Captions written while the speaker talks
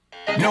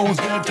No one's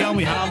gonna tell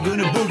me how I'm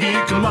gonna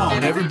boogie. Come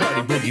on,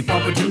 everybody boogie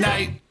bumper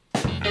tonight.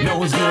 No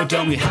one's gonna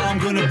tell me how I'm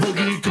gonna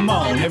boogie. Come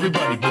on,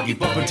 everybody boogie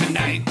bumper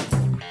tonight.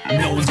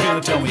 No one's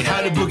gonna tell me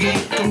how to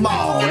boogie. Come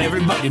on,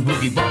 everybody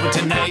boogie bumper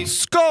tonight.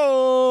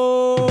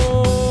 Skull!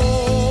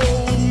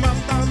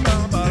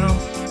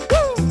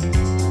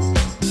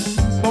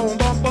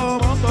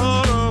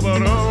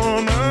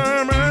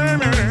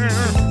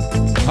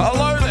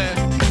 Hello there.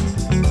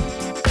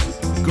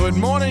 Good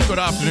morning, good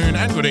afternoon,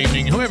 and good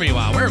evening, whoever you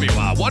are, wherever you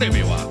are, whatever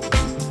you are.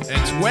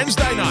 It's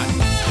Wednesday night.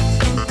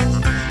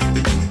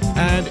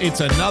 And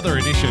it's another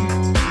edition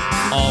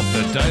of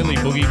the Daily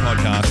Boogie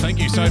Podcast. Thank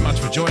you so much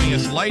for joining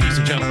us, ladies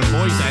and gentlemen,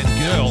 boys and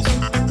girls.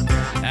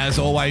 As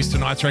always,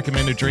 tonight's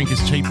recommended drink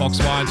is Cheap Box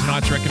Wine.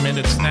 Tonight's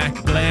recommended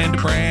snack, Bland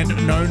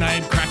Brand No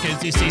Name Crackers.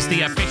 This is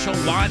the official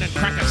Wine and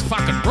Crackers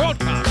fucking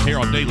broadcast here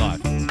on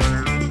D-Live.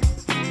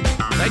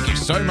 Thank you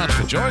so much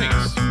for joining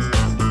us.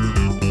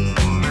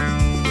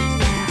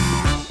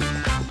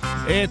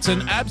 It's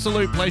an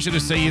absolute pleasure to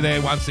see you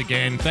there once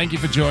again. Thank you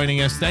for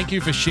joining us. Thank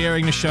you for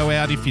sharing the show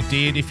out if you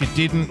did. If you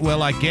didn't,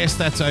 well, I guess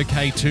that's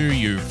okay too,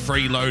 you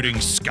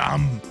freeloading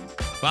scum.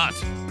 But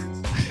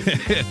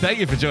thank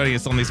you for joining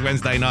us on this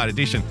Wednesday night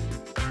edition.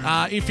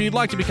 If you'd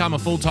like to become a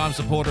full-time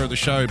supporter of the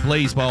show,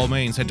 please, by all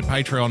means, head to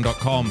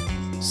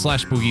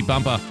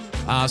patreon.com/boogiebumper.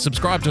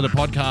 Subscribe to the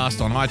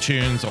podcast on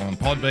iTunes, on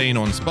Podbean,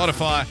 on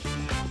Spotify,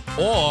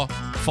 or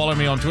follow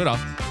me on Twitter.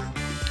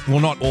 Well,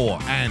 not or,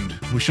 and.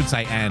 We should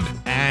say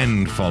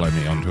and follow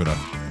me on Twitter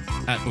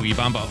at Boogie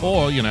Bumper.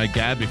 Or, you know,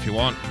 Gab if you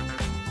want.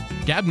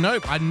 Gab,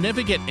 nope. I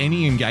never get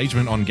any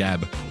engagement on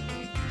Gab.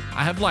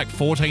 I have like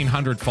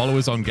 1,400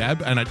 followers on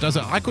Gab, and it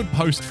doesn't. I could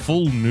post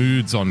full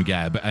nudes on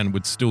Gab and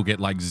would still get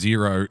like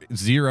zero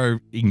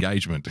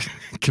engagement.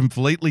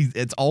 Completely,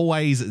 it's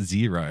always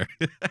zero.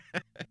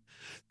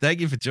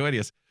 Thank you for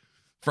joining us.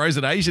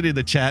 Frozen Asian in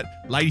the chat.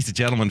 Ladies and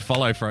gentlemen,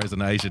 follow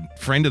Frozen Asian,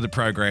 friend of the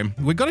program.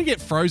 We've got to get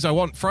Frozo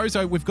on.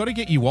 Frozo, we've got to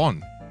get you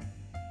on.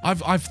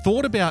 I've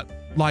thought about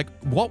like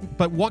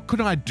what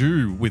could I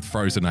do with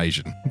Frozen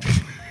Asian?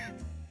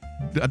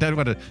 I don't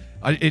want to.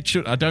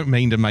 I don't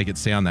mean to make it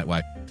sound that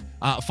way.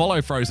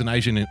 Follow Frozen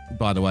Asian,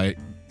 by the way.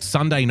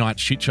 Sunday night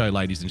shit show,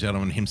 ladies and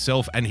gentlemen.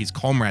 Himself and his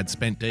comrade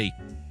Spent D.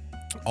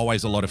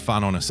 Always a lot of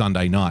fun on a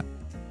Sunday night.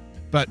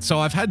 But so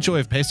I've had Joy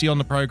of Pesci on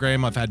the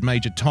program. I've had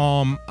Major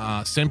Tom.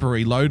 Semper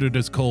Reloaded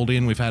has called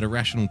in. We've had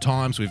Irrational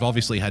Times. We've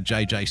obviously had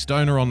JJ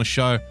Stoner on the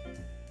show.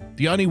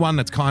 The only one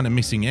that's kind of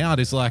missing out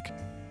is like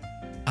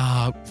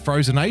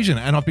Frozen Asian.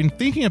 And I've been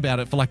thinking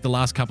about it for like the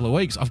last couple of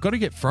weeks. I've got to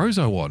get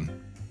Frozo on.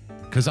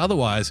 Because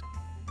otherwise,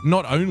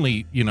 not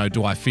only, you know,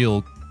 do I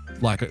feel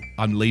like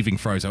I'm leaving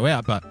Frozo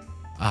out, but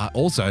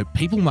also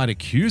people might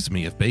accuse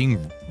me of being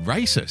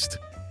racist.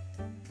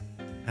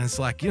 And it's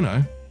like, you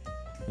know,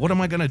 what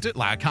am I going to do?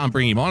 Like, I can't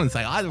bring him on and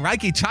say, I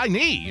like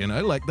Chinese, you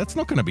know, like that's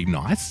not going to be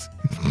nice.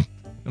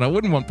 And I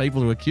wouldn't want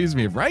people to accuse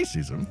me of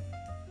racism.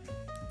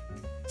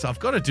 So I've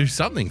got to do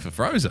something for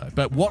Frozo.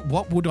 But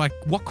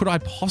what could I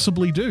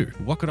possibly do?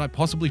 What could I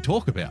possibly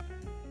talk about?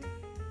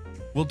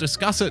 We'll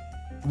discuss it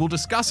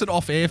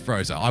off air,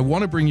 Frozo. I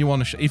want to bring you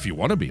on a show. If you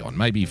want to be on,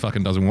 maybe he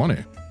fucking doesn't want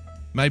to.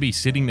 Maybe he's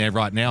sitting there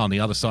right now on the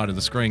other side of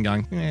the screen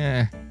going,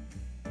 yeah,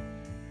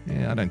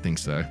 I don't think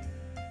so.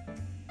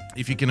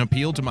 If you can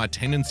appeal to my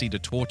tendency to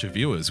torture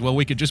viewers, well,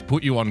 we could just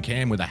put you on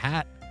cam with a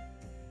hat.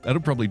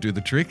 That'll probably do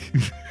the trick.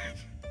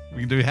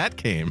 We can do hat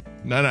cam.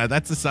 No,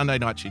 that's the Sunday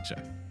night shit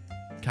show.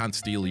 Can't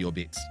steal your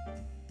bits.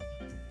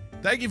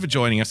 Thank you for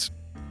joining us.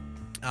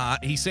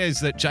 He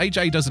says that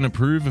JJ doesn't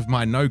approve of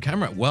my no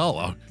camera.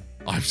 Well,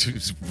 I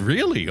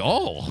really?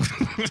 Oh.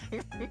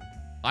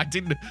 I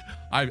didn't.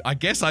 I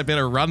guess I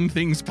better run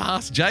things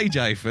past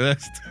JJ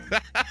first.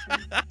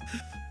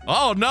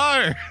 Oh,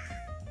 no.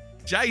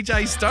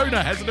 JJ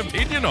Stoner has an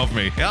opinion of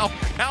me. How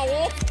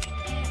awful.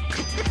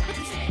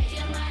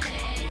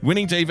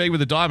 Winning TV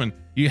with a diamond.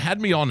 You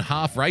had me on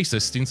half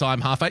racist since I'm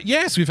half Asian.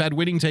 Yes, we've had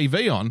Winning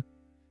TV on.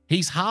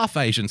 He's half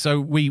Asian, so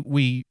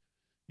we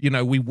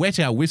wet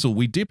our whistle.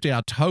 We dipped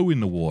our toe in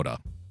the water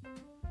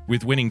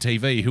with Winning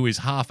TV, who is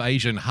half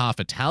Asian,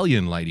 half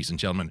Italian, ladies and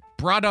gentlemen.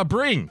 Brother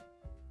Bring.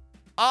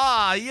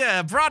 Ah,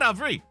 yeah, Brother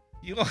Bring.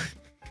 You're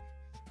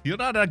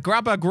not a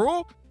grubber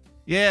gruel?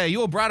 Yeah,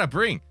 you're Brother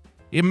Bring.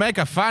 You make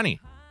a funny.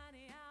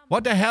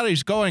 What the hell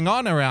is going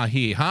on around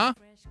here, huh?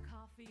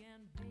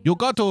 You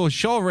got to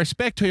show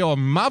respect to your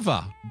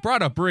mother.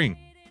 Brother Bring.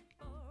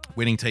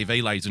 Winning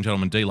TV, ladies and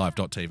gentlemen,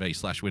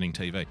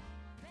 dlive.tv/winningtv.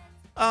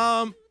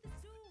 I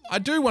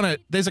do want to,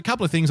 there's a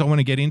couple of things I want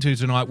to get into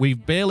tonight.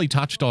 We've barely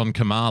touched on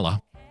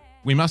Kamala.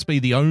 We must be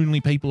the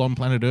only people on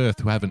planet Earth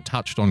who haven't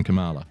touched on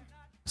Kamala.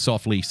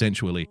 Softly,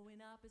 sensually.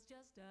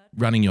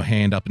 Running your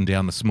hand up and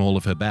down the small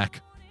of her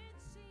back.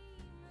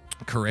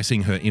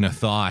 Caressing her inner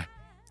thigh.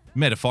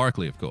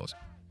 Metaphorically, of course.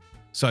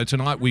 So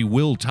tonight we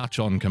will touch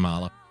on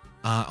Kamala.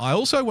 I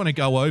also want to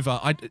go over,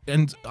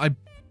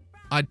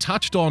 I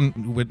touched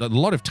on, with a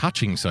lot of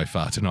touching so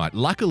far tonight.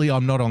 Luckily,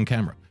 I'm not on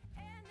camera.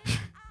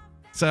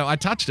 So I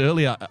touched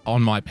earlier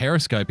on my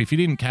Periscope. If you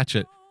didn't catch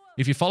it,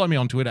 if you follow me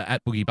on Twitter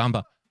at Boogie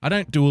Bumper, I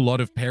don't do a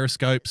lot of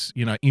periscopes,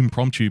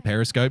 impromptu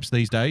periscopes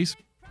these days.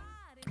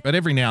 But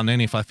every now and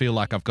then, if I feel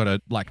like I've got to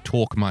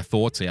talk my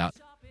thoughts out,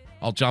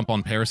 I'll jump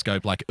on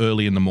Periscope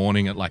early in the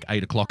morning at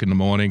 8 o'clock in the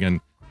morning and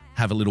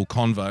have a little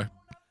convo,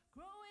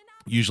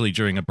 usually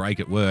during a break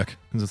at work.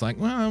 Because it's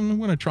I'm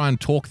going to try and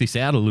talk this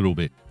out a little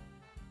bit.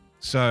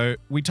 So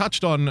we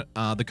touched on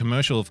the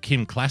commercial of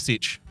Kim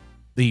Klasic,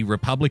 the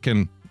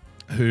Republican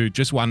who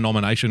just won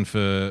nomination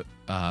for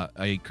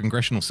a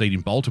congressional seat in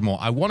Baltimore.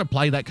 I want to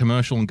play that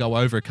commercial and go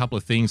over a couple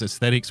of things,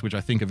 aesthetics, which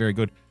I think are very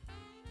good.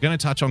 Going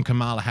to touch on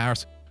Kamala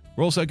Harris.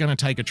 We're also going to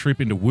take a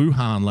trip into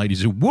Wuhan,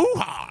 ladies.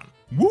 Wuhan!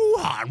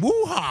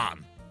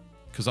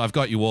 Because I've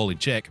got you all in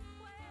check.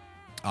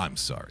 I'm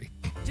sorry.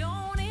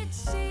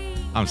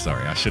 I'm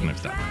sorry. I shouldn't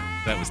have done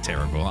that. That was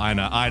terrible. I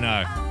know.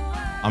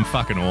 I'm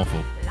fucking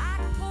awful.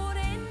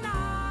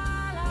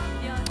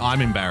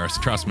 I'm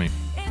embarrassed. Trust me.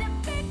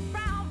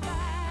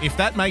 If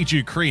that made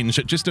you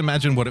cringe, just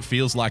imagine what it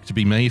feels like to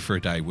be me for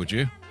a day, would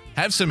you?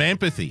 Have some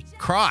empathy.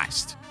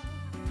 Christ.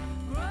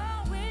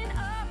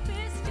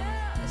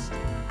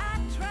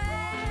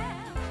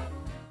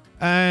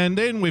 And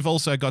then we've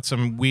also got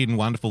some weird and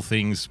wonderful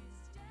things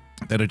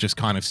that are just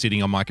kind of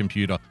sitting on my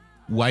computer,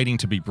 waiting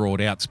to be brought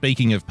out.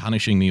 Speaking of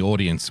punishing the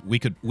audience, we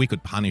could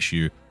punish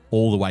you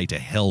all the way to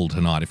hell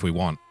tonight if we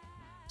want.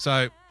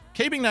 So,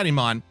 keeping that in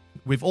mind,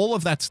 with all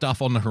of that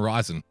stuff on the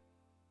horizon,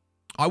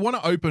 I want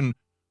to open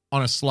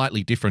on a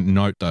slightly different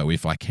note, though,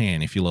 if I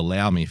can, if you'll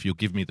allow me, if you'll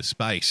give me the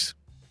space.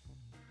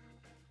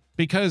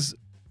 Because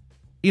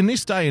in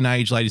this day and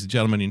age, ladies and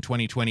gentlemen, in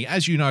 2020,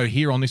 as you know,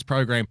 here on this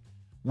program,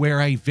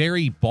 we're a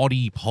very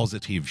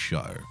body-positive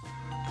show.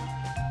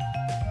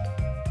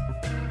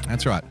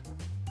 That's right.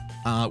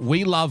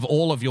 We love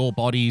all of your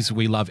bodies.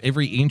 We love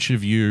every inch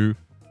of you.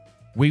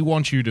 We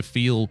want you to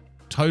feel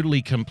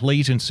totally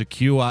complete and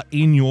secure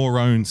in your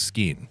own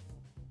skin.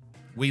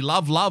 We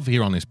love love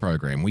here on this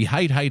program. We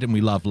hate hate and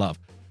we love love.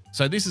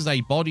 So this is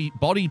a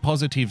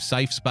body-positive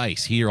safe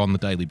space here on the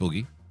Daily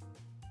Boogie.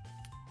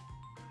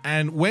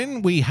 And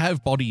when we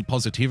have body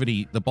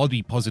positivity, the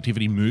body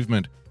positivity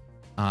movement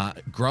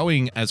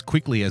growing as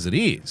quickly as it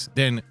is,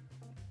 then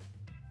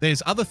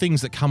there's other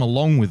things that come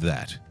along with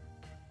that.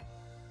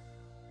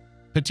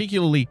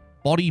 Particularly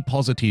body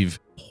positive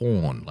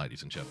porn,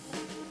 ladies and gentlemen.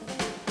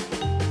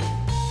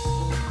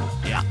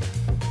 Yeah.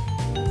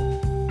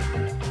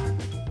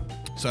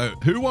 So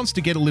who wants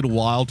to get a little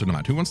wild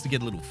tonight? Who wants to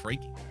get a little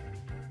freaky?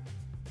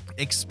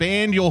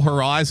 Expand your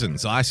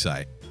horizons, I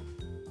say.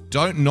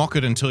 Don't knock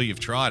it until you've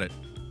tried it.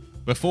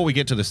 Before we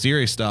get to the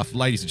serious stuff,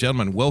 ladies and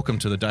gentlemen, welcome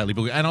to the Daily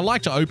Boogie. And I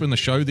like to open the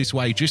show this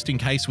way just in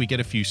case we get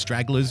a few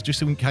stragglers,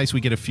 just in case we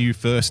get a few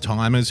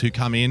first-timers who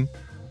come in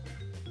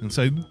and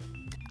say,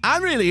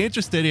 I'm really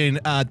interested in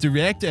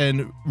direct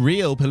and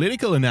real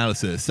political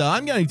analysis, so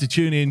I'm going to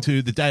tune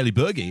into the Daily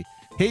Boogie.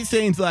 He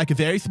seems like a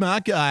very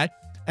smart guy,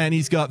 and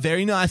he's got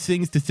very nice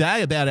things to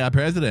say about our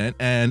president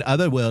and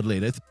other world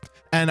leaders.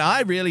 And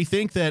I really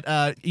think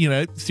that,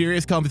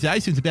 serious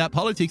conversations about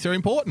politics are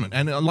important.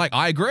 And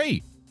I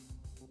agree.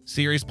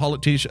 Serious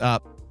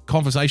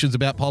conversations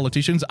about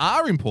politicians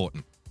are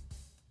important.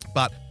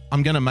 But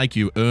I'm going to make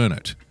you earn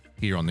it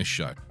here on this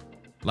show.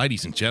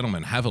 Ladies and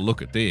gentlemen, have a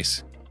look at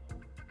this.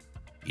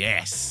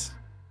 Yes.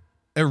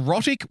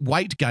 Erotic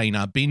weight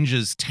gainer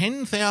binges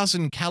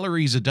 10,000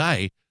 calories a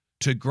day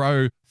to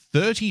grow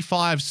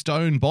 35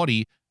 stone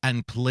body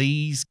and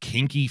please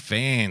kinky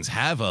fans.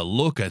 Have a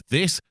look at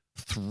this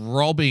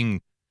throbbing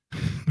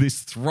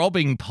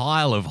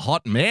pile of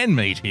hot man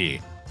meat here.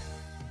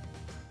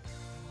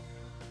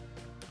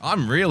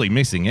 I'm really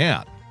missing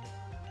out.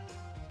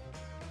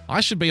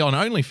 I should be on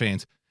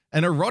OnlyFans.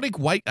 An erotic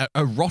weight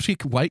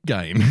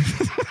gain.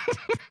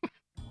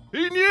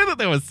 Who knew that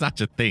there was such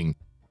a thing?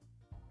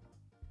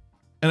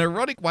 An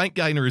erotic weight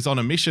gainer is on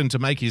a mission to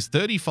make his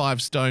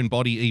 35 stone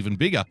body even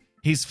bigger.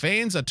 His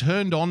fans are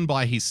turned on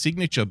by his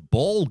signature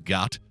ball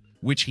gut,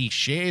 which he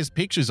shares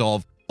pictures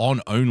of on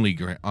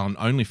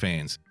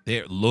OnlyFans.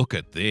 There, look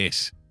at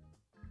this.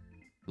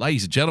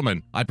 Ladies and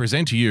gentlemen, I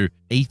present to you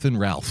Ethan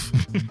Ralph.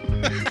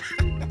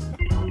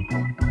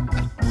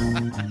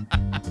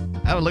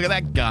 Have a look at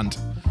that gunt.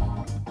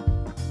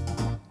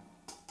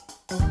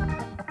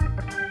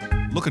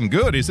 Looking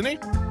good, isn't he?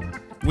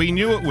 We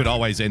knew it would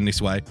always end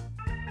this way.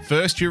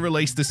 First you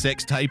release the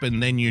sex tape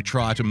and then you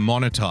try to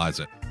monetize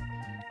it.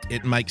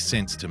 It makes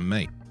sense to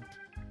me.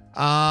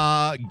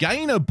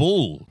 Gainer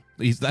Bull,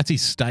 that's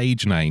his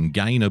stage name,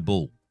 Gainer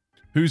Bull,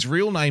 whose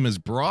real name is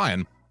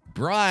Brian.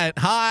 Brian,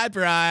 hi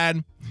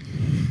Brian.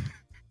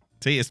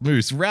 T.S.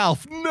 Moose,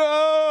 Ralph,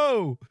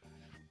 no!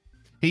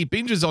 He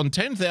binges on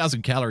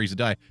 10,000 calories a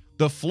day.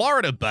 The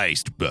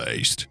Florida-based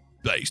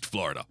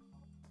Florida.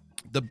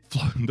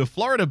 The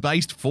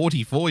Florida-based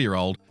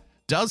 44-year-old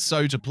does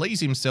so to please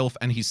himself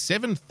and his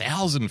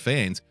 7,000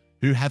 fans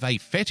who have a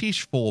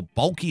fetish for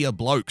bulkier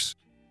blokes.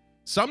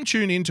 Some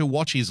tune in to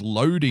watch his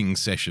loading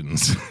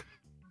sessions,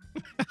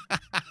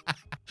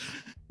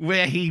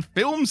 where he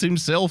films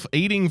himself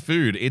eating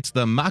food. It's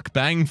the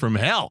mukbang from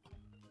hell.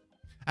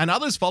 And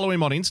others follow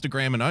him on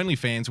Instagram and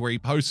OnlyFans, where he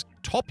posts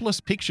topless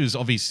pictures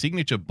of his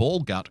signature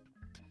ball gut.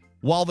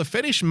 While the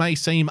fetish may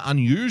seem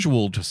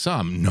unusual to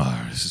some,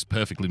 no, this is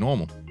perfectly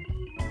normal.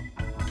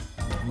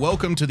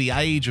 Welcome to the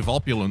age of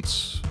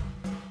opulence.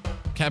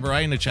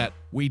 Cabaret in the chat,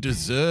 we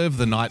deserve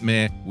the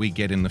nightmare we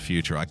get in the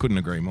future. I couldn't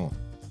agree more.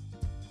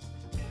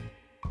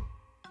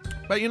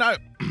 But,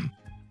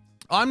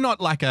 I'm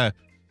not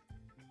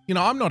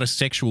I'm not a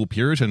sexual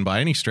Puritan by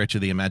any stretch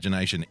of the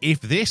imagination.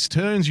 If this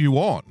turns you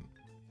on,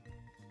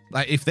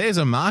 like if there's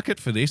a market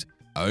for this,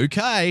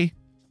 okay,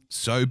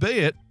 so be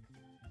it.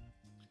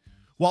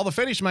 While the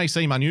fetish may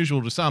seem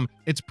unusual to some,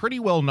 it's pretty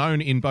well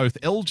known in both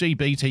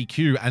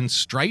LGBTQ and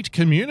straight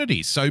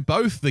communities. So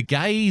both the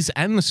gays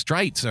and the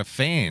straights are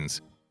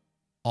fans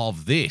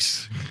of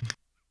this.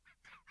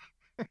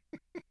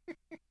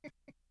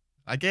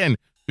 Again,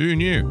 who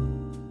knew?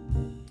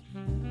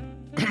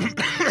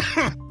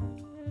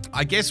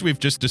 I guess we've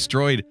just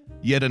destroyed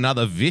yet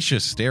another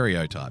vicious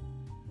stereotype,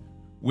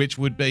 which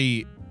would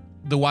be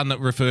the one that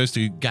refers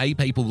to gay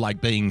people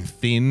like being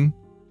thin.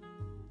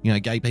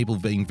 Gay people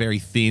being very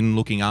thin,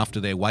 looking after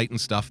their weight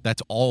and stuff.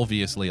 That's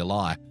obviously a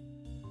lie.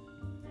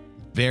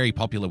 Very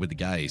popular with the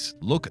gays.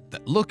 Look,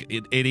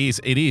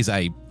 it is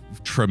a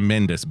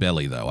tremendous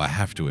belly, though, I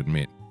have to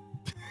admit.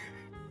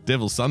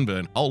 Devil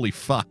sunburn, holy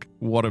fuck,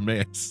 what a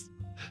mess.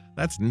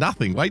 That's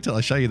nothing. Wait till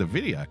I show you the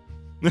video.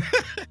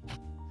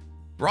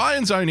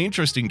 Brian's own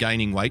interest in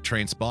gaining weight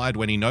transpired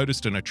when he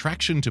noticed an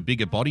attraction to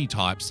bigger body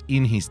types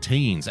in his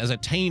teens. As a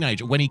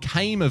teenager, when he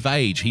came of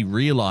age, he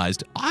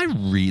realized, I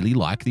really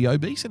like the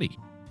obesity.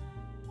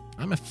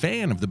 I'm a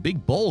fan of the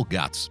big ball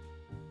guts.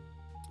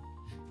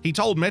 He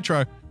told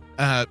Metro,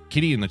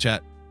 Kitty in the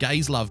chat,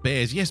 gays love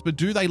bears. Yes, but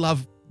do they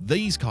love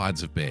these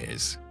kinds of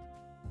bears?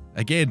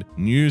 Again,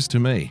 news to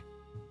me.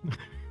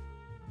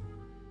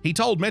 He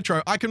told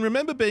Metro, I can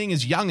remember being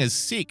as young as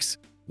 6,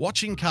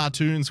 watching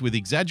cartoons with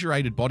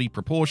exaggerated body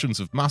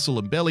proportions of muscle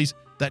and bellies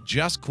that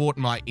just caught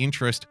my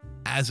interest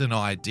as an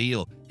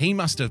ideal. He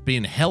must have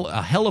been a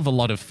hell of a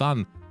lot of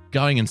fun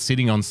going and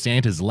sitting on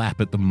Santa's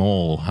lap at the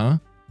mall, huh?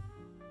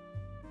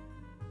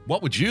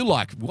 What would you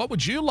like? What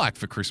would you like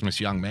for Christmas,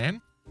 young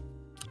man?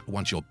 I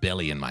want your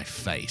belly in my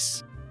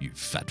face, you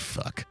fat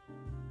fuck.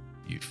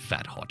 You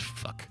fat hot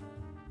fuck.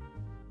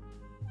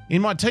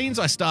 In my teens,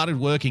 I started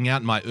working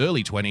out in my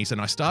early 20s, and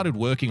I started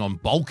working on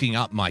bulking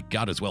up my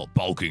gut as well.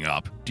 Bulking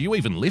up? Do you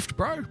even lift,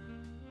 bro?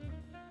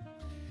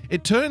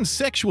 It turned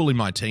sexual in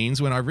my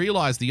teens when I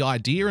realized the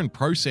idea and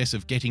process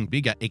of getting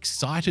bigger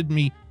excited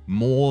me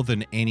more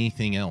than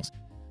anything else.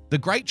 The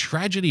great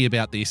tragedy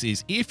about this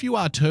is if you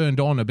are turned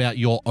on about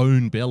your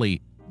own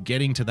belly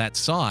getting to that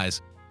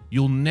size,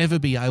 you'll never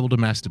be able to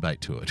masturbate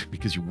to it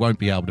because you won't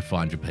be able to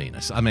find your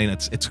penis. I mean,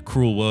 it's a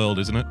cruel world,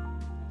 isn't it?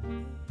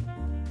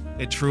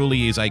 It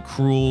truly is a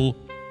cruel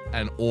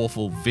and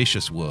awful,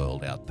 vicious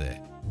world out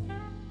there.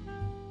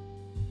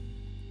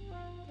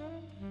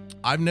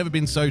 I've never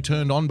been so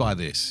turned on by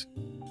this,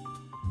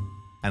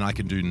 and I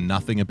can do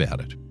nothing about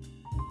it.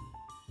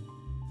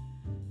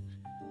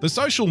 The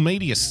social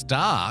media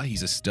star,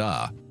 he's a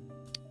star,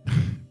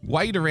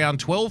 weighed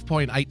around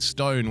 12.8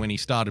 stone when he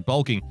started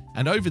bulking,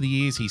 and over the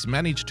years he's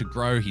managed to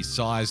grow his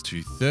size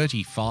to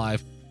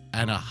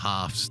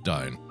 35.5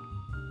 stone.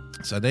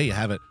 So there you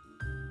have it.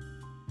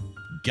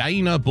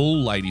 Gainer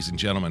Bull, ladies and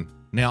gentlemen.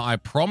 Now, I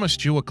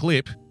promised you a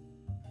clip.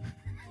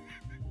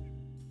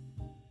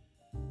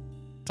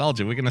 Told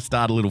you, we're going to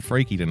start a little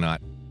freaky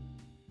tonight.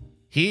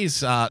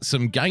 Here's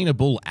some Gainer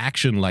Bull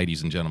action,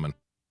 ladies and gentlemen.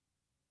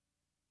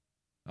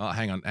 Oh,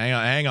 hang on.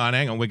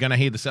 We're going to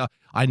hear this.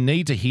 I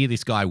need to hear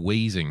this guy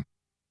wheezing.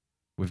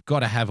 We've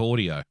got to have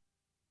audio.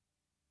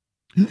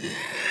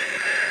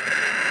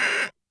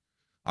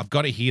 I've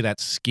got to hear that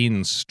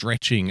skin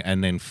stretching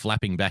and then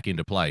flapping back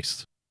into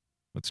place.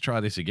 Let's try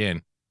this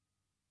again.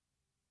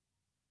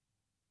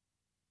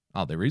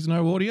 Oh, there is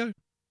no audio?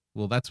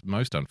 Well, that's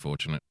most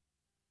unfortunate.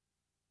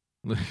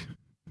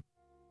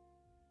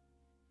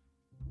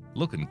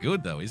 Looking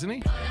good, though, isn't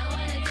he?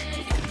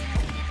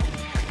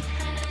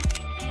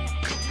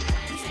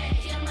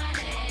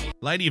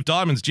 Lady of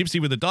Diamonds, Gypsy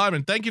with a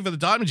diamond. Thank you for the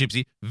diamond,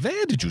 Gypsy.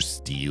 Where did you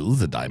steal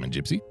the diamond,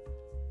 Gypsy?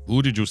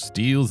 Who did you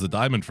steal the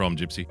diamond from,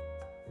 Gypsy?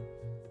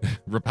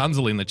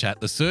 Rapunzel in the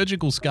chat. The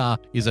surgical scar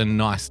is a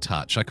nice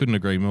touch. I couldn't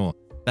agree more.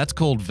 That's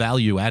called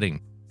value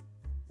adding.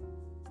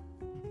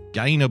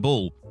 Gainer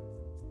Bull.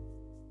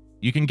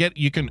 You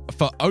can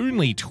for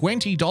only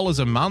 $20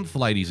 a month,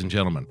 ladies and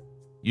gentlemen,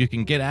 you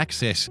can get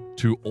access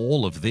to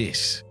all of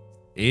this.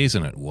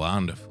 Isn't it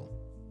wonderful?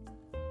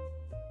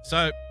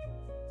 So,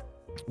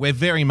 we're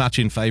very much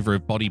in favor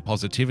of body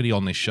positivity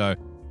on this show.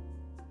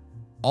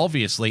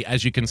 Obviously,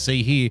 as you can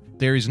see here,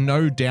 there is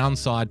no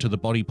downside to the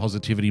body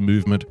positivity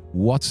movement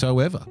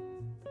whatsoever.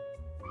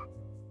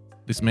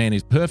 This man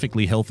is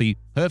perfectly healthy,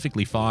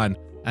 perfectly fine,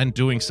 and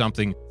doing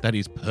something that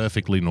is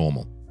perfectly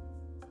normal.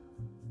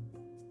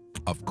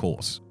 Of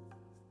course.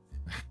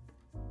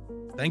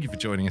 Thank you for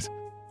joining us.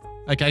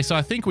 Okay, so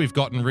I think we've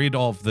gotten rid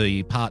of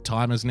the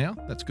part-timers now.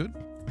 That's good.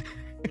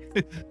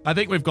 I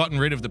think we've gotten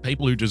rid of the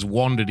people who just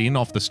wandered in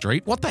off the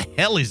street. What the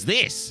hell is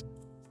this?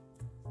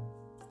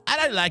 I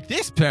don't like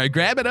this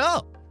program at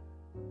all.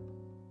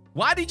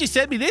 Why did you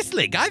send me this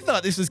link? I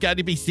thought this was going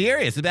to be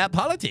serious about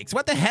politics.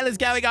 What the hell is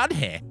going on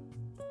here?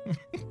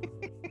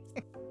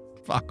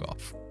 Fuck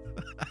off.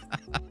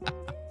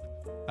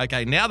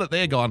 Okay, now that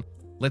they're gone,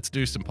 let's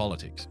do some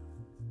politics.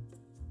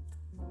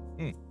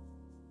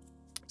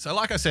 So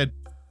like I said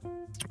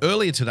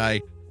earlier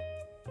today,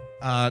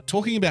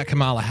 talking about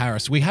Kamala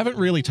Harris, we haven't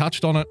really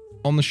touched on it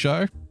on the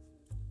show.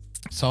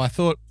 So I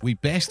thought we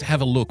best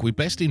have a look. We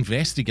best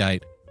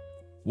investigate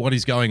what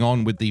is going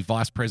on with the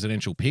vice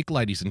presidential pick,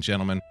 ladies and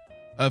gentlemen.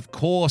 Of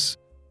course,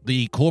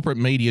 the corporate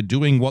media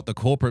doing what the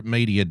corporate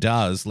media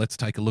does. Let's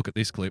take a look at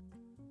this clip.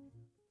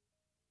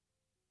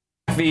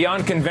 The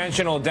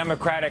unconventional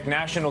Democratic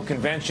National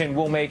Convention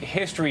will make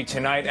history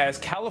tonight as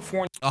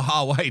California...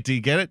 Oh, wait, do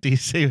you get it? Do you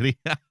see what he...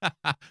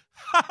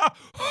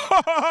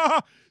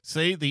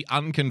 See, the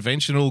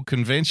unconventional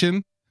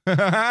convention?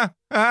 They're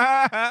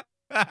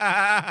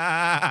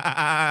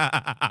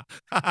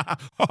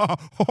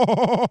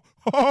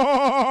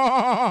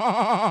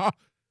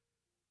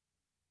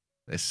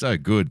so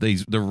good.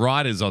 The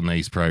writers on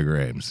these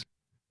programs.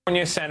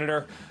 California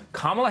Senator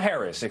Kamala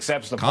Harris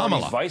accepts the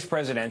party's vice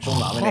presidential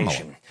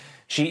nomination.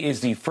 She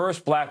is the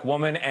first black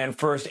woman and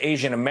first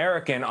Asian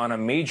American on a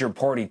major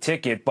party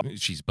ticket.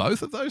 She's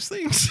both of those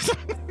things?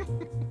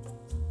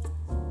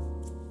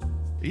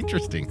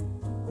 Interesting.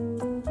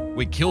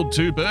 We killed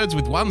two birds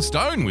with one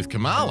stone with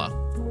Kamala.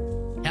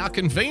 How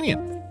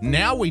convenient.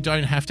 Now we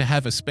don't have to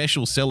have a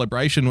special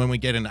celebration when we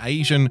get an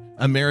Asian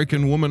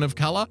American woman of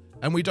color,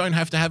 and we don't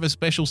have to have a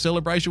special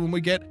celebration when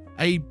we get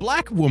a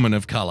black woman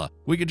of color.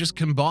 We could just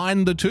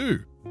combine the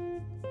two.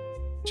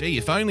 Gee,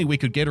 if only we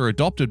could get her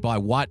adopted by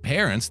white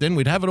parents, then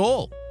we'd have it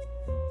all.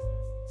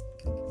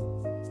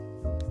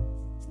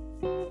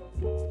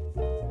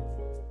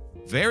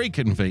 Very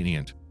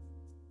convenient.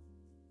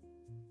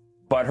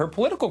 But her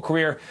political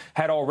career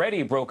had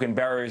already broken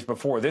barriers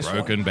before this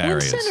one.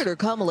 When Senator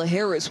Kamala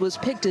Harris was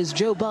picked as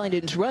Joe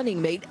Biden's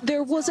running mate,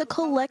 there was a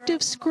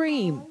collective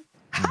scream.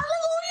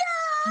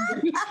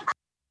 Hallelujah!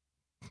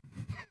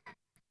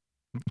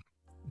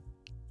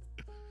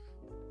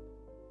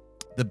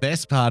 The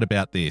best part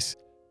about this,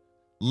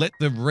 let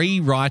the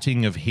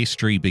rewriting of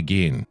history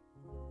begin.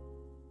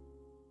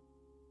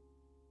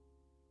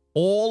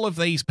 All of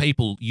these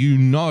people,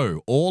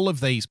 all of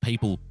these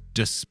people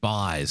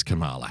despise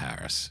Kamala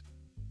Harris.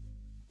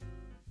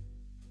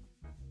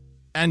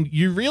 And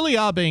you really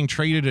are being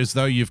treated as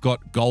though you've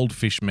got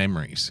goldfish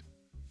memories.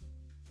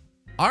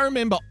 I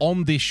remember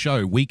on this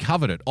show, we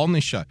covered it on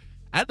this show.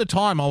 At the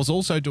time, I was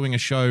also doing a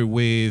show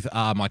with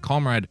my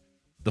comrade,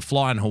 the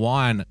Flying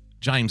Hawaiian,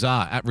 James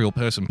R, at Real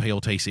Person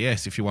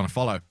PLTCS, if you want to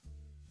follow.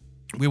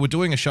 We were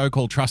doing a show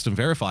called Trust and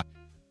Verify.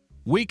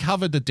 We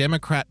covered the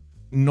Democrat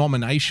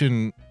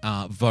nomination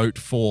vote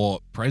for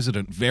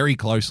president very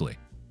closely.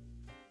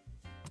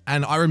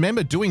 And I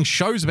remember doing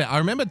shows I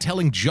remember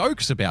telling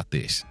jokes about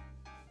this.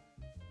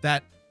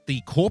 That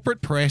the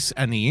corporate press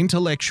and the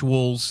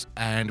intellectuals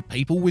and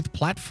people with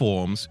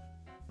platforms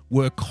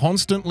were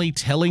constantly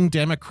telling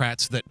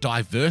Democrats that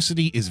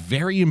diversity is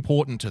very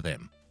important to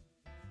them.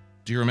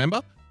 Do you remember?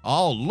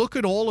 Oh, look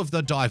at all of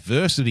the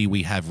diversity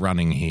we have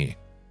running here.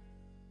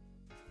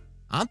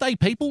 Aren't they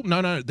people?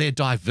 No, they're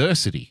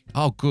diversity.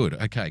 Oh,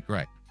 good. Okay,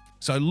 great.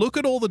 So look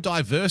at all the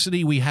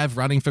diversity we have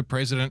running for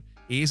president.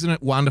 Isn't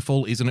it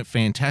wonderful? Isn't it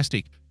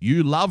fantastic?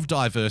 You love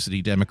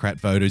diversity, Democrat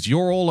voters.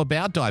 You're all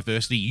about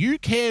diversity. You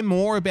care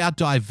more about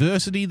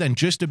diversity than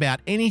just about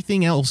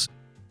anything else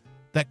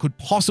that could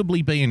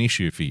possibly be an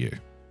issue for you.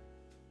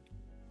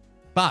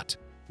 But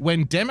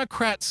when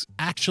Democrats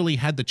actually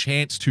had the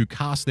chance to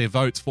cast their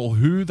votes for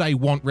who they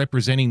want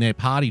representing their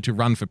party to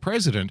run for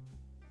president,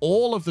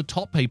 all of the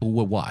top people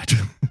were white.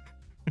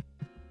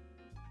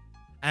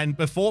 And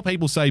before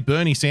people say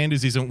Bernie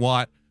Sanders isn't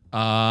white,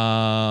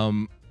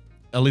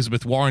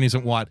 Elizabeth Warren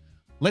isn't white,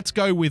 let's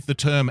go with the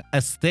term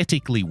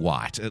aesthetically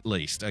white, at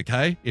least,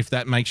 okay? If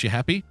that makes you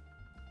happy.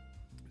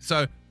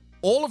 So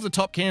all of the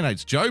top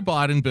candidates, Joe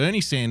Biden,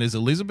 Bernie Sanders,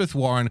 Elizabeth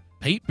Warren,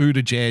 Pete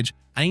Buttigieg,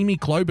 Amy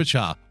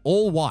Klobuchar,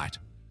 all white.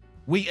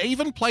 We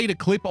even played a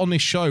clip on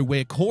this show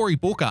where Cory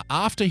Booker,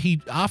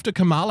 after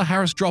Kamala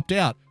Harris dropped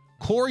out,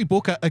 Cory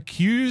Booker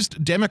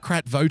accused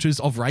Democrat voters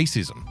of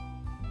racism.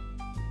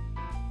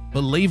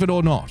 Believe it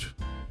or not.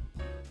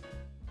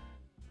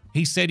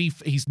 He said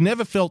he's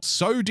never felt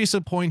so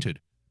disappointed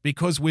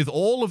because with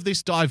all of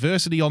this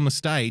diversity on the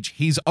stage,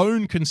 his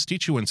own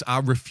constituents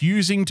are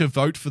refusing to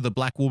vote for the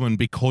black woman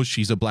because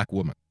she's a black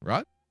woman,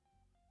 right?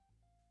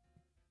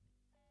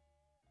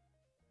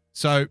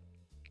 So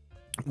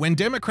when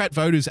Democrat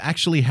voters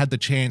actually had the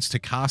chance to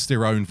cast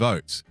their own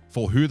votes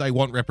for who they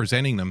want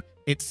representing them,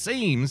 it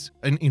seems,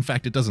 and in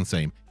fact it doesn't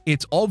seem,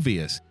 it's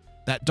obvious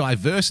that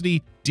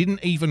diversity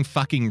didn't even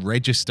fucking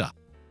register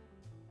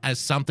as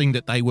something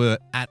that they were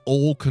at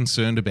all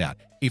concerned about.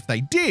 If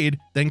they did,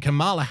 then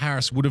Kamala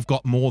Harris would have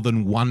got more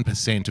than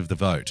 1% of the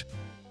vote.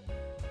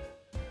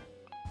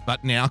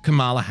 But now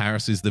Kamala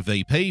Harris is the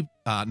VP.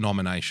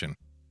 nomination.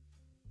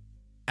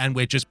 And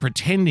we're just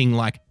pretending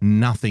like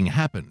nothing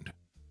happened.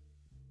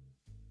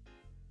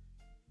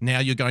 Now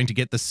you're going to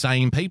get the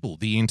same people,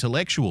 the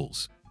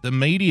intellectuals, the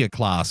media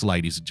class,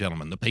 ladies and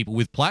gentlemen, the people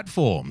with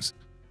platforms.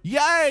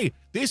 Yay!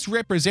 This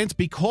represents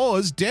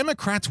because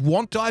Democrats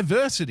want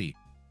diversity.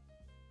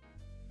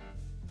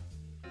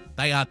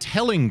 They are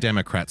telling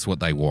Democrats what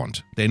they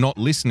want. They're not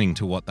listening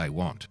to what they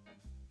want.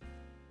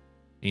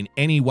 In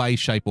any way,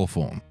 shape, or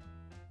form.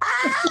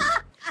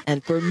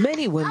 And for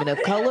many women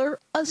of color,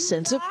 a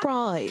sense of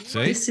pride.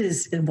 See? This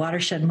is a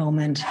watershed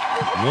moment.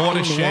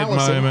 Watershed Amy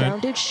Allison moment.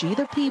 founded She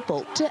the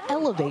People to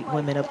elevate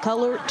women of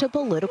color to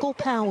political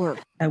power.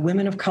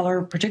 Women of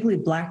color, particularly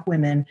Black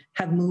women,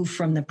 have moved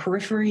from the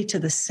periphery to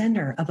the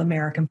center of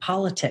American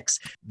politics.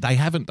 They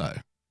haven't, though.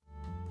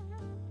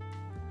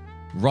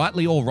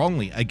 Rightly or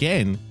wrongly,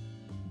 again,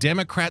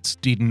 Democrats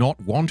did not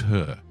want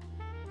her.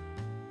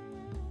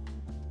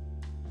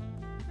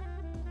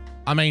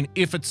 I mean,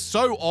 if it's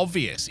so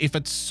obvious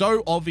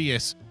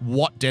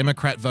what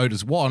Democrat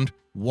voters want,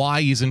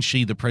 why isn't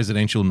she the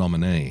presidential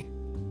nominee?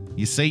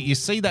 You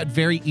see that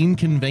very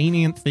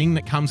inconvenient thing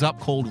that comes up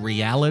called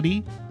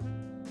reality?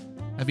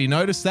 Have you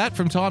noticed that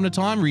from time to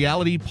time?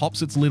 Reality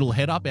pops its little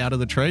head up out of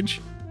the trench.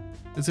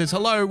 It says,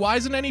 hello, why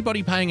isn't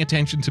anybody paying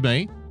attention to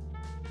me?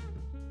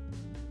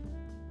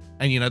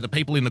 And, you know, the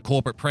people in the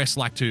corporate press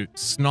like to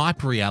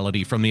snipe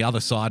reality from the other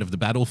side of the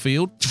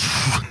battlefield.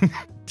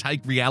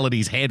 Take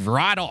reality's head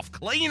right off,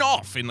 clean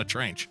off in the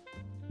trench.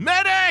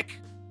 Medic!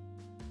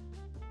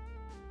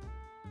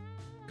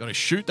 Got to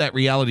shoot that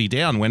reality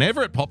down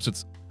whenever it pops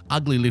its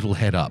ugly little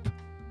head up.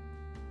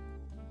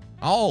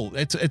 Oh,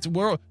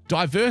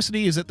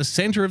 diversity is at the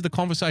center of the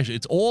conversation.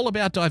 It's all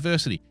about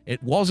diversity.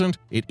 It wasn't,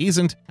 it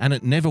isn't, and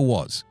it never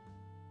was.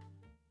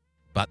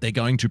 But they're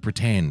going to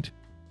pretend.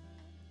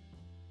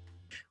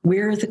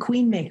 We're the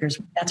queen makers.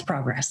 That's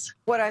progress.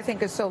 What I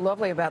think is so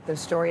lovely about this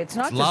story, it's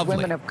not just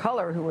women of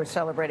color who are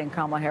celebrating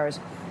Kamala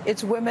Harris.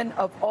 It's women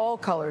of all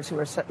colors who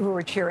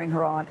are cheering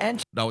her on.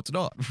 And no, it's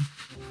not.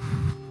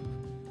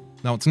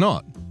 No, it's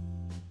not.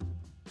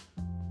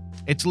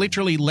 It's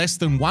literally less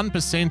than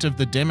 1% of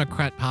the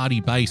Democrat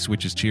Party base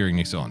which is cheering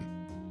this on.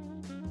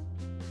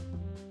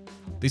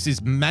 This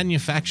is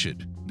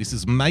manufactured. This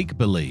is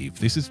make-believe.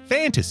 This is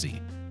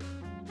fantasy.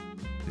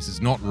 This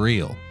is not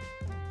real.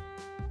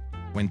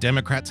 When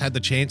Democrats had the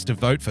chance to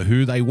vote for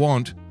who they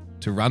want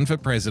to run for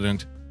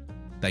president,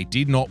 they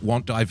did not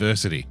want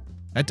diversity.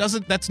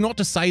 That's not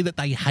to say that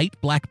they hate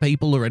black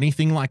people or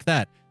anything like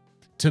that.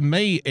 To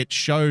me, it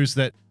shows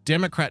that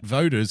Democrat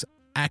voters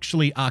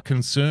actually are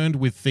concerned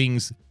with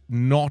things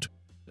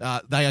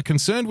they are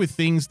concerned with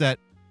things that,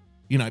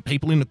 you know,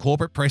 people in the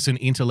corporate press and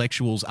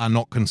intellectuals are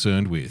not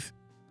concerned with.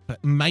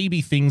 But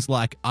maybe things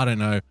like, I don't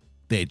know,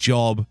 their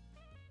job,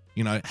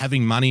 you know,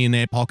 having money in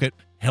their pocket,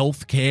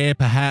 health care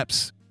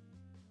perhaps.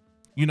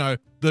 You know,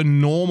 the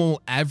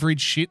normal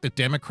average shit that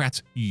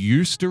Democrats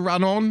used to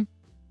run on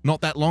not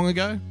that long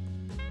ago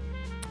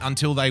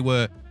until they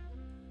were,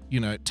 you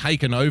know,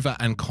 taken over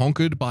and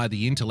conquered by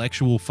the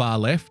intellectual far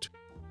left,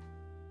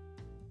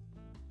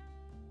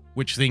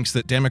 which thinks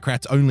that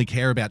Democrats only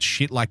care about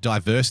shit like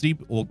diversity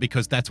or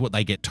because that's what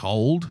they get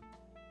told.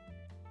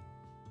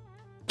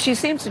 she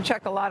seems to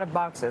check a lot of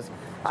boxes.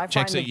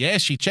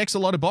 Yes, she checks a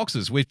lot of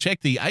boxes. We've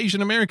checked the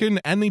Asian American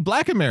and the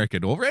Black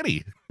American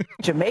already.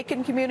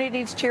 Jamaican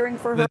community is cheering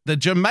for her. The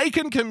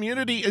Jamaican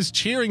community is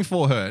cheering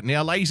for her.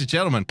 Now, ladies and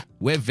gentlemen,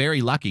 we're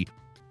very lucky.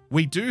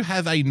 We do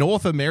have a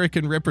North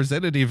American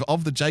representative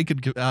of the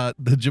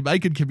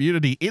Jamaican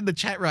community in the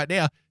chat right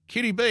now.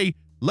 Kitty B,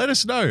 let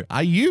us know.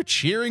 Are you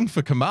cheering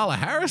for Kamala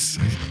Harris?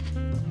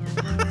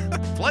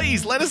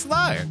 Please let us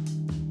know.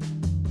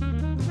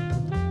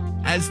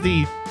 As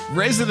the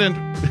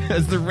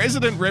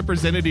resident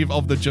representative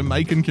of the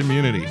Jamaican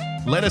community,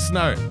 let us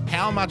know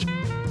how much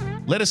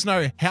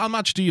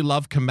do you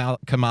love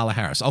Kamala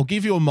Harris? I'll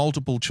give you a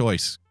multiple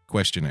choice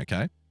question,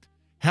 okay?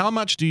 How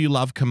much do you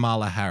love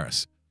Kamala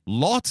Harris?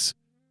 Lots,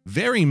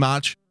 very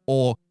much,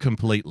 or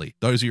completely?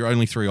 Those are your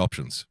only three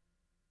options.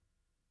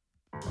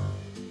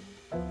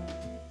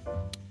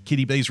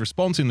 Kitty B's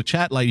response in the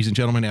chat, ladies and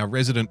gentlemen, our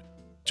resident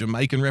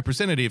Jamaican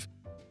representative,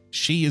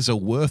 she is a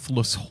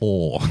worthless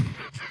whore.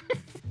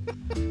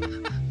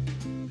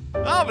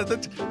 Oh,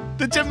 but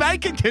the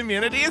Jamaican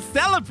community is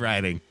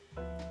celebrating.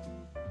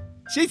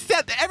 She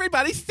said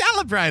everybody's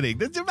celebrating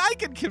the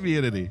Jamaican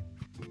community.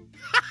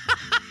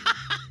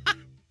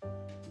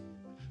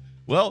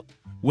 Well,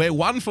 we're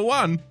one for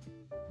one.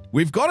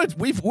 We've got it.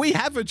 We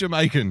have a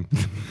Jamaican.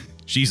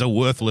 She's a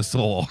worthless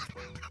whore.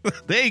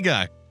 There you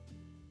go.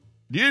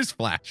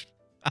 Newsflash.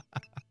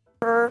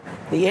 Her,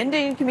 the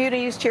Indian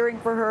community is cheering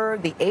for her,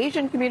 the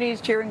Asian community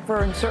is cheering for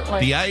her, and certainly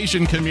the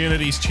Asian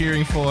community is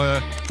cheering for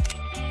her.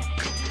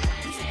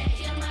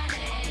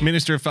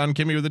 Minister of Fun,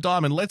 Kimmy with a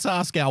diamond. Let's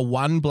ask our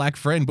one black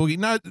friend, Boogie.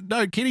 No,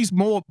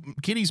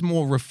 Kitty's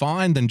more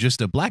refined than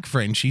just a black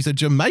friend. She's a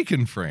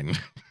Jamaican friend.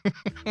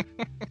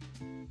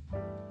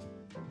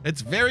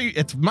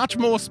 It's much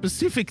more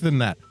specific than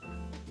that.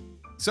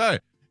 So,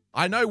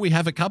 I know we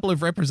have a couple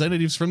of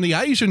representatives from the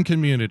Asian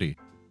community.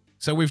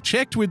 So we've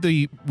checked with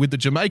the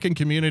Jamaican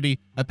community.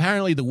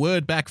 Apparently the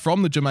word back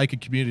from the Jamaican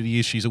community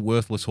is she's a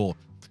worthless whore.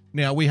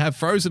 Now, we have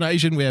Frozen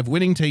Asian, we have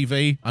Winning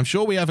TV. I'm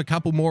sure we have a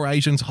couple more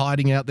Asians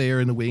hiding out there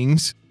in the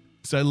wings.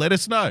 So let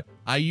us know.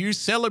 Are you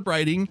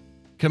celebrating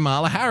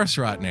Kamala Harris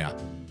right now?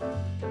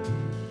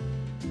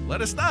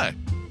 Let us know.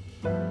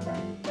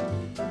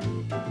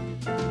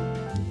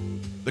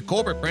 The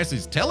corporate press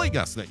is telling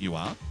us that you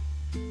are.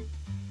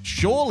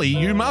 Surely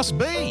you must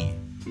be.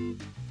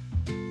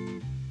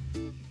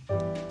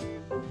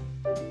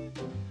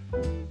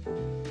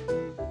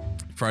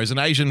 Frozen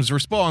Asian's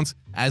response,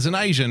 as an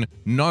Asian,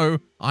 no,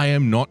 I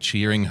am not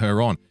cheering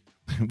her on.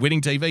 Winning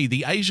TV,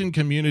 the Asian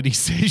community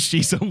says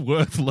she's a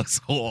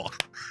worthless whore.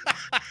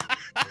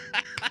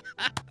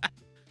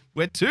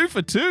 We're 2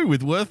 for 2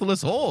 with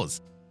worthless whores.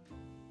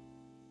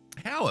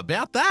 How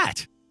about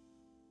that?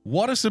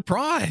 What a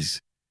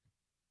surprise.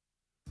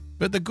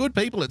 But the good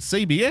people at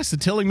CBS are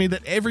telling me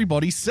that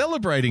everybody's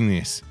celebrating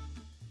this.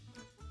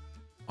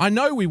 I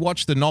know we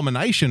watched the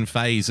nomination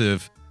phase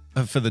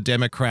for the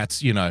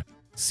Democrats,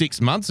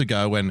 6 months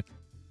ago when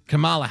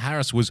Kamala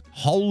Harris was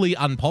wholly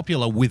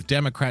unpopular with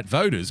Democrat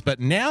voters, but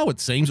now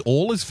it seems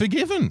all is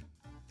forgiven.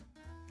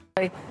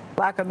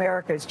 Black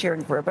America is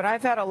cheering for her, but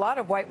I've had a lot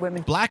of white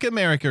women. Black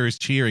America is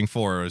cheering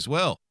for her as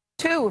well.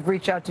 Too have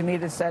reached out to me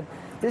that said,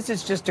 this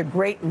is just a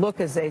great look,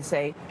 as they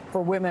say,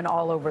 for women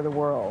all over the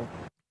world.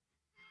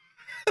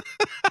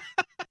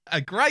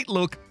 A great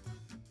look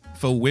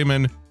for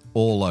women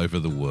all over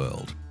the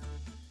world.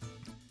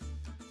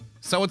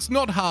 So it's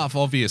not half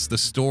obvious the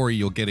story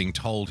you're getting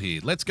told here.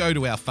 Let's go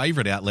to our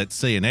favorite outlet,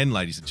 CNN,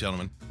 ladies and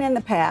gentlemen. In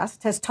the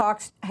past has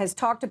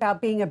talked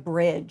about being a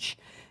bridge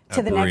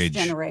to the next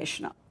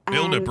generation.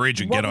 Build a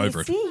bridge and get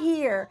over it. What we see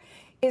here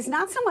is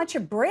not so much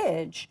a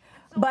bridge,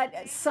 but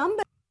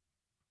somebody.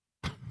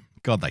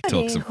 God, they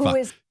talk some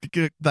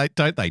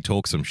don't they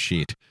talk some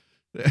shit?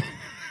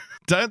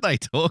 Don't they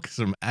talk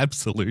some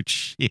absolute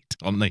shit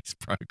on these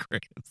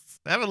programs?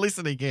 Have a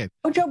listen again.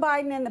 Joe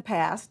Biden in the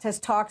past has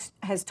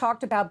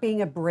talked about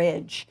being a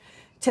bridge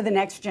to the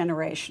next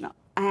generation.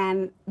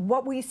 And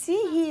what we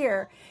see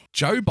here.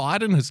 Joe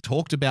Biden has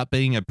talked about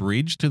being a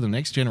bridge to the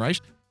next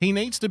generation. He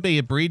needs to be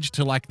a bridge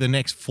to like the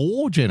next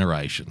 4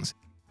 generations.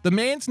 The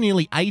man's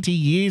nearly 80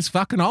 years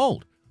fucking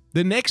old.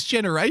 The next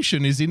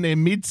generation is in their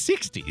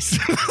mid-60s.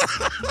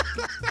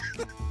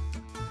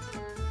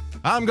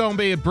 I'm going to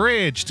be a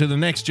bridge to the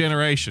next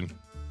generation.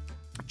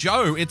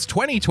 Joe, it's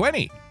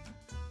 2020.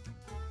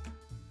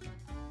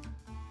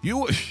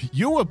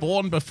 You were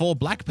born before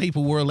black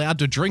people were allowed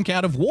to drink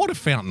out of water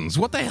fountains.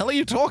 What the hell are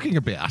you talking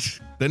about?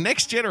 The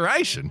next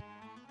generation.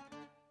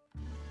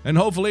 And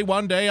hopefully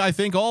one day I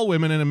think all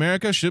women in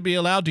America should be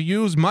allowed to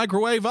use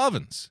microwave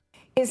ovens.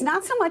 Is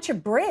not so much a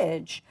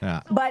bridge,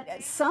 but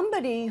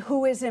somebody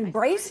who is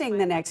embracing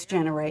the next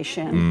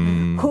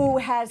generation, who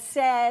has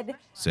said,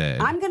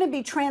 I'm going to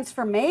be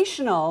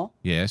transformational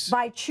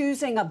by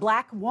choosing a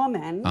black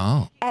woman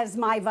as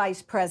my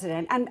vice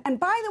president. And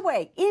by the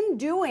way, in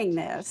doing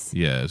this,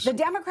 the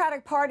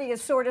Democratic Party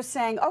is sort of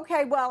saying,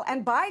 okay, well,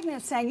 and Biden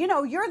is saying,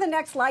 you're the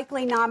next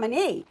likely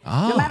nominee,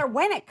 no matter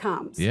when it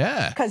comes.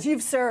 Yeah. Because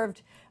you've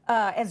served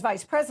as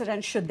vice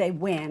president should they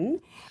win.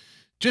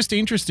 Just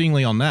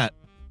interestingly on that,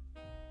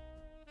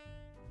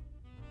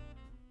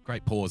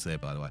 great pause there,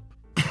 by the way.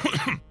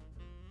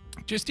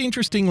 Just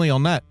interestingly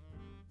on that,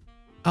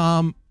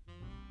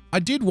 I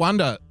did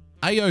wonder,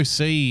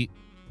 AOC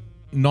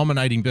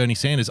nominating Bernie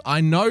Sanders. I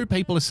know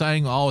people are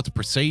saying, it's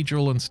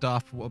procedural and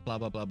stuff, blah,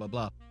 blah, blah, blah,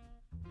 blah.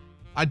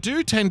 I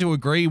do tend to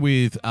agree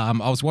with, I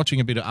was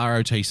watching a bit of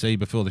ROTC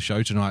before the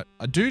show tonight.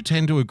 I do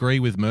tend to agree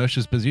with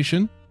Mersha's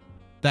position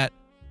that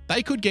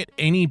they could get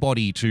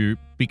anybody to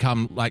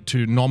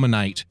to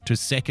nominate to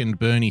second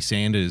Bernie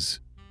Sanders'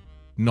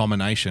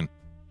 nomination.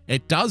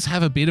 It does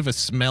have a bit of a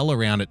smell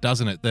around it,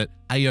 doesn't it, that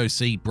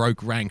AOC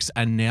broke ranks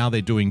and now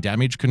they're doing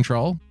damage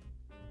control?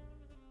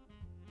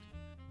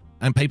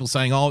 And people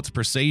saying, it's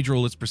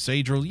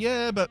procedural.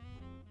 Yeah, but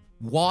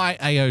why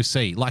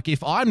AOC? Like,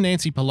 if I'm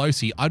Nancy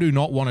Pelosi, I do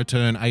not want to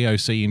turn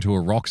AOC into a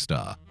rock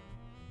star.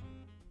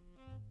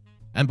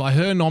 And by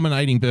her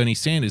nominating Bernie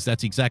Sanders,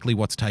 that's exactly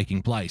what's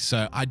taking place.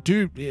 So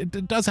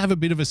it does have a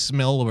bit of a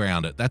smell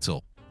around it, that's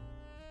all.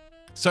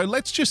 So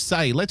let's just,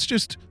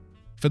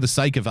 for the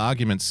sake of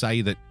argument,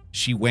 say that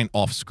she went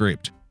off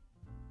script.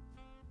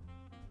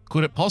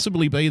 Could it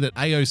possibly be that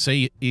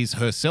AOC is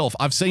herself?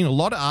 I've seen a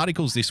lot of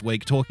articles this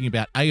week talking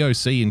about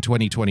AOC in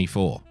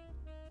 2024.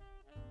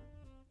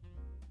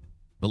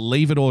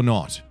 Believe it or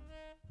not.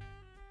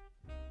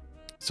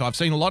 So I've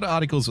seen a lot of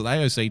articles with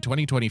AOC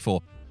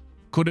 2024.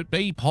 Could it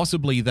be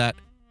possibly that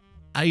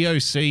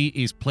AOC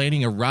is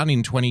planning a run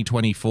in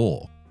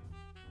 2024?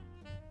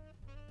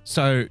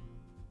 So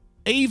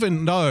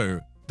even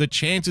though the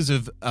chances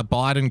of a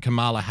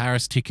Biden-Kamala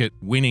Harris ticket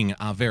winning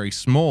are very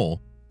small,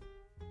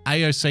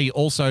 AOC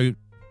also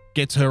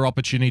gets her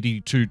opportunity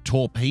to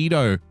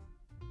torpedo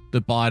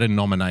the Biden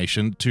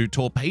nomination, to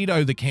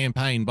torpedo the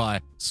campaign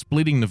by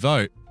splitting the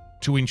vote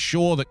to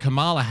ensure that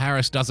Kamala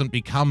Harris doesn't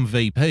become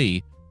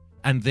VP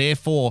and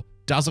therefore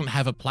doesn't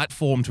have a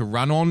platform to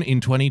run on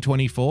in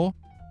 2024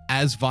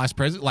 as vice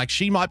president. Like,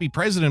 she might be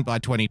president by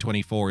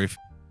 2024 if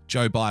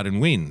Joe Biden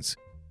wins.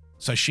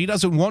 So she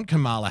doesn't want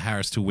Kamala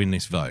Harris to win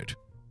this vote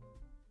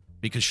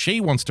because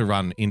she wants to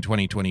run in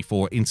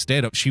 2024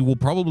 instead of, she will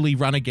probably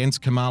run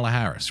against Kamala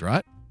Harris,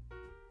 right?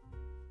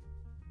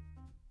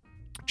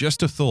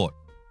 Just a thought.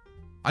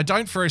 I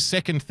don't for a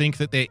second think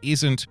that there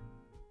isn't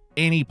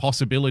any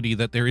possibility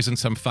that there isn't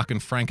some fucking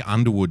Frank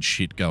Underwood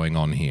shit going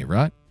on here,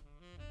 right?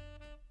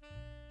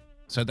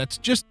 So that's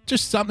just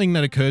something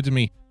that occurred to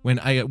me when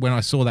I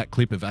saw that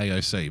clip of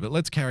AOC. But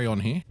let's carry on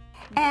here.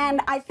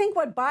 And I think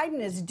what Biden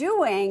is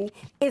doing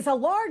is a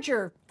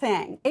larger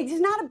thing. It's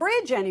not a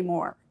bridge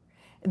anymore.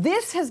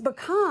 This has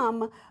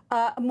become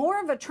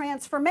more of a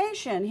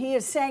transformation. He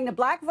is saying to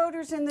black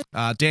voters in the...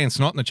 Dan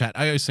Snott in the chat,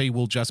 AOC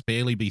will just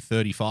barely be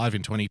 35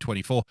 in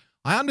 2024.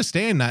 I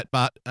understand that,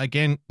 but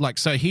again,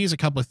 so here's a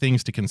couple of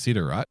things to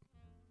consider, right?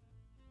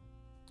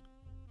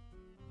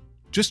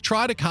 Just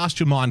try to cast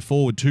your mind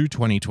forward to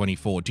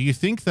 2024. Do you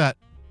think that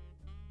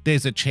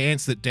there's a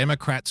chance that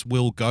Democrats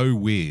will go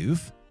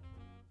with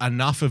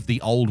enough of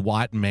the old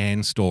white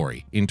man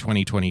story in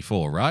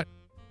 2024, right?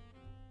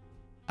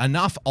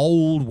 Enough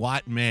old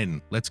white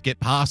men. Let's get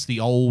past the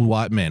old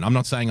white men. I'm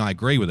not saying I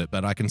agree with it,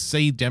 but I can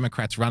see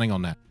Democrats running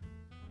on that.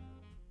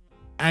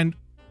 And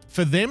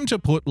for them to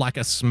put like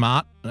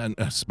pardon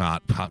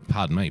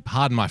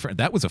my friend,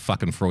 that was a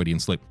fucking Freudian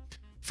slip.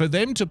 For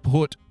them to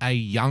put a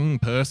young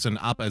person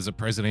up as a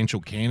presidential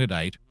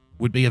candidate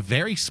would be a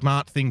very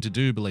smart thing to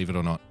do, believe it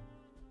or not.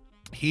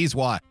 Here's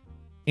why.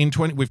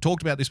 We've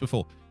talked about this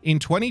before. In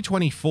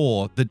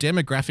 2024, the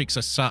demographics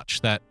are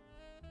such that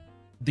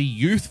the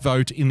youth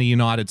vote in the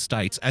United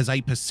States as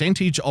a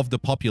percentage of the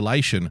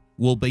population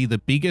will be the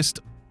biggest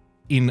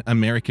in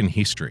American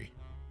history.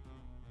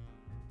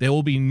 There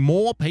will be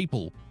more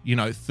people,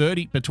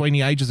 30 between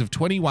the ages of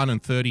 21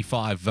 and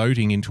 35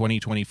 voting in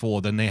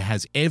 2024 than there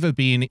has ever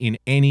been in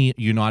any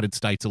United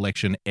States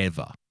election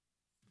ever.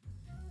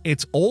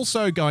 It's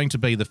also going to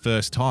be the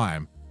first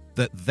time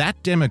that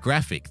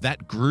demographic,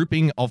 that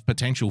grouping of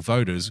potential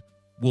voters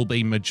will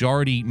be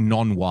majority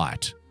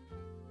non-white.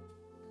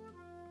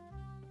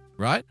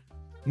 Right?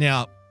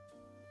 Now,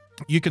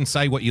 you can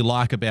say what you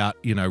like about,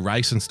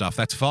 race and stuff.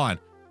 That's fine.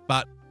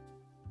 But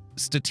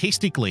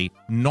statistically,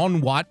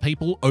 non-white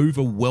people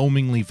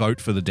overwhelmingly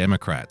vote for the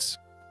Democrats.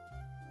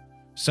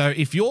 So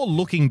if you're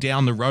looking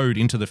down the road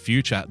into the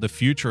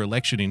future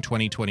election in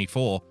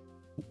 2024,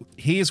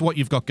 here's what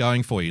you've got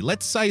going for you.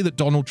 Let's say that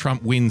Donald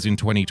Trump wins in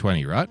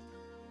 2020, right?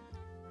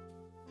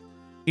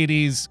 It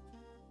is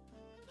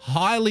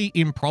highly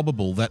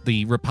improbable that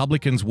the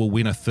Republicans will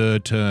win a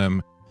third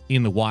term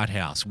in the White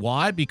House.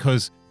 Why?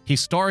 Because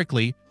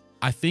historically,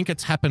 I think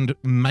it's happened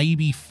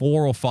maybe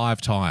 4 or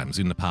 5 times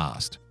in the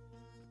past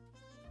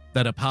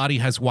that a party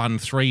has won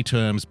 3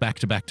 terms back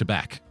to back to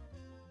back.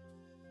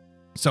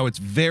 So it's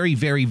very,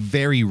 very,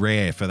 very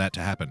rare for that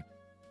to happen.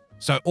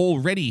 So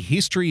already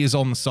history is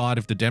on the side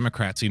of the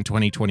Democrats in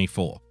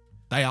 2024.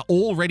 They are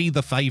already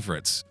the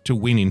favorites to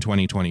win in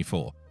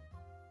 2024.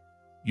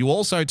 You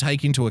also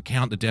take into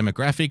account the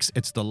demographics.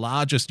 It's the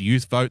largest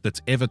youth vote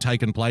that's ever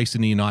taken place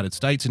in the United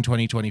States in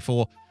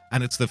 2024,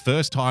 and it's the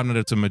first time that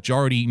it's a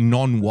majority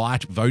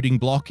non-white voting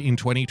bloc in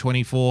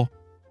 2024.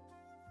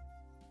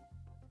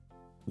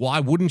 Why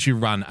wouldn't you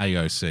run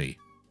AOC?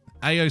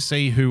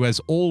 AOC, who has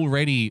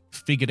already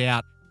figured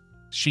out,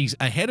 she's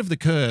ahead of the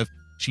curve.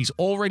 She's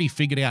already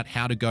figured out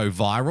how to go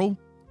viral.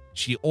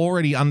 She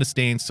already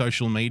understands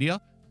social media.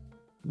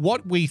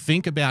 What we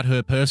think about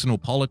her personal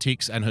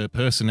politics and her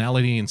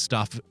personality and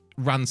stuff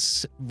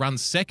runs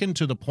second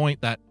to the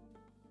point that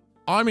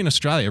I'm in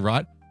Australia,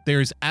 right?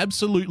 There is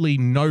absolutely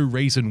no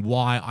reason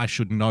why I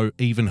should know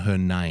even her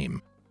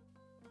name.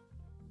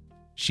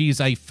 She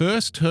is a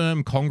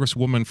first-term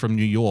congresswoman from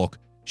New York.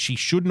 She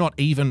should not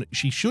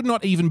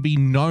even be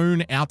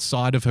known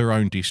outside of her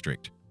own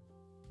district.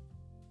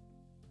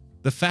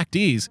 The fact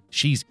is,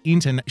 she's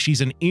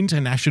an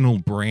international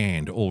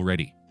brand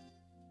already.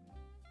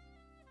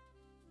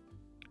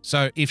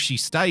 So if she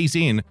stays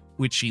in,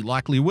 which she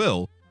likely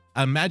will,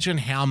 imagine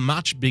how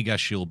much bigger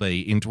she'll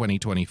be in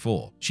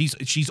 2024.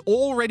 She's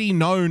already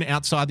known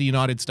outside the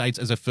United States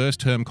as a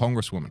first-term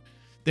congresswoman.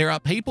 There are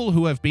people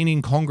who have been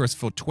in Congress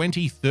for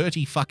 20,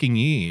 30 fucking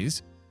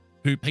years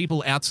who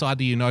people outside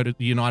the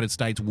United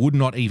States would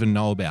not even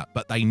know about,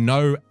 but they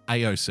know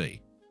AOC.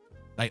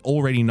 They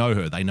already know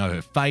her. They know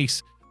her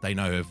face. They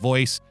know her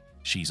voice.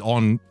 She's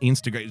on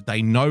Instagram.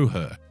 They know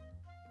her.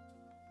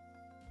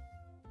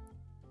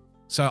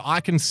 So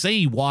I can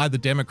see why the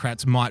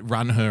Democrats might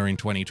run her in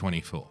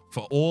 2024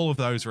 for all of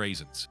those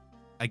reasons.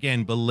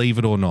 Again, believe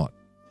it or not.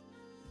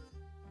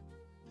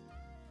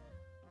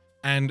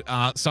 And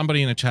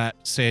somebody in the chat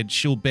said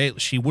she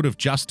would have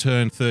just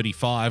turned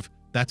 35.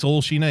 That's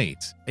all she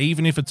needs.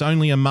 Even if it's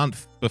only a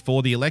month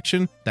before the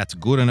election, that's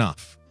good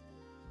enough.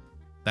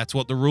 That's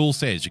what the rule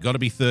says. You got to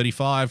be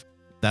 35.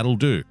 That'll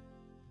do.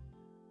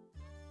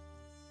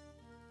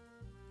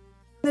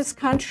 This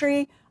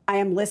country, I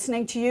am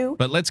listening to you.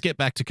 But let's get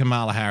back to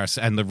Kamala Harris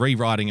and the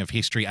rewriting of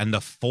history and the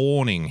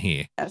fawning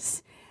here.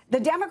 Yes. The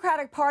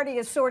Democratic Party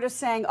is sort of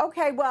saying,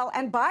 okay, well,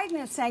 and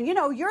Biden is saying,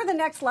 you're the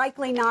next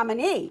likely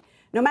nominee,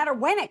 no matter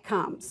when it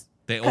comes.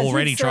 They're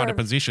already trying to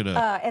position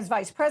her as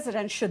vice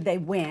president, should they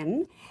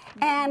win.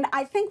 And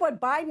I think what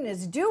Biden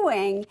is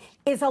doing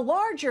is a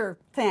larger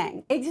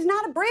thing. It's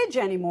not a bridge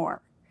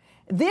anymore.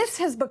 This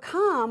has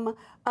become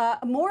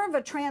more of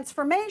a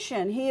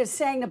transformation. He is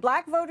saying to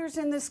black voters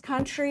in this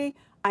country,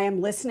 I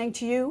am listening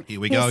to you. Here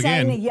we go again. He's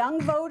saying to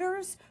young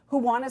voters who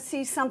want to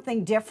see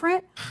something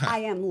different, I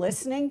am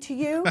listening to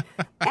you.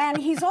 And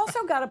he's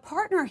also got a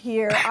partner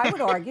here, I would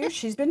argue.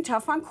 She's been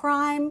tough on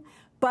crime,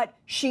 but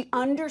she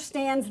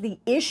understands the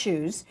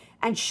issues,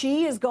 and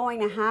she is going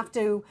to have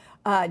to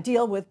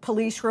deal with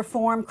police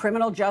reform,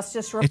 criminal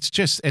justice reform. It's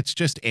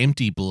just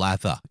empty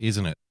blather,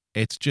 isn't it?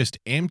 It's just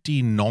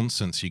empty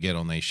nonsense you get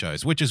on these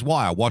shows, which is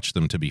why I watch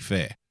them, to be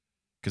fair,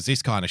 because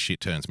this kind of shit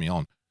turns me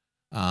on.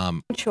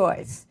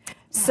 Choice.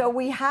 So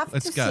we have to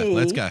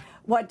see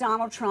what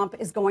Donald Trump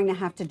is going to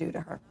have to do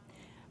to her.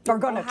 Or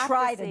going to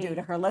try to do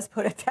to her. Let's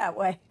put it that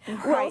way.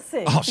 We'll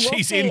see. Oh,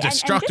 she's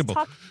indestructible.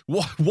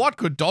 What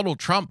could Donald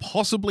Trump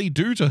possibly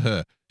do to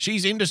her?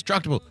 She's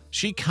indestructible.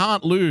 She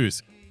can't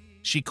lose.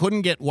 She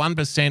couldn't get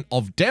 1%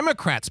 of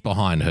Democrats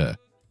behind her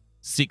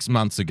 6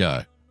 months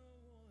ago.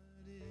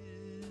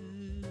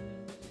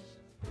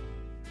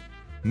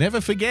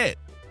 Never forget,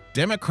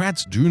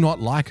 Democrats do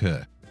not like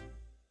her.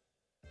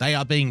 They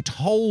are being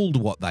told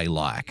what they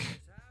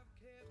like.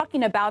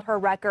 Talking about her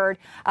record,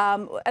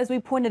 as we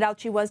pointed out,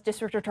 she was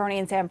district attorney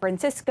in San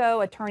Francisco,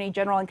 attorney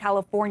general in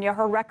California.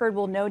 Her record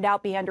will no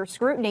doubt be under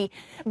scrutiny.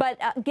 But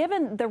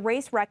given the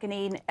race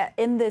reckoning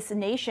in this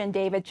nation,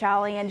 David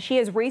Chalian, she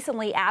has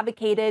recently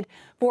advocated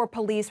for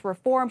police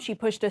reform. She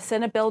pushed a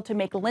Senate bill to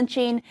make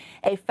lynching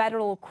a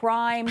federal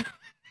crime.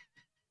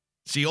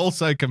 She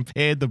also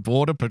compared the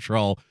Border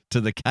Patrol to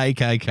the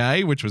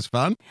KKK, which was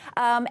fun.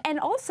 And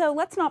also,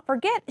 let's not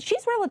forget,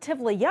 she's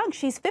relatively young.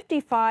 She's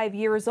 55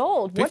 years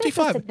old. 55. What is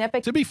the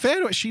significance? To be fair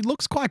to her, she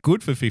looks quite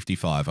good for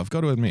 55, I've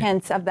got to admit.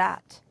 Hence of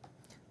that.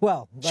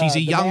 Well, she's a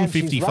young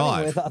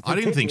 55. I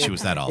didn't think she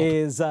was that old.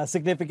 Is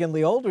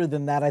significantly older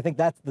than that. I think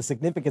that's the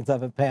significance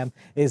of it, Pam,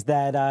 is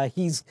that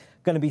he's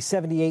going to be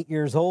 78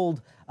 years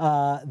old.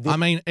 I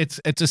mean,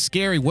 it's a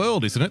scary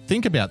world, isn't it?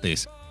 Think about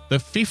this. The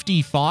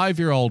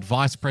 55-year-old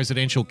vice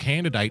presidential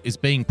candidate is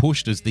being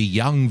pushed as the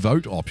young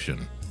vote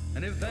option.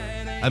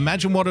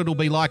 Imagine what it'll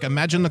be like.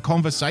 Imagine the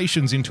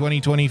conversations in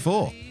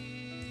 2024.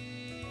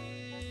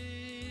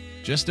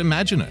 Just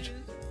imagine it.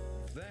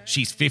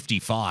 She's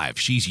 55.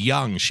 She's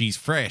young. She's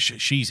fresh.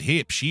 She's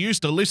hip. She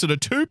used to listen to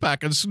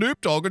Tupac and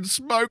Snoop Dogg and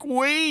smoke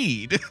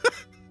weed.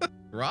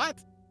 Right?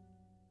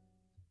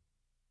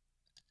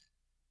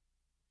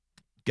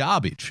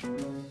 Garbage.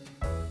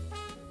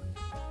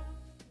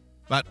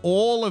 But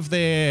all of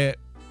their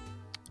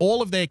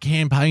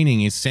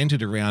campaigning is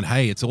centered around,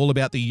 hey, it's all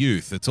about the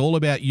youth. It's all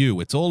about you.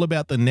 It's all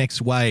about the next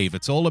wave.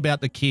 It's all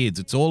about the kids.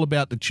 It's all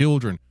about the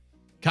children.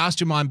 Cast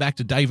your mind back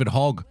to David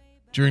Hogg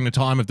during the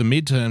time of the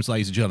midterms,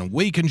 ladies and gentlemen.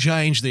 We can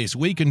change this.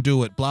 We can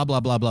do it. Blah, blah,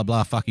 blah, blah,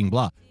 blah, fucking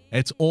blah.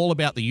 It's all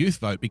about the youth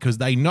vote because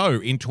they know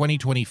in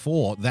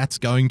 2024 that's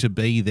going to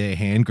be their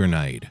hand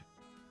grenade.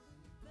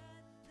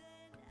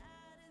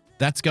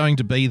 That's going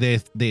to be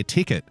their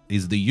ticket,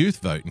 is the youth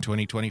vote in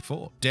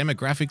 2024,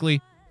 demographically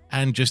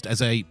and just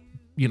as a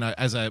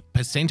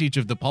percentage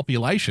of the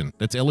population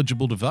that's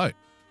eligible to vote.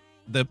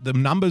 The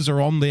numbers are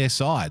on their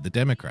side, the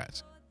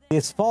Democrats.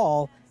 This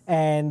fall,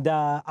 and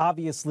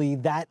obviously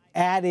that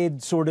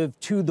added sort of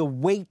to the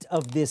weight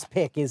of this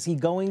pick. Is he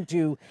going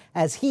to,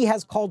 as he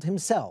has called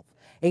himself,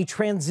 a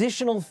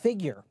transitional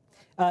figure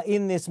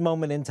in this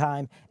moment in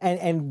time?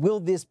 And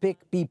will this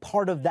pick be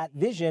part of that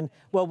vision?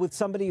 Well, with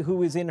somebody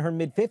who is in her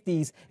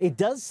mid-50s, it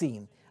does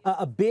seem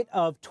a bit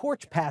of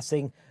torch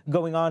passing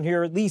going on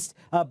here, at least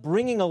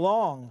bringing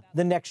along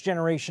the next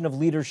generation of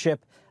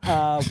leadership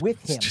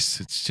with him.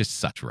 It's just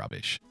such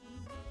rubbish.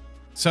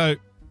 So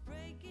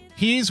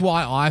here's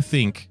why I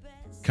think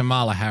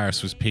Kamala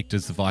Harris was picked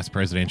as the vice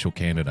presidential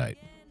candidate.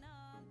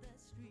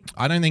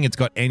 I don't think it's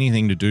got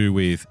anything to do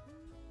with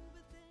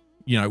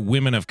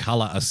women of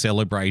color are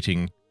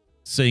celebrating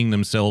seeing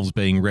themselves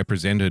being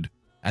represented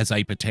as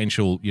a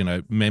potential,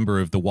 member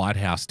of the White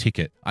House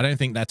ticket. I don't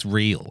think that's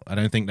real. I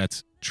don't think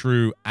that's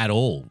true at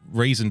all.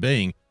 Reason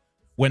being,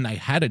 when they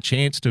had a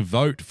chance to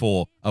vote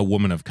for a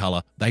woman of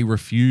color, they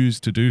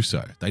refused to do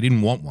so. They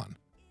didn't want one.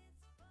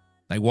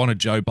 They wanted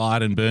Joe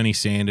Biden, Bernie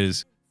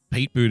Sanders,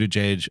 Pete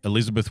Buttigieg,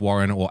 Elizabeth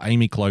Warren, or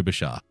Amy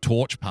Klobuchar.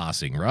 Torch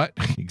passing, right?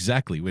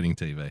 Exactly, winning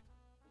TV.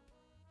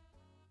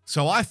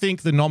 So I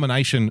think the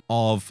nomination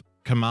of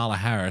Kamala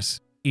Harris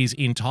is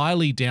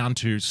entirely down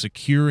to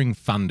securing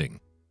funding.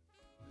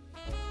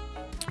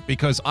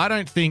 Because I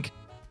don't think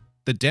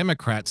the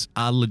Democrats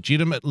are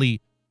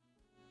legitimately...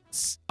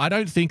 I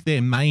don't think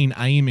their main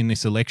aim in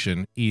this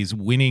election is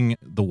winning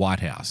the White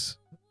House.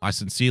 I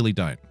sincerely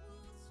don't.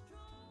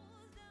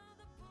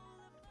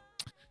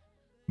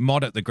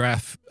 Mod at the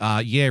graph.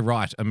 Yeah,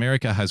 right.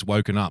 America has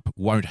woken up.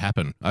 Won't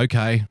happen.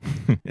 Okay.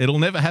 It'll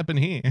never happen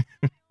here.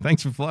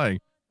 Thanks for playing.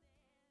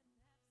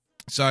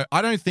 So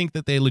I don't think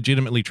that they're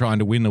legitimately trying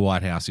to win the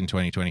White House in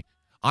 2020.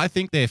 I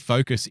think their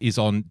focus is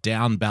on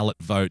down ballot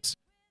votes,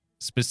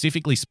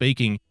 specifically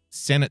speaking,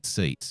 Senate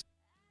seats.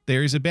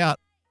 There is about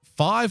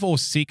 5 or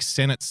 6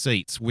 Senate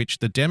seats which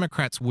the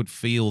Democrats would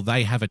feel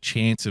they have a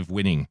chance of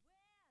winning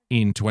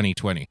in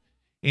 2020.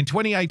 In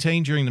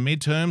 2018, during the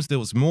midterms, there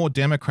was more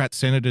Democrat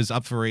senators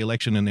up for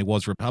re-election than there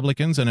was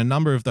Republicans, and a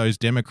number of those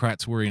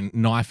Democrats were in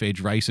knife-edge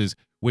races,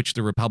 which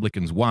the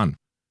Republicans won.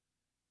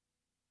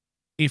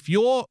 If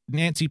you're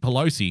Nancy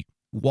Pelosi,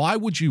 why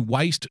would you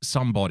waste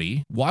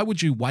somebody? Why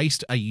would you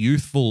waste a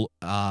youthful,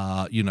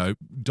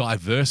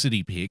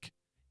 diversity pick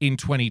in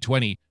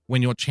 2020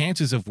 when your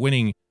chances of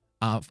winning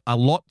are a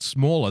lot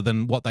smaller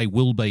than what they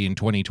will be in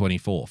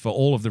 2024 for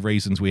all of the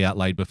reasons we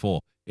outlaid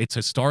before? It's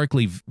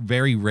historically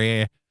very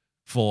rare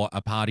for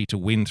a party to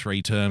win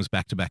 3 terms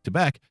back to back to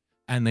back.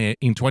 And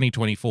in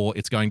 2024,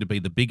 it's going to be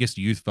the biggest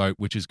youth vote,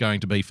 which is going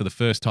to be, for the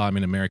first time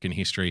in American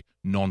history,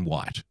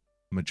 non-white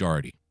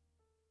majority.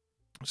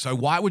 So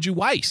why would you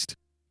waste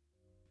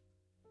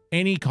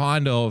any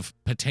kind of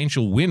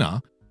potential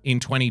winner in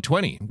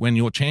 2020 when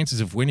your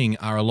chances of winning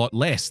are a lot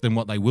less than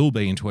what they will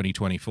be in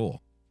 2024?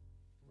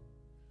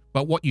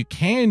 But what you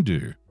can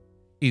do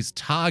is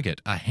target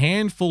a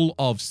handful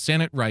of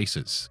Senate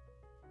races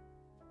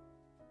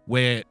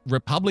where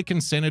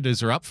Republican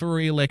senators are up for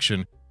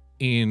re-election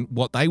in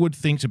what they would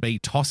think to be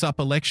toss-up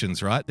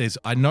elections, right?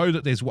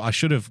 I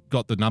should have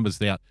got the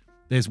numbers out.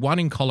 There's one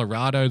in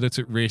Colorado that's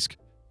at risk.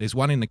 There's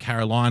one in the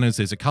Carolinas.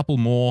 There's a couple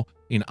more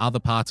in other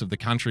parts of the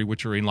country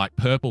which are in like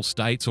purple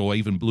states or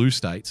even blue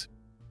states.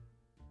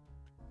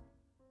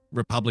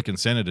 Republican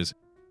senators.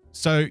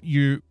 So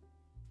you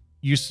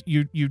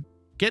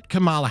get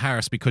Kamala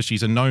Harris because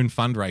she's a known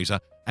fundraiser,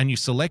 and you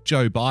select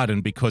Joe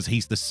Biden because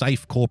he's the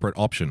safe corporate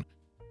option.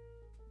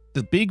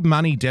 The big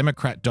money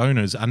Democrat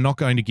donors are not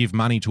going to give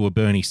money to a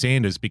Bernie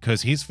Sanders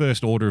because his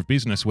first order of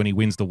business when he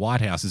wins the White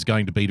House is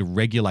going to be to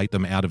regulate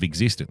them out of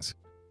existence.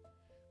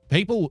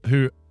 People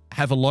who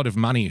have a lot of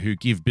money, who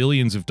give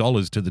billions of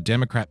dollars to the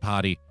Democrat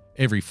Party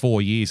every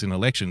 4 years in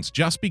elections,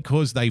 just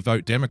because they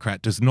vote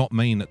Democrat does not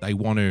mean that they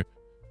want to,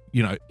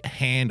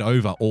 hand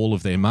over all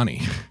of their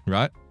money,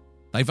 right?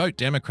 They vote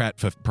Democrat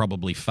for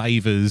probably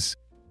favors,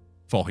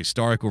 for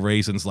historical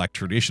reasons, like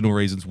traditional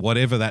reasons,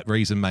 whatever that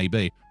reason may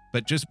be.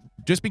 But just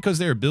because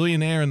they're a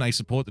billionaire and they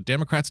support the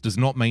Democrats does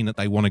not mean that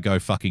they want to go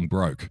fucking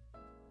broke.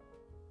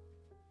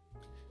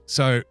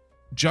 So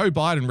Joe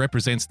Biden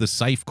represents the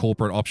safe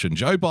corporate option.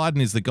 Joe Biden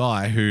is the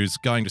guy who's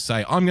going to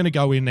say, I'm going to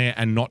go in there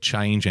and not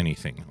change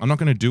anything. I'm not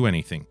going to do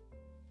anything.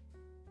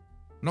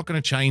 I'm not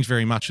going to change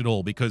very much at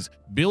all, because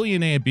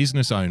billionaire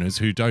business owners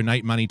who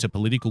donate money to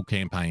political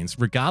campaigns,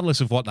 regardless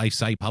of what they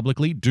say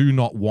publicly, do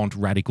not want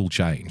radical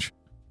change.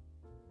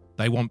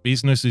 They want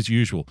business as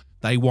usual.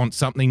 They want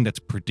something that's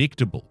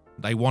predictable.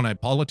 They want a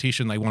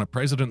politician, they want a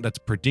president that's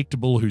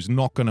predictable, who's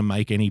not going to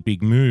make any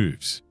big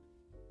moves.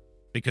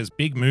 Because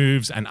big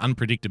moves and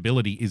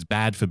unpredictability is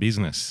bad for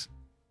business.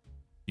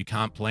 You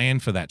can't plan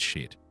for that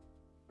shit.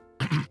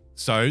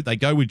 So they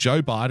go with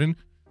Joe Biden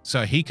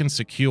so he can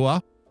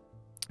secure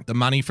the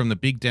money from the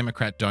big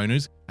Democrat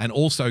donors, and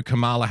also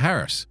Kamala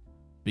Harris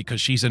because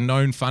she's a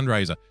known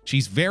fundraiser.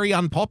 She's very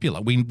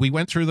unpopular. We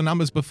went through the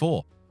numbers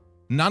before.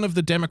 None of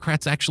the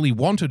Democrats actually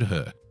wanted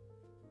her.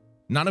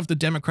 None of the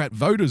Democrat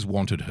voters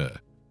wanted her.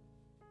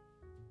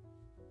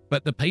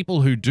 But the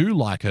people who do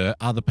like her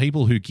are the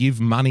people who give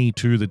money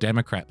to the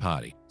Democrat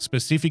Party,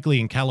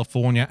 specifically in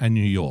California and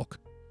New York.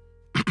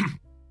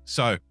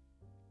 So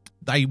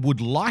they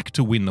would like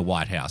to win the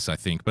White House, I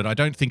think, but I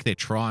don't think they're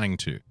trying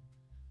to.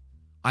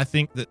 I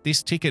think that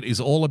this ticket is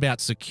all about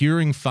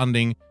securing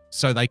funding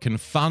so they can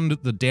fund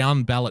the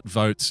down ballot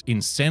votes in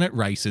Senate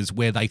races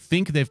where they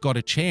think they've got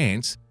a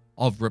chance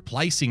of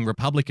replacing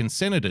Republican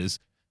senators.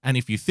 And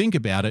if you think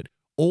about it,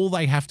 all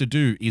they have to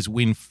do is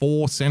win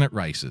 4 Senate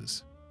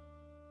races.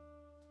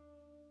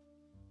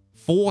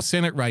 4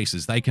 Senate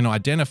races they can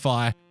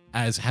identify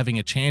as having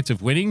a chance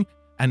of winning.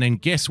 And then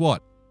guess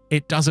what?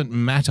 It doesn't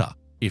matter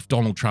if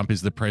Donald Trump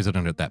is the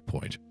president at that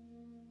point,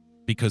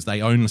 because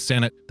they own the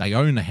Senate, they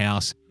own the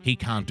House, he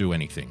can't do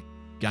anything.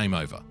 Game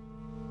over.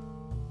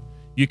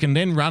 You can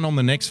then run on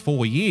the next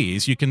 4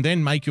 years. You can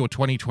then make your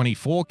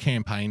 2024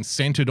 campaign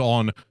centered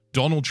on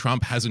Donald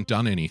Trump hasn't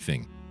done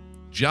anything,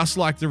 just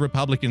like the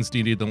Republicans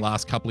did in the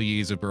last couple of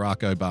years of Barack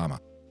Obama.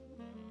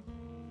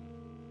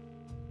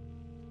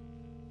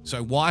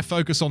 So why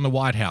focus on the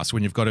White House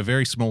when you've got a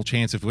very small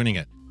chance of winning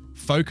it?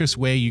 Focus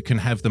where you can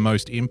have the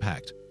most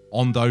impact,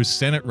 on those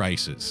Senate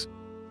races.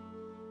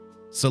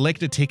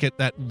 Select a ticket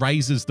that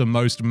raises the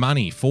most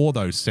money for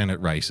those Senate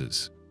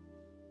races.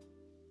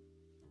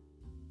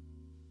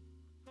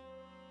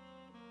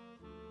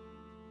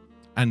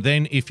 And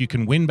then if you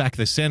can win back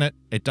the Senate,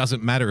 it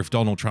doesn't matter if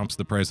Donald Trump's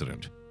the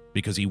president,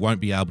 because he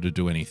won't be able to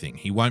do anything.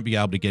 He won't be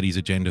able to get his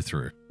agenda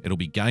through. It'll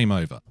be game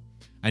over.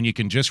 And you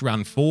can just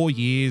run 4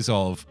 years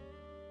of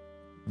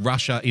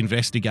Russia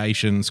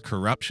investigations,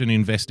 corruption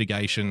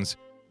investigations.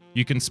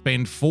 You can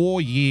spend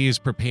 4 years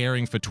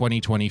preparing for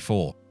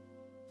 2024,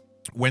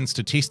 when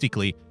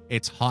statistically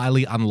it's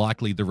highly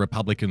unlikely the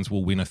Republicans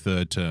will win a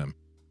third term,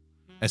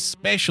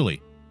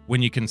 especially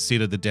when you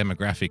consider the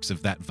demographics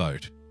of that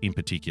vote in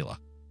particular.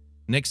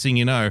 Next thing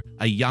you know,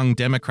 a young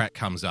Democrat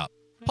comes up.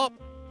 Pop.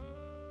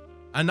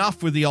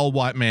 Enough with the old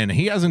white man.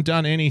 He hasn't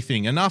done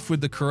anything. Enough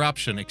with the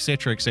corruption,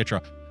 etc.,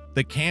 etc.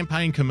 The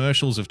campaign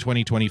commercials of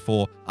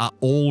 2024 are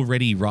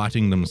already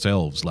writing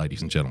themselves,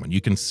 ladies and gentlemen.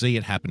 You can see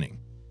it happening.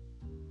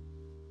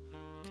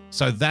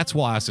 So that's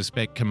why I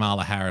suspect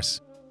Kamala Harris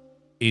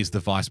is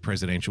the vice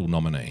presidential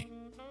nominee.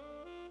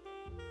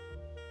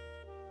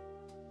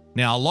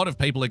 Now, a lot of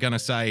people are going to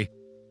say,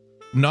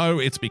 no,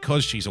 it's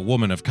because she's a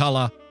woman of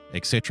color,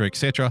 etc.,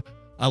 etc.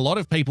 A lot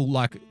of people,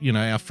 like,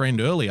 our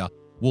friend earlier,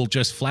 will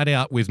just flat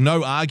out, with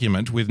no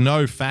argument, with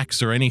no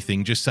facts or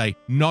anything, just say,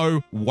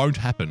 no, won't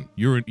happen.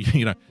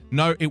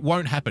 No, it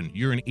won't happen.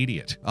 You're an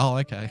idiot. Oh,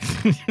 okay.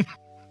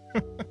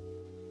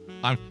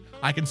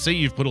 I can see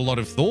you've put a lot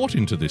of thought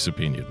into this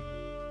opinion.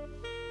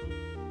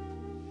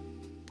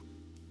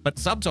 But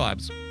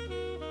sometimes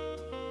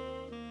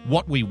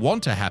what we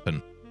want to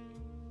happen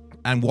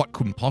and what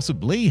could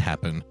possibly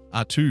happen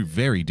are two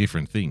very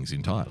different things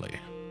entirely.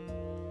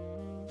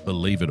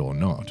 Believe it or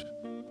not.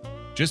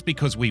 Just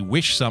because we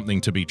wish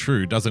something to be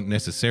true doesn't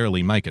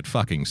necessarily make it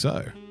fucking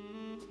so.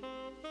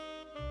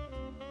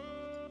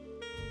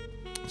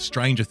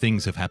 Stranger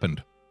things have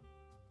happened.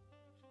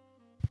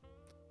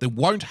 The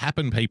won't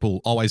happen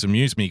people always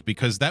amuse me,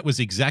 because that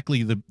was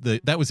exactly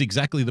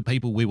the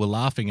people we were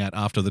laughing at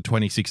after the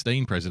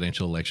 2016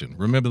 presidential election.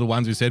 Remember the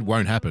ones who said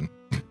won't happen?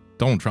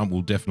 Donald Trump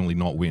will definitely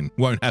not win.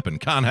 Won't happen.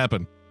 Can't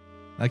happen.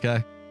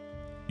 Okay.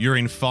 You're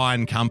in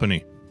fine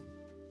company.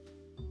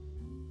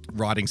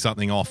 Writing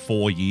something off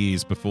 4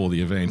 years before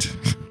the event.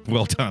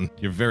 Well done.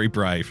 You're very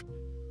brave.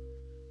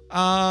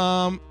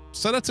 So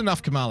that's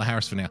enough Kamala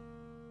Harris for now.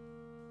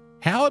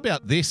 How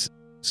about this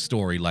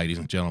story, ladies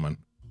and gentlemen,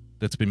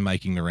 that's been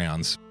making the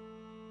rounds?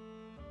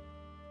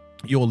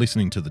 You're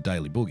listening to the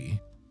Daily Boogie.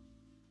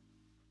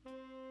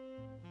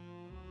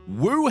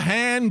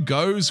 Wuhan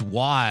goes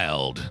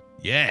wild.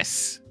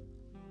 Yes.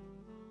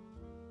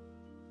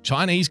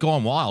 Chinese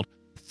gone wild.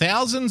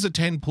 Thousands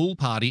attend pool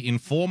party in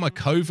former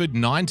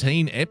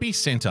COVID-19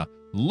 epicenter.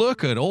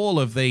 Look at all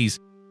of these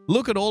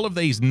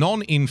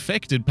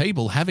non-infected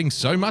people having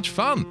so much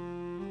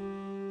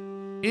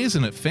fun.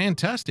 Isn't it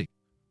fantastic?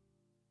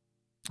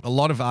 A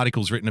lot of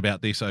articles written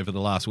about this over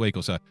the last week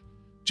or so.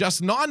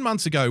 Just 9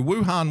 months ago,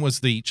 Wuhan was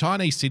the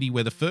Chinese city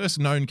where the first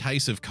known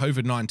cases of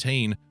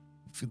COVID-19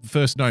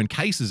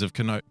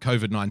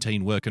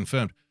 were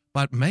confirmed.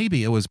 But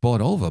maybe it was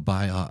brought over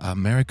by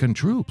American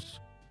troops.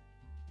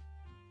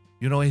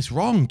 It's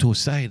wrong to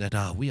say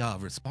that we are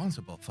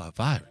responsible for a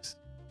virus.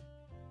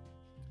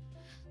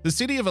 The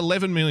city of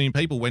 11 million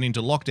people went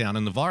into lockdown,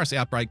 and the virus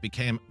outbreak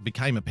became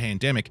a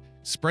pandemic,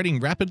 spreading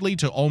rapidly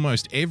to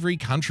almost every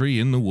country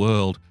in the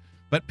world.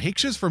 But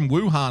pictures from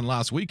Wuhan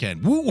last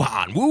weekend.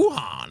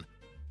 Wuhan.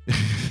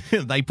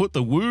 They put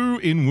the woo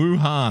in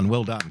Wuhan.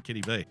 Well done, Kitty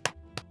B.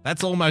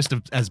 That's almost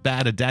as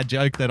bad a dad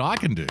joke that I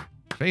can do.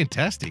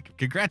 Fantastic.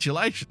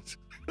 Congratulations.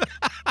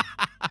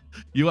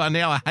 You are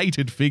now a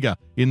hated figure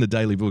in the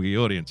Daily Boogie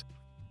audience.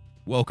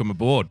 Welcome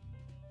aboard.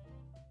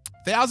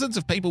 Thousands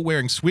of people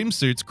wearing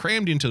swimsuits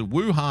crammed into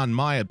Wuhan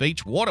Maya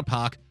Beach water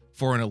park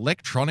for an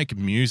electronic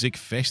music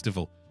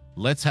festival.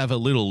 Let's have a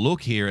little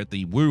look here at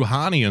the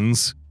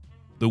Wuhanians,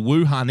 the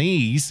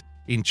Wuhanese,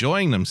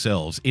 enjoying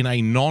themselves in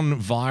a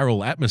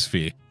non-viral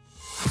atmosphere.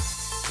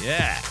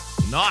 Yeah,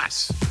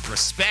 nice.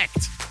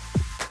 Respect.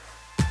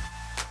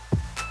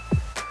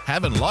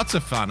 Having lots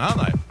of fun, aren't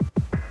they?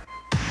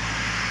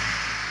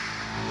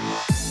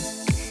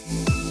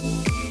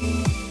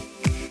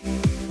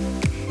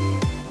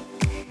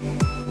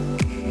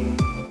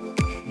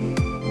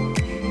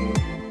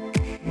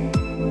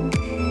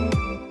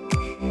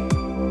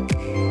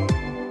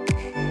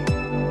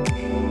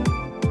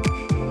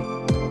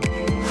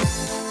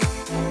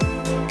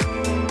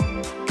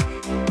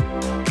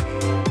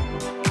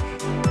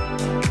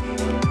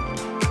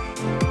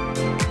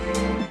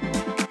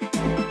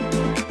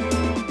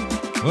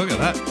 Look at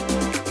that.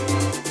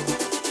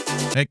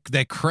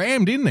 They're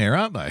crammed in there,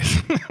 aren't they?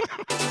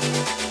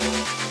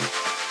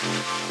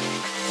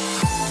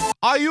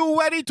 Are you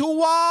ready to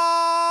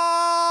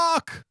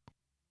walk?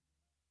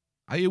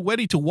 Are you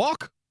ready to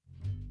walk?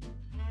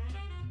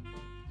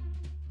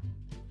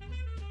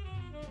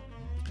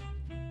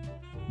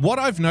 What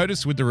I've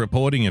noticed with the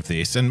reporting of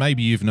this, and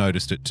maybe you've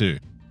noticed it too,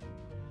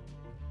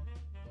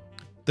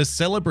 the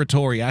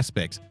celebratory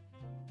aspects.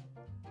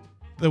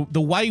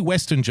 The way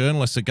Western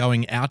journalists are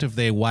going out of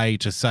their way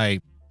to say,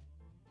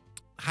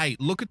 hey,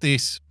 look at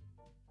this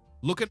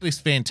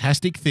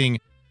fantastic thing.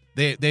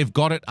 They've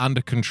got it under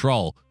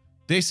control.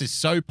 This is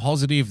so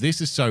positive.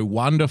 This is so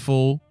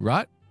wonderful,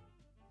 right?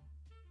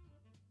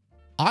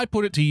 I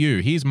put it to you.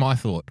 Here's my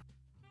thought.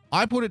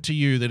 I put it to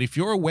you that if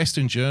you're a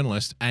Western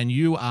journalist and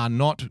you are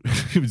not...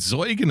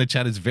 Zoig in the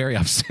chat is very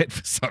upset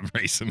for some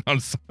reason.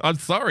 I'm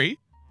sorry.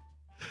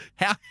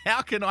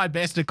 How can I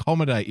best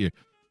accommodate you?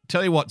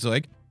 Tell you what,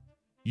 Zoig,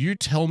 you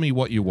tell me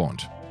what you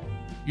want.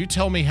 You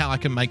tell me how I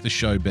can make the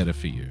show better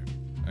for you,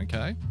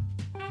 okay?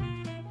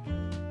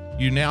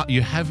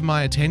 You have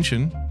my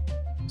attention,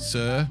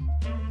 sir,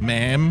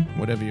 ma'am,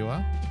 whatever you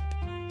are.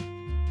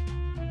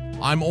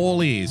 I'm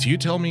all ears. You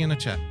tell me in the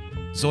chat.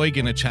 Zoig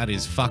in the chat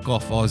is fuck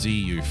off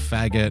Aussie, you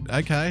faggot.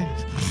 Okay.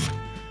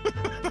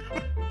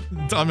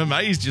 I'm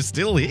amazed you're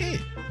still here.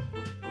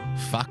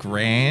 Fuck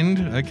Rand.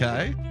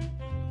 Okay.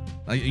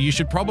 You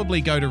should probably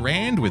go to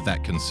Rand with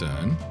that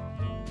concern.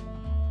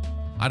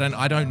 I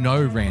don't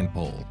know Rand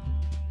Paul.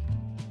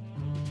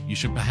 You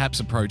should perhaps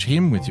approach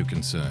him with your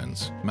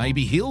concerns.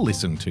 Maybe he'll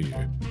listen to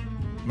you.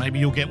 Maybe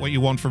you'll get what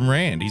you want from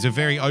Rand. He's a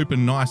very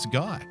open, nice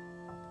guy.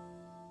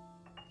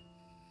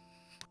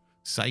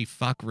 Say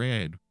fuck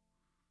Rand.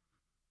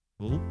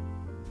 Well,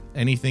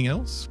 anything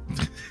else?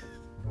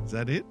 Is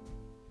that it?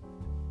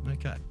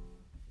 Okay.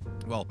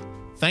 Well,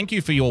 thank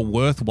you for your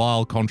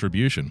worthwhile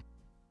contribution.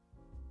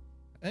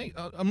 Hey,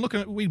 I'm looking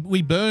at,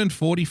 we burned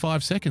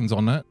 45 seconds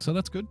on that, so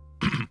that's good.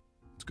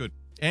 It's good.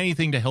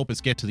 Anything to help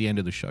us get to the end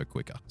of the show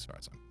quicker, as far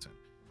as I'm concerned.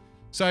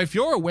 So if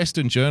you're a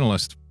Western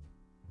journalist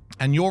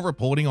and you're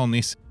reporting on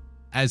this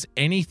as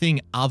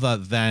anything other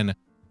than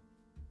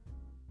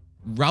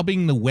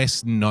rubbing the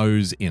West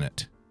nose in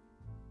it,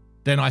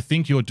 then I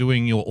think you're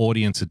doing your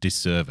audience a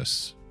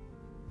disservice.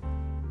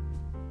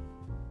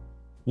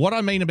 What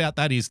I mean about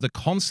that is the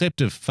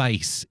concept of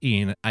face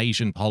in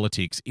Asian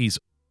politics is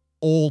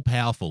all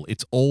powerful.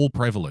 It's all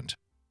prevalent.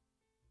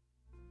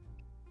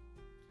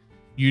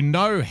 You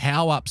know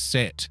how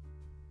upset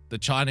the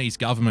Chinese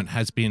government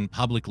has been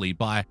publicly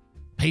by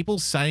people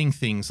saying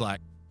things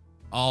like,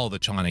 oh, the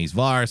Chinese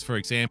virus, for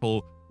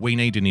example, we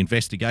need an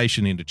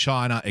investigation into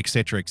China,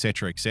 etc.,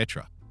 etc.,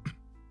 etc.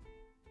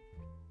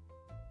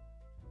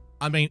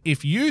 I mean,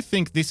 if you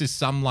think this is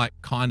some like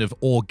kind of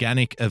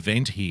organic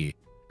event here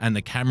and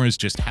the cameras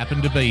just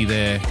happen to be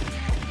there.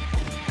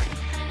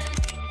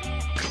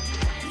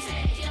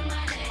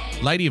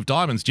 Lady of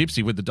Diamonds,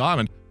 Gypsy with the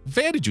diamond.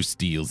 Where did you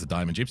steal the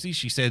diamond, Gypsy?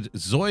 She said,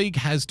 Zoig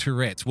has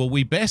Tourette's. Well,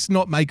 we best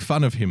not make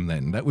fun of him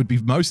then. That would be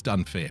most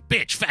unfair.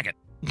 Bitch, faggot.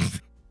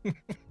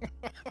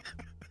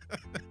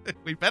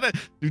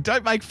 We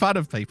don't make fun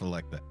of people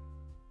like that.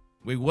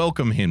 We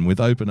welcome him with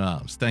open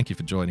arms. Thank you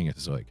for joining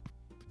us, Zoig.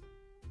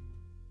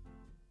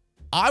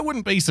 I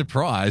wouldn't be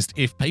surprised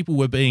if people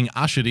were being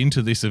ushered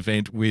into this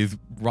event with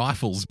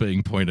rifles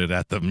being pointed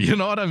at them. You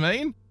know what I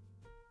mean?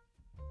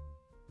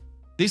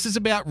 This is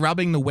about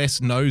rubbing the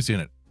West nose in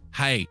it.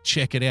 Hey,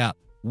 check it out.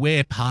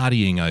 We're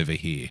partying over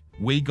here.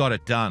 We got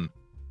it done.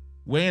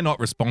 We're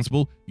not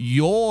responsible.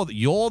 You're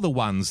the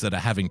ones that are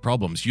having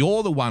problems.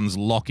 You're the ones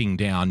locking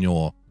down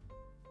your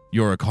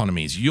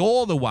economies.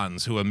 You're the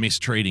ones who are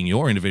mistreating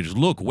your individuals.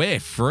 Look, we're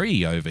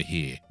free over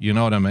here. You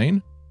know what I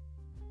mean?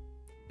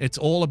 It's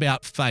all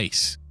about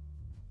face.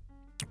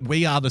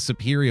 We are the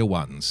superior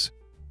ones.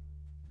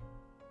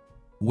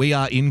 We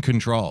are in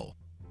control.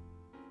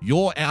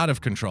 You're out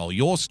of control.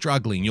 You're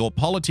struggling. Your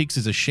politics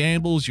is a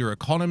shambles. Your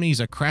economies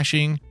are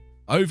crashing.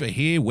 Over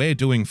here, we're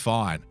doing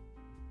fine.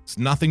 It's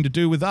nothing to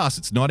do with us.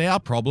 It's not our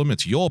problem.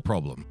 It's your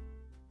problem.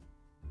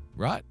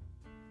 Right?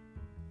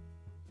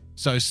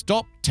 So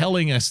stop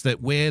telling us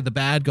that we're the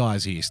bad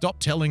guys here. Stop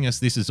telling us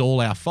this is all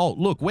our fault.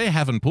 Look, we're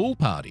having pool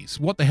parties.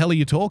 What the hell are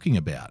you talking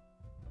about?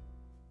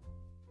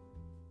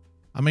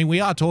 I mean, we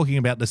are talking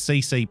about the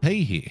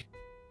CCP here.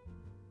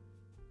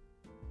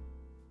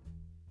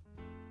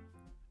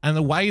 And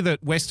the way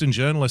that Western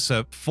journalists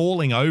are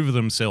falling over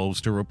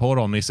themselves to report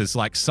on this is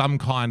like some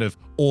kind of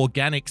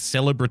organic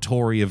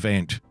celebratory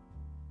event.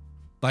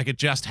 Like it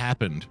just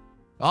happened.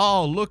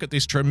 Oh, look at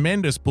this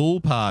tremendous pool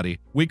party.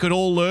 We could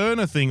all learn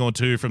a thing or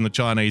two from the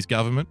Chinese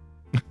government.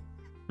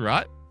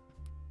 Right?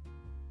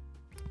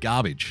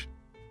 Garbage.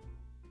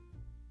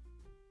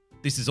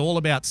 This is all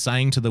about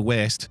saying to the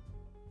West,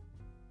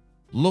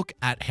 look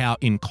at how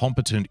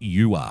incompetent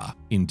you are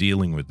in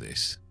dealing with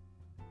this.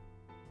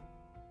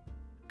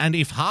 And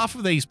if half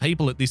of these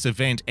people at this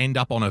event end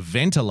up on a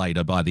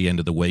ventilator by the end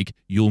of the week,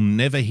 you'll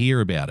never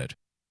hear about it.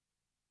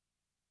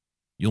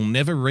 You'll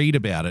never read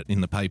about it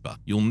in the paper.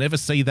 You'll never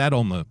see that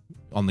on the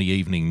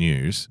evening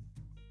news.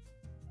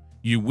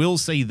 You will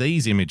see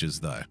these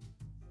images, though.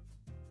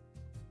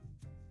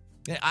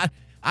 I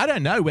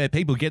don't know where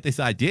people get this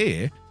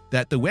idea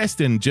that the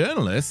Western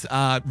journalists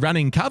are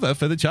running cover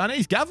for the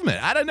Chinese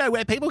government. I don't know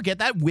where people get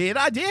that weird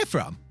idea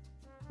from.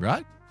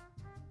 Right?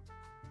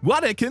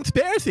 What a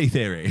conspiracy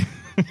theory.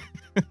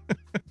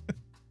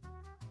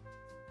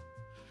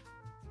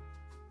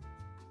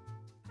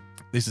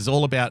 This is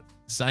all about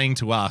saying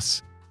to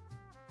us,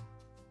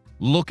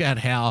 look at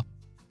how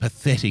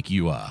pathetic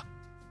you are.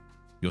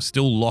 You're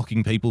still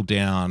locking people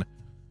down.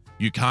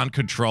 You can't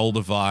control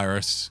the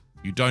virus.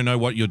 You don't know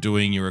what you're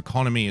doing. Your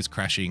economy is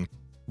crashing.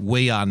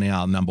 We are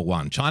now number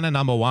one. China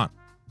number one.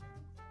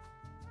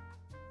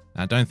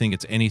 I don't think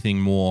it's anything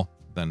more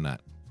than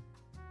that.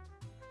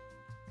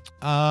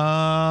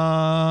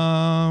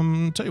 Tell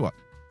you what,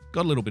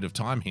 got a little bit of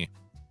time here.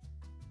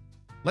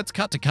 Let's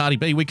cut to Cardi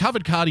B. We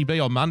covered Cardi B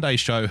on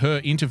Monday's show,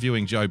 her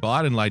interviewing Joe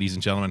Biden, ladies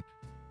and gentlemen.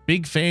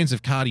 Big fans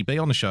of Cardi B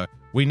on the show.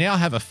 We now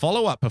have a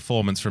follow-up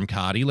performance from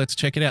Cardi. Let's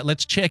check it out.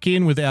 Let's check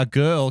in with our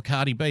girl,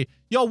 Cardi B.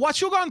 Yo,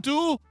 what you gonna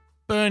do,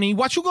 Bernie?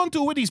 What you gonna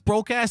do with these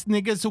broke-ass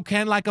niggas who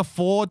can't, like,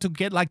 afford to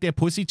get, like, their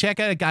pussy checked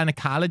at a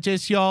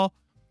gynecologist, yo?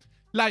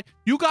 Like,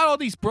 you got all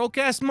these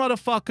broke-ass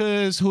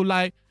motherfuckers who,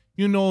 like,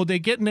 you know, they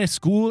get in their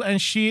school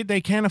and shit. They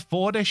can't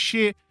afford that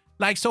shit.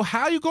 Like, so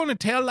how you gonna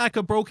tell, like,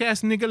 a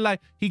broke-ass nigga, like,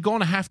 he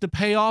gonna have to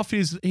pay off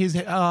his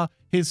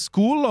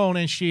school loan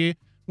and shit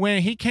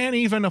when he can't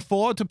even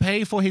afford to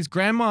pay for his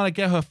grandma to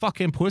get her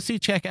fucking pussy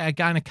checked at a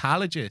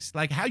gynecologist?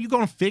 Like, how you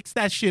gonna fix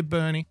that shit,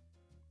 Bernie?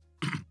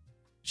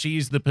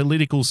 She's the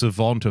political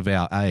savant of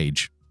our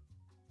age.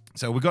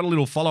 So we've got a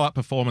little follow-up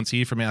performance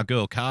here from our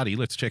girl, Cardi.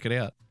 Let's check it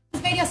out.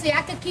 Video so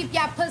I could keep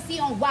y'all pussy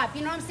on WAP.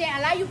 You know what I'm saying?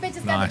 A lot of you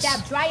bitches got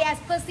that dry ass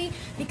pussy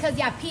because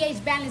y'all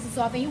pH balance is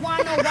off. And you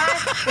wanna know why?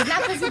 It's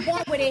not because you're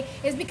born with it.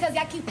 It's because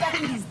y'all keep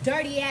fucking these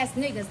dirty ass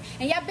niggas.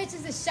 And y'all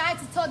bitches is shy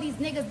to tell these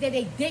niggas that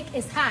they dick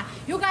is hot.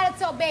 You gotta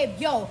tell babe,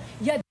 yo,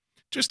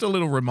 Just a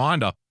little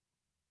reminder.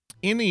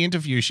 In the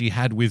interview she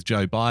had with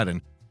Joe Biden,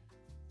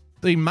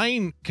 the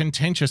main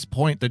contentious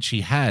point that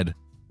she had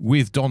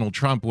with Donald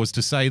Trump was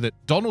to say that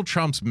Donald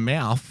Trump's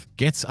mouth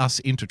gets us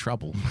into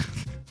trouble.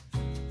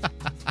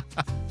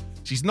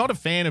 She's not a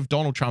fan of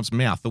Donald Trump's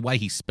mouth, the way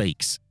he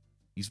speaks.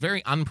 He's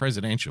very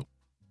unpresidential.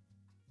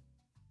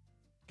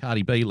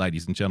 Cardi B,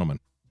 ladies and gentlemen.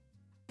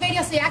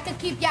 Video so I could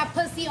keep y'all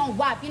pussy on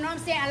WAP. You know what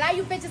I'm saying? A lot of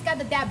you bitches got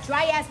that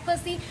dry ass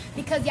pussy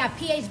because y'all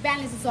pH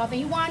balance is off. And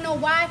you wanna know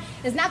why?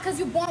 It's not because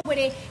you're born with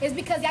it. It's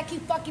because y'all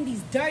keep fucking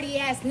these dirty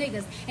ass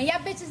niggas. And y'all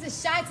bitches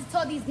is shy to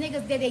tell these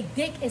niggas that they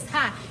dick is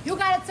hot. You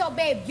gotta tell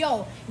babe,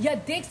 yo, your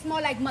dick smell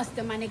like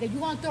mustard, my nigga. You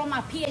gonna throw my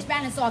pH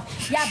balance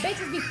off. Y'all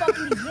bitches be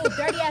fucking these little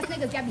dirty ass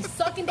niggas. Y'all be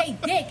sucking they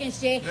dick and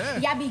shit. Yeah.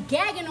 Y'all be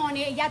gagging on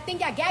it. Y'all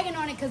think y'all gagging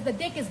on it because the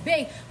dick is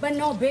big. But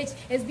no, bitch,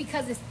 it's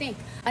because it stink.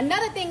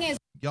 Another thing is...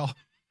 Yo.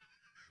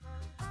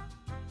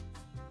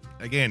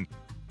 Again,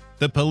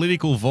 the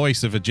political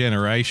voice of a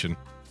generation.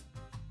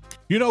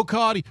 You know,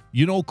 Cardi,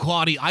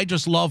 I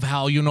just love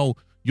how, you're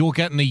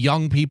getting the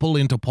young people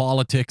into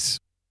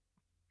politics.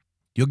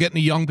 You're getting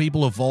the young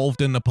people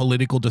involved in the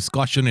political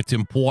discussion. It's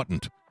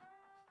important.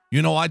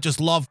 I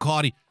just love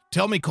Cardi.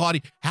 Tell me,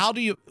 Cardi,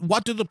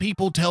 what do the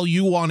people tell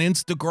you on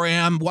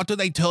Instagram? What do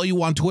they tell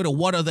you on Twitter?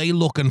 What are they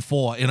looking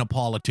for in a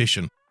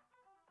politician?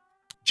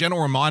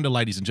 General reminder,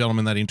 ladies and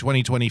gentlemen, that in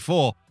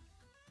 2024,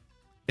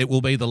 it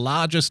will be the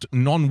largest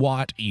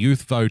non-white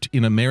youth vote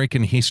in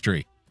American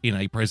history in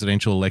a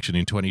presidential election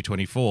in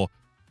 2024.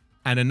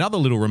 And another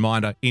little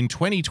reminder, in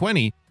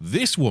 2020,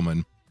 this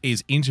woman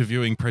is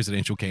interviewing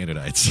presidential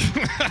candidates.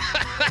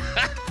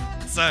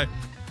 So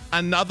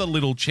another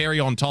little cherry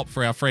on top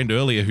for our friend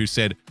earlier who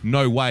said,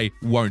 no way,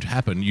 won't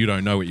happen. You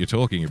don't know what you're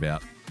talking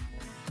about.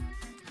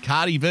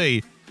 Cardi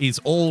B is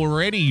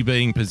already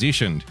being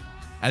positioned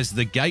as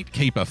the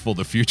gatekeeper for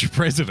the future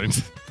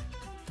president.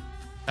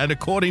 And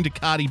according to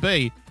Cardi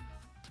B,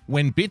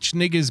 when bitch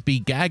niggas be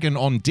gagging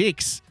on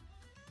dicks,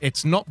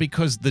 it's not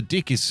because the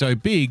dick is so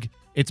big,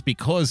 it's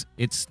because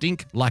it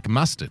stink like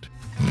mustard.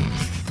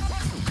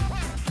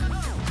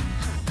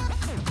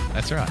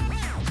 That's right.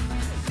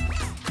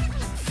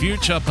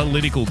 Future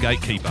political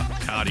gatekeeper,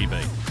 Cardi B.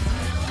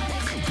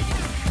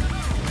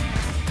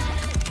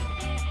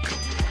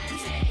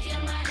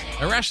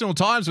 Irrational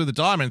Times with a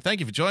diamond. Thank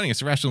you for joining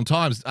us. Irrational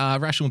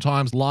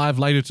Times live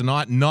later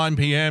tonight, 9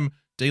 p.m.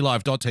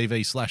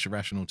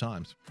 DLive.tv/Irrational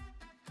Times.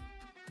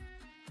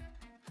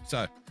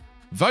 So,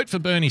 vote for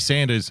Bernie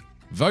Sanders.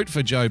 Vote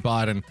for Joe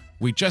Biden.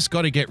 We just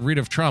got to get rid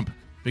of Trump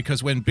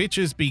because when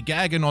bitches be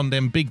gagging on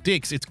them big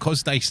dicks, it's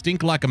because they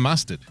stink like a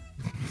mustard.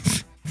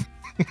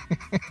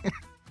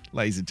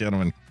 Ladies and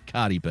gentlemen,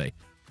 Cardi B.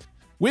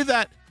 With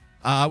that,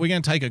 we're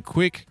going to take a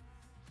quick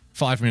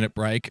 5-minute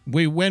break.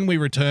 When we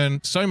return,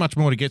 so much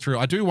more to get through.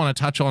 I do want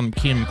to touch on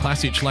Kim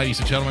Klasic, ladies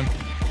and gentlemen.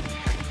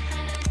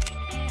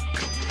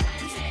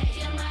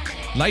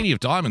 Lady of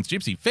Diamonds,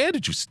 Gypsy. Fair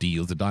did you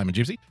steal the diamond,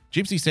 Gypsy?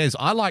 Gypsy says,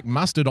 I like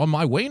mustard on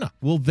my wiener.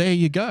 Well, there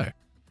you go.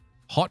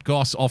 Hot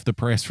goss off the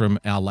press from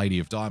our Lady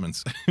of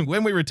Diamonds.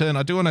 When we return,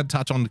 I do want to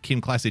touch on Kim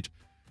Klasic,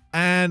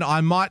 and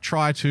I might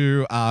try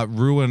to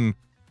ruin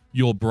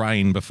your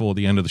brain before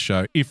the end of the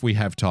show if we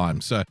have time.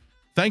 So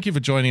thank you for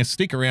joining us.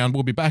 Stick around.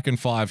 We'll be back in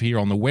 5 here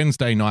on the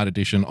Wednesday night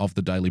edition of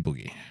the Daily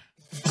Boogie.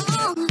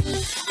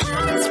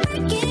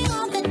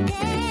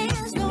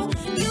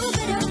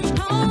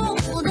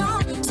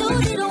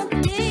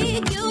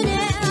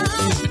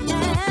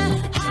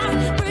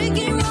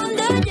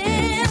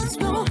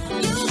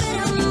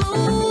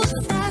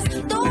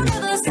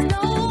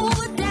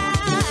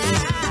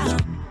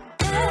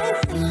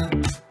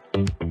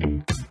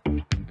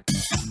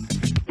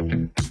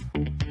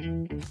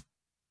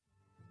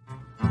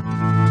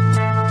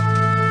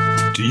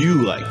 Do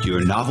you like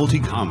your novelty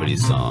comedy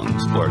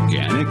songs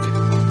organic,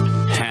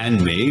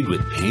 handmade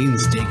with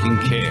painstaking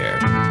care,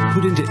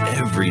 put into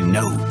every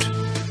note?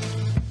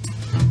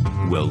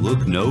 well,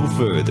 look no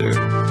further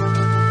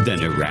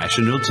than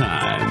Irrational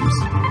Times.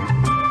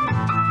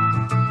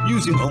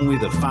 Using only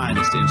the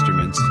finest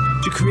instruments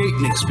to create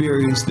an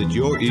experience that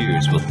your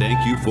ears will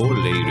thank you for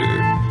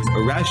later.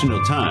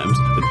 Irrational Times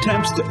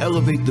attempts to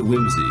elevate the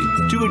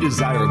whimsy to a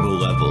desirable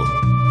level.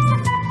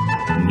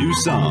 New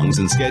songs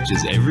and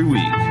sketches every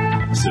week,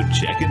 so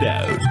check it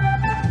out.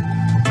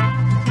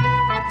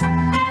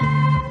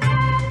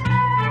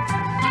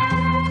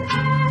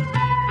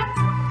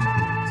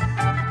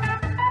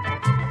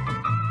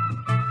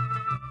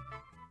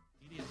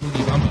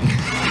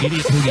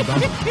 Idiot boogie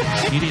bumper.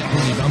 Idiot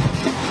boogie bumper.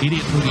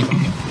 Idiot boogie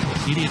bumper.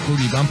 Idiot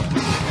boogie bumper.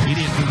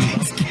 Idiot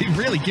boogie.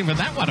 Really giving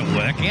that one a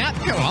workout.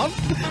 Come on.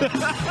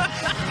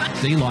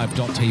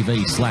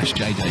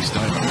 DLive.tv/JJ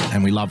Stoner.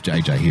 And we love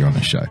JJ here on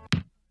the show.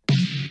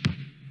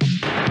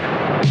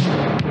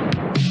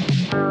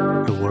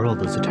 The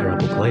world is a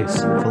terrible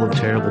place, full of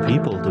terrible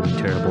people doing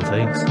terrible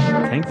things.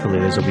 Thankfully,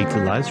 there's a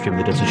weekly live stream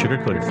that doesn't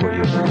sugarcoat it for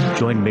you.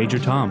 Join Major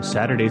Tom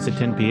Saturdays at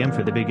 10 p.m.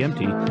 for The Big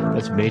Empty.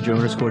 That's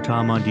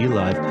Major_Tom on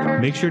DLive.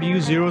 Make sure to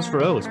use zeros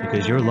for O's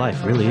because your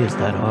life really is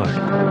that hard.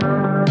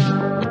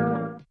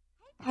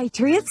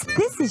 Patriots,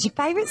 this is your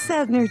favorite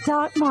Southerner,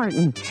 Doc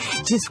Martin.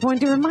 Just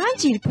wanted to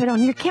remind you to put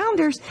on your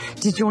calendars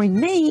to join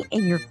me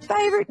and your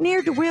favorite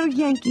ne'er-do-well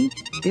Yankee,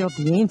 Phil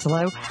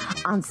D'Angelo,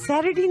 on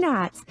Saturday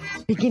nights,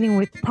 beginning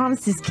with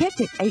Promises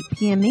Kept at 8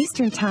 p.m.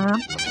 Eastern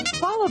Time,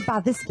 followed by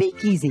The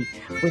Speakeasy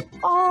with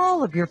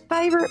all of your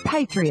favorite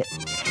Patriots.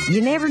 You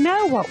never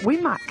know what we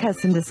might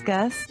cuss and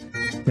discuss.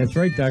 That's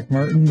right, Doc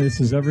Martin. This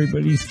is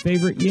everybody's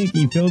favorite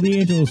Yankee, Phil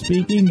D'Angelo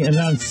speaking. And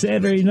on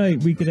Saturday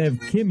night, we could have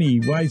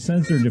Kimmy,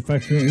 Y-Censored,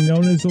 affectionately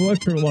known as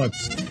Electrolux,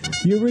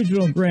 the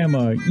original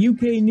Grandma,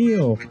 UK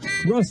Neil,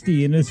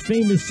 Rusty and his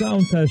famous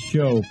sound test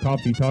show,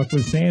 Coffee Talk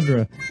with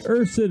Sandra,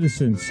 Earth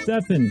Citizen,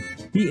 Stefan,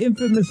 the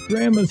infamous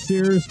Grandma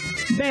Sears,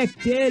 Back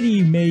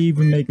Daddy may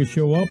even make a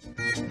show up,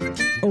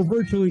 or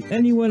virtually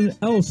anyone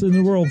else in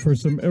the world for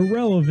some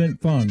irrelevant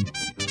fun.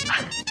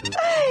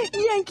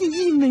 Yankee,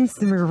 you mean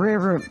some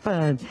irreverent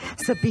fun.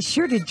 So be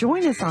sure to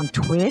join us on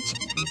Twitch,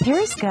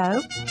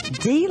 Periscope,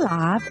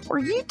 DLive, or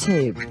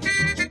YouTube.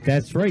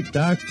 That's right,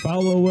 Doc.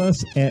 Follow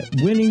us at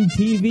Winning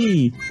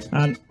TV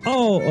on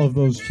all of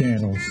those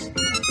channels.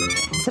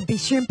 So be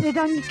sure and put it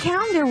on your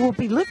calendar. We'll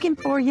be looking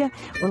for you.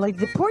 We'll leave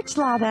the porch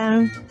light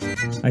on.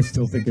 I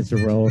still think it's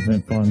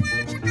irrelevant fun.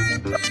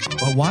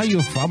 Well, why are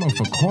you farming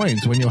for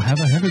coins when you have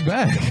a heavy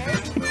bag?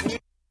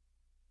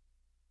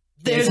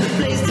 There's a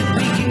place that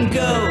we can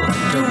go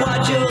to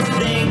watch old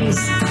things.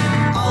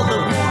 All the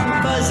warm,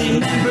 fuzzy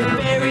member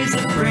berries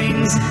it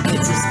brings.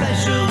 It's a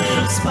special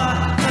little spot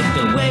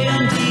tucked away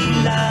on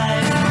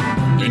DLive.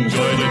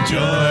 Enjoy the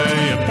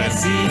joy of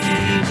Pepsi.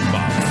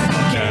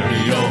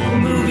 Carry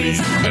old movies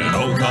and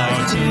old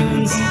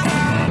cartoons.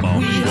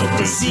 We hope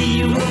to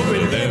see you over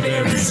there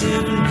very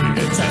soon.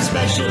 It's our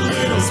special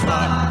little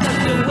spot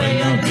tucked away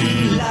on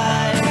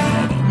DLive.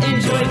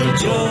 Enjoy the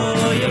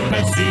joy of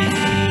Pepsi.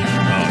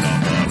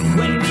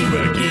 When we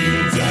were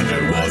kids and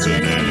there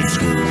wasn't any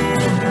school,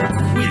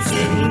 we'd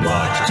sit and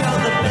watch all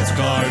the best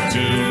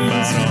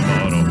cartoons,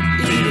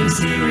 eating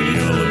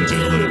cereal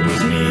until it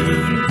was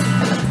noon.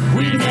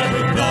 We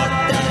never thought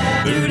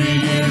that 30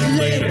 years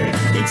later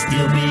it'd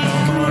still be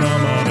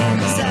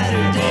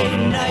Saturday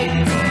night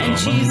and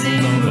cheesy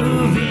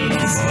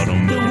movies,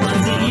 the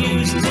ones that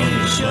used to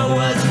show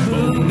us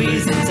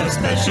movies. It's our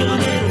special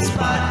little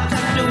spot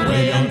tucked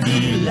away on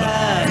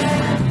DLive.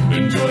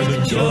 Enjoy the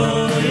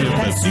joy of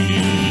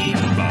Pepsi.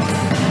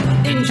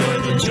 Enjoy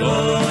the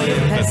joy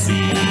of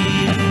Pepsi.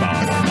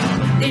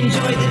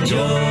 Enjoy the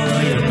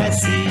joy of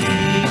Pepsi.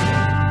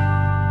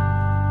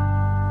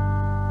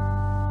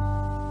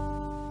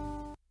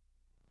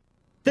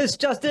 This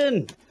just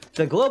in.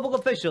 The global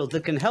officials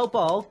that can help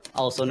all,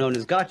 also known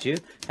as Got You,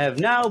 have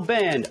now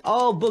banned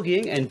all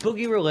boogieing and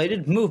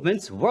boogie-related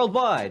movements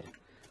worldwide.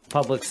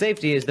 Public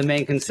safety is the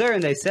main concern,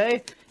 they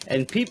say,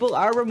 and people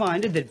are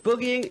reminded that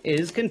boogieing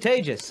is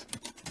contagious.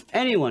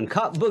 Anyone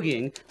caught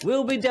boogieing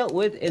will be dealt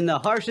with in the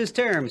harshest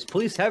terms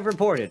police have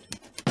reported.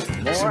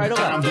 More right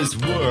away. This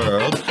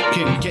world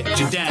can get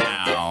you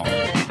down.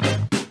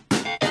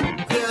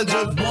 There's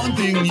just one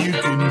thing you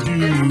can do.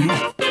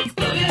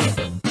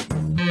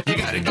 You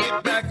gotta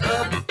get back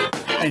up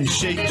and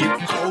shake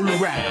it all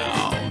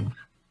around.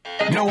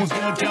 No one's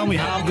gonna tell me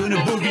how I'm gonna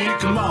boogie.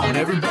 Come on,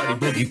 everybody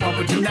boogie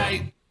bumper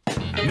tonight.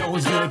 No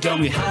one's gonna tell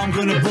me how I'm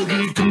gonna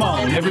boogie. Come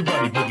on,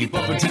 everybody boogie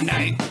bumper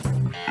tonight.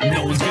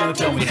 No one's gonna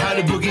tell me how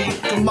to boogie.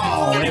 Come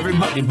on,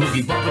 everybody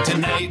boogie bumper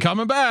tonight.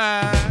 Coming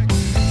back.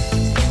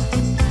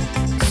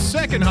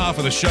 Second half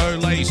of the show,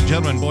 ladies and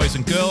gentlemen, boys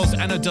and girls,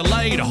 and a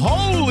delayed.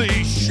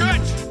 Holy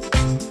shit!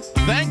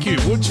 Thank you,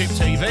 Woodchip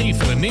TV,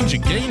 for the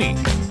Ninja Guinea.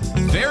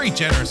 Very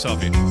generous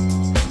of you.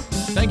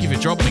 Thank you for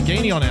dropping a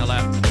guinea on our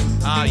lap.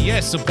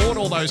 Yes, support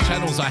all those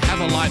channels. I have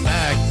a light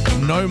bag.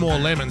 No more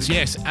lemons.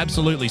 Yes,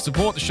 absolutely.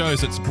 Support the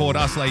shows that support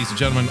us, ladies and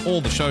gentlemen.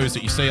 All the shows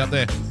that you see up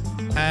there.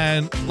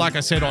 And like I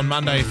said on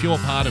Monday, if you're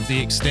part of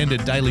the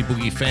extended Daily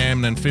Boogie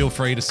fam, then feel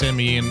free to send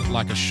me in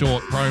like a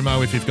short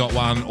promo if you've got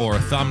one, or a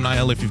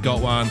thumbnail if you've got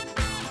one.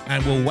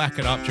 and we'll whack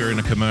it up during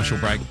a commercial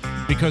break.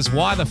 Because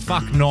why the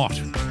fuck not?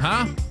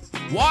 Huh?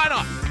 Why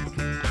not?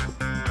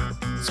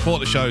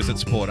 Support the shows that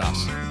support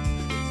us.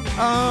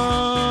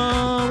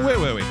 Where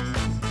were we?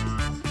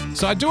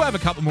 So I do have a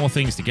couple more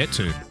things to get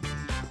to.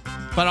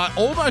 But I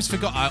almost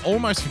forgot.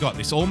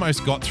 This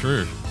almost got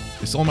through.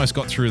 This almost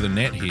got through the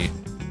net here.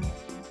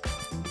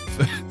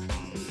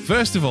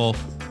 First of all,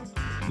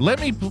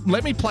 let me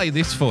play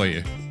this for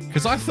you.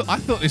 Because I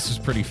thought this was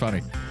pretty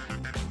funny.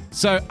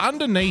 So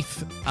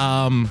underneath,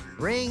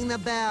 ring the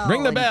bell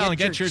and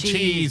get your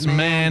cheese,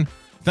 man.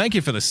 Thank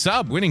you for the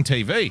sub, Winning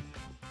TV.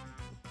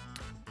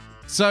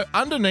 So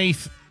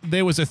underneath,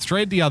 there was a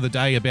thread the other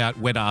day about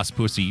wet ass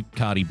pussy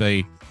Cardi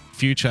B,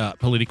 future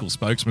political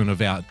spokesman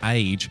of our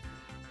age.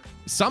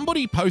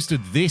 Somebody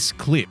posted this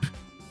clip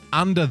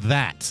under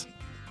that.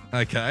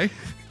 Okay,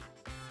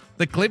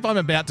 the clip I'm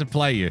about to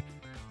play you,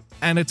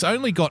 and it's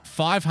only got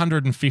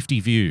 550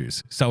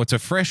 views, so it's a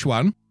fresh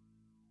one.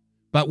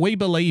 But we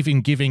believe in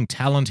giving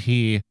talent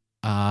here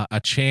a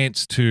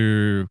chance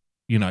to,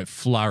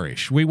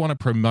 flourish. We want to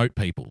promote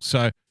people.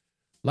 So,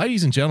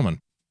 ladies and gentlemen,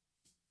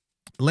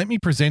 let me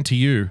present to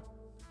you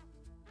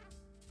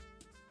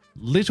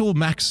Little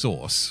Mac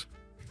Sauce.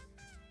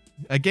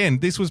 Again,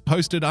 this was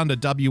posted under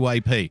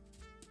WAP.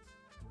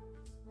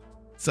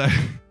 So,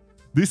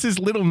 this is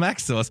Little Mac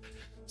Sauce.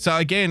 So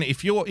again,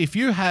 if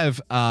you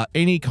have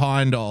any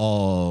kind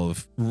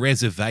of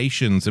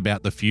reservations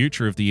about the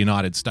future of the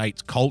United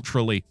States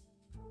culturally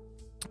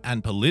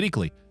and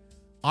politically,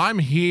 I'm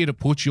here to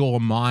put your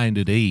mind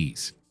at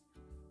ease.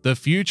 The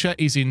future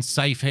is in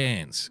safe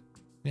hands.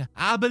 Yeah.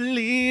 I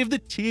believe the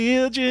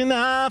children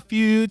are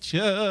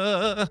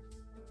future.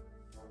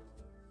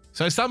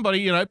 So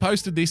somebody,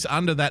 posted this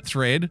under that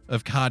thread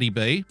of Cardi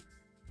B.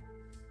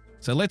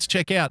 So let's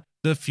check out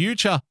the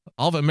future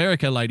of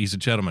America, ladies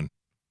and gentlemen.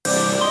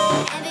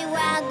 Everywhere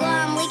I go,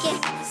 I'm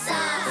leaking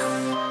sauce.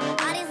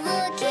 All these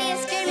little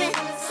kids screaming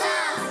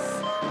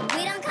sauce.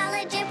 We don't call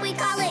it drip, we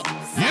call it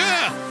sauce.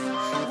 Yeah.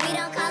 We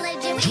don't call it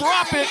drip, we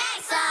Drop call it.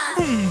 Sauce.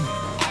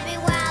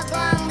 Everywhere I go,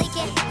 I'm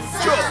leaking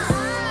sauce.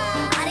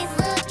 All these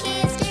little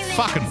kids screaming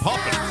Fucking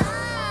popping.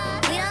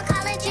 We don't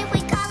call it drip,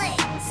 we call it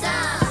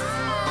sauce.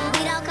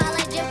 We don't call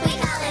it drip, we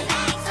call it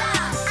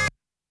sauce.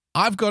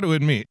 I've got to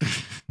admit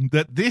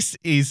that this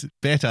is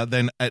better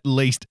than at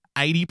least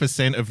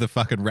 80% of the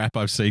fucking rap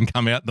I've seen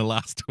come out in the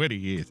last 20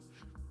 years.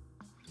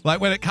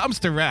 Like, when it comes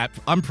to rap,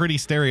 I'm pretty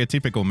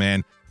stereotypical,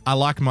 man. I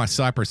like my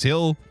Cypress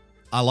Hill.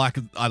 I like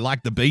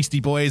the Beastie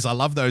Boys. I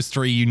love those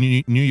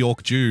three New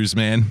York Jews,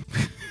 man.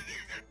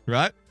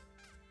 Right?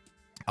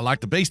 I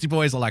like the Beastie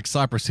Boys. I like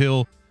Cypress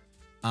Hill.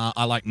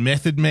 I like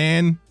Method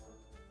Man.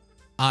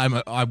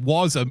 I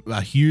was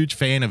a huge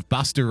fan of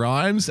Busta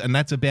Rhymes, and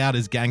that's about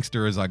as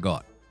gangster as I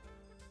got.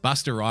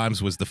 Busta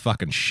Rhymes was the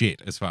fucking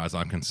shit as far as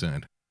I'm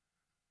concerned.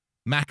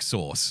 Mac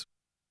Sauce.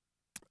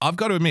 I've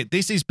got to admit,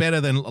 this is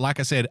better than, like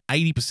I said,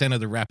 80% of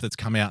the rap that's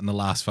come out in the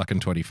last fucking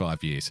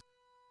 25 years.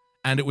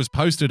 And it was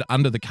posted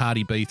under the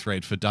Cardi B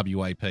thread for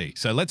WAP.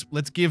 So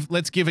let's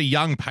give a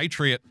young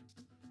patriot,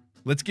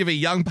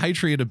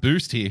 a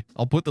boost here.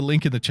 I'll put the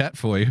link in the chat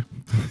for you.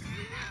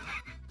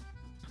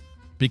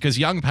 Because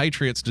young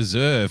patriots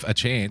deserve a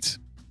chance.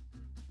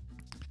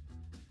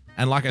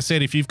 And like I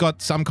said, if you've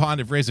got some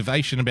kind of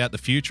reservation about the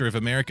future of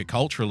America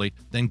culturally,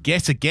 then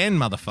guess again,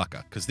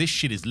 motherfucker, because this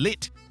shit is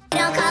lit.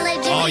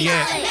 Oh,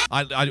 yeah.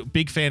 I'm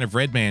big fan of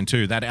Redman,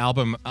 too. That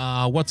album,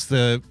 what's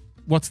the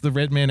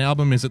Redman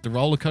album? Is it the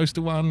roller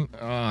coaster one?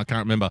 I can't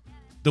remember.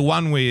 The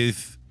one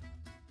with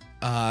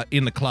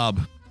In the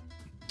Club.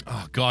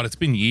 Oh, God, it's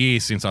been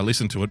years since I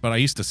listened to it, but I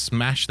used to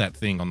smash that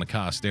thing on the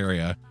car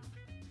stereo.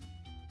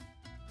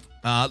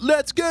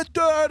 Let's get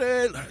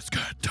dirty. Let's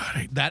get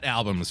dirty. That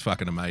album is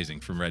fucking amazing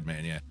from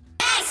Redman, yeah.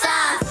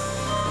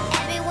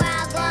 Everywhere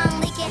I go,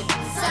 I'm leaking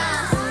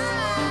sauce.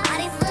 All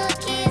these little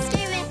kids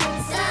screaming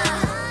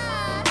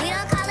sauce. We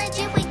don't call it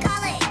drip, we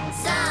call it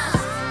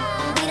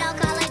sauce. We don't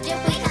call it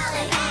drip, we call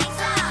it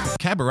sauce.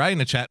 Cabaret in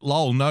the chat.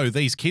 Lol, no,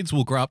 these kids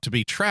will grow up to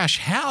be trash.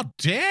 How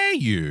dare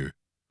you?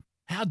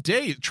 How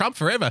dare you? Trump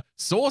forever.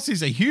 Sauce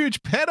is a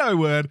huge pedo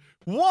word.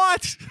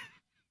 What?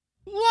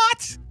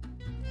 What?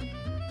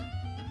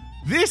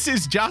 This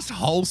is just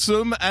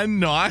wholesome and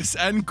nice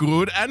and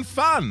good and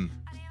fun.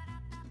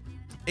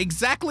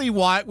 Exactly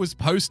why it was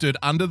posted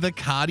under the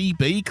Cardi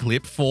B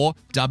clip for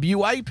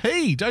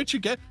WAP. Don't you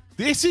get?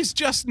 This is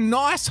just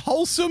nice,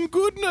 wholesome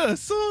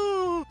goodness.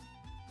 Oh.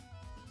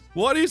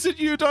 What is it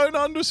you don't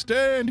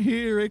understand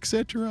here,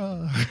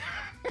 etc.?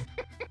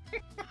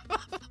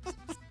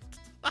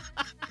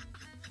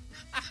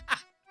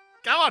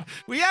 Come on.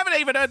 We haven't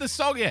even heard the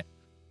song yet.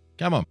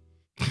 Come on.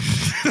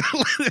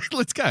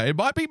 Let's go. It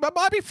might be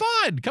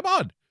fine. Come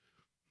on.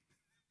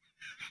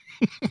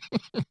 I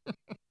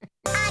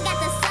got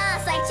the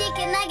sauce like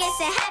chicken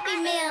nuggets and Happy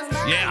Meals.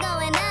 Yeah. I'm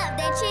going up.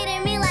 They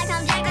treating me like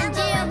I'm Jack and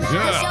Jill.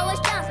 Yeah. The show is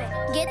jumping.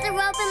 Get the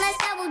rope and let's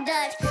double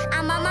dutch.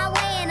 I'm on my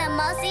way in a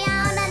Mosi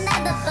on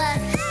another bus.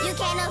 You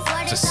can't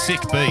afford it. It's a sick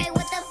beat.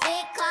 With the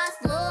big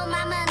cost. Little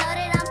mama know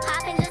that I'm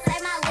popping just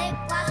like my lip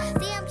gloss.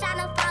 See, I'm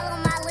trying to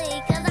follow my lead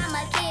because I'm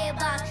a kid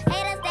boss.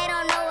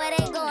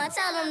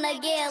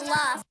 get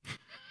lost.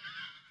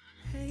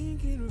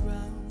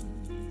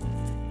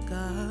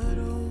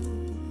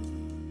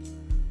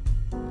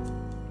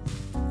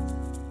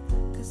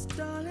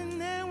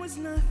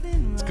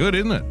 It's good,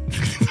 isn't it?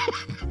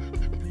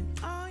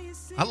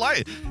 I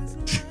like it.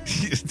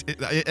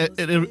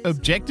 It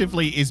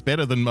objectively is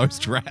better than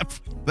most rap.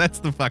 That's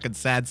the fucking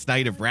sad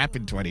state of rap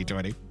in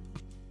 2020.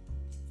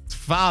 It's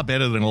far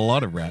better than a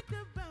lot of rap.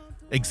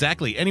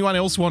 Exactly. Anyone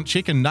else want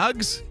chicken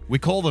nugs? We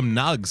call them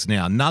nugs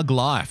now. Nug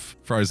life,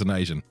 Frozen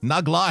Asian.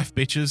 Nug life,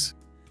 bitches.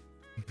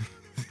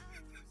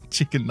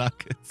 Chicken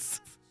nuggets.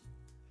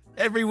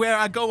 Everywhere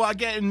I go, I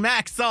get in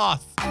mac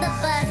sauce. You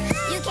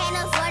can't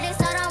afford it,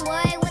 so don't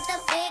worry what the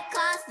fit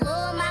costs.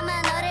 Little mama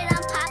know that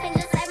I'm popping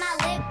just like my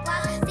lip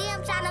gloss. See,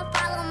 I'm trying to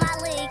follow my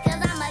lead, cause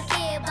I'm a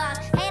kid boss.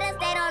 Haters,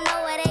 they don't know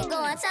where they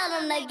going, tell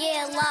them to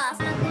get lost.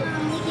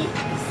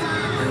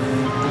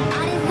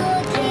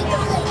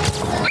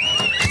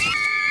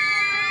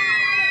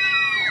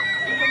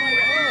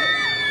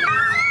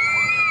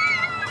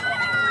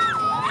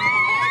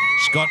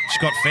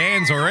 She's got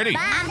fans already.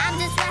 I'm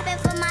just rapping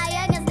for my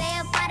youngins, they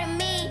a part of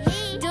me.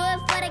 Do it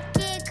for the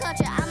kid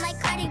culture, I'm like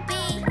Cardi B.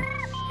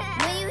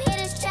 When you hear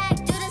this track,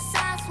 do the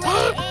sauce with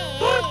it.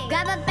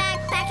 Grab a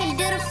backpack and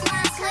do the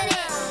floss with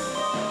it.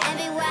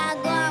 Everywhere I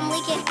go, I'm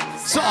leaking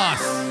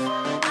sauce.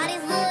 All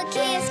these little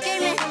kids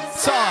screaming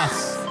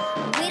sauce.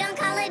 We don't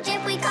call it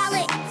drip, we call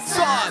it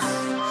sauce.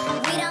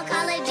 We don't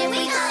call it drip,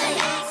 we call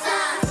it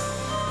sauce.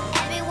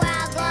 Everywhere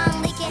I go,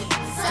 I'm leaking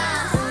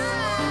sauce.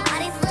 All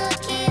these little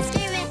kids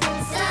screaming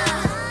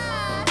sauce.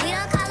 We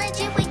don't call it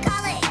drip, we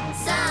call it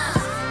sauce.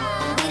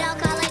 We don't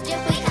call it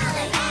drip, we call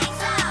it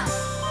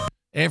sauce.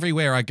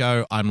 Everywhere I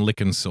go, I'm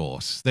licking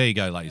sauce. There you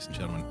go, ladies and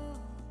gentlemen.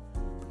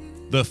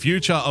 The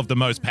future of the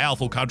most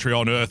powerful country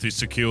on earth is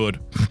secured.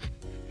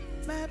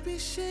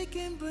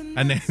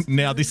 And then,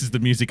 now this is the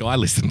music I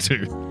listen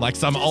to, like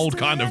some old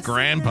kind of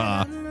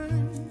grandpa.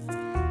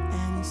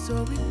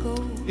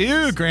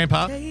 Ew,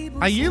 grandpa.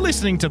 Are you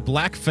listening to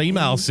black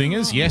female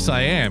singers? Yes,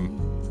 I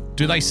am.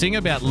 Do they sing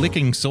about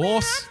licking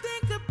sauce?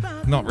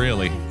 Not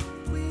really.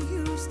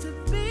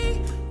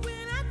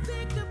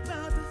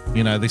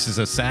 You know, this is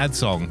a sad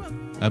song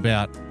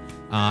about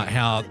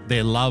how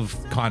their love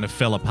kind of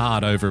fell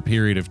apart over a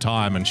period of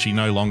time, and she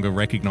no longer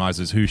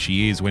recognizes who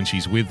she is when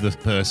she's with the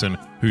person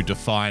who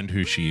defined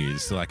who she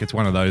is. Like, it's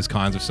one of those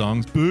kinds of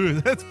songs.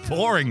 Boo, that's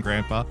boring,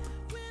 Grandpa.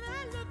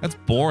 That's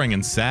boring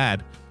and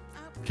sad.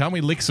 Can't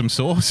we lick some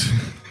sauce?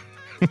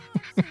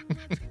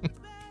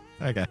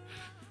 Okay.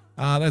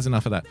 There's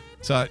enough of that.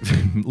 So,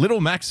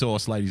 Little Mac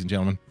sauce, ladies and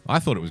gentlemen. I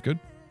thought it was good.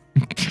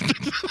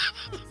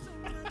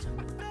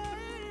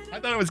 I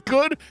thought it was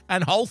good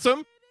and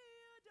wholesome.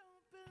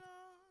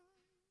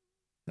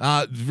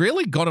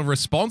 Really got a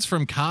response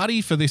from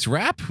Cardi for this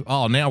rap?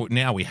 Oh,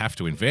 now we have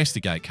to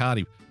investigate.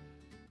 Cardi.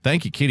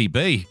 Thank you, Kitty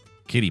B.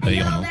 Kitty B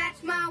on the...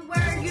 That's my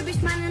word. You be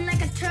smiling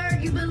like a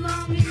turd. You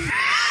belong in...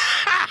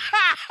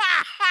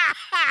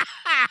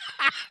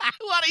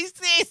 What is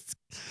this?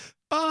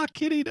 Oh,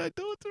 Kitty, don't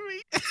do it to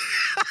me.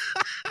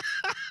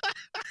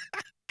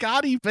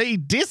 Cardi B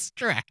diss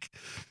track.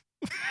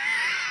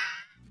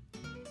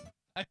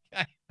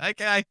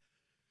 Okay.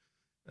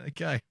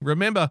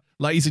 Remember,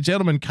 ladies and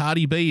gentlemen,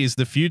 Cardi B is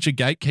the future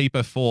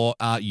gatekeeper for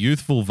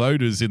youthful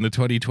voters in the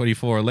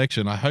 2024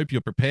 election. I hope you're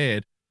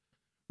prepared.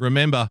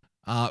 Remember,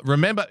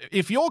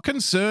 if you're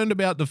concerned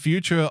about the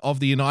future of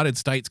the United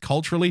States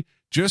culturally,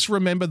 just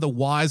remember the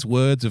wise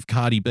words of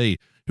Cardi B,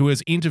 who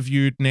has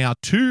interviewed now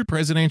 2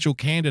 presidential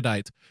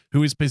candidates,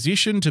 who is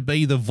positioned to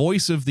be the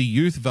voice of the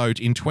youth vote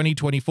in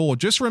 2024.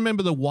 Just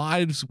remember the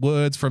wise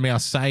words from our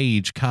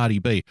sage, Cardi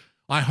B.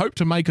 I hope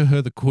to make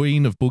her the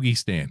queen of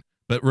Boogie-stan.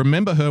 But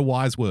remember her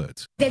wise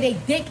words. That they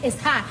dick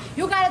is hot.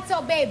 You gotta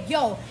tell babe,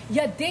 yo,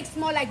 your dick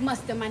smell like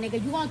mustard, my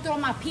nigga. You gonna throw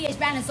my pH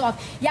balance off.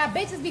 Y'all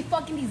bitches be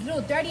fucking these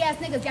little dirty ass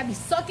niggas. Y'all be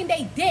sucking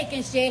they dick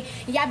and shit.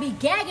 And y'all be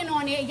gagging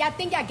on it. Y'all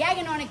think y'all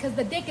gagging on it because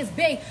the dick is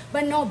big.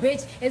 But no,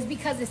 bitch, it's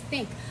because it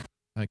stink.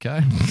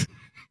 Okay.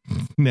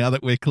 Now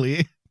that we're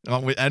clear.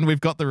 And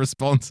we've got the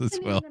response as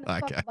well.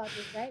 Okay.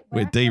 This, right?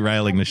 We're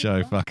derailing the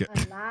show. Fuck it.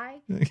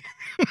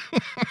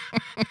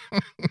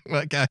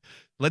 Okay.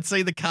 Let's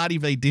see the Cardi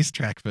B diss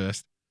track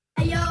first.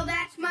 Hey, yo,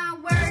 that's my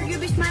word. You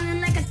be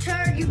smiling like a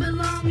turd. You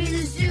belong in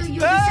a zoo.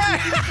 You be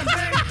sounding like a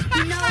bird.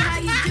 You know how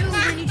you do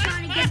when you're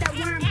trying to get that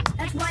worm.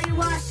 That's why you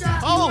wash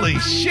up. Holy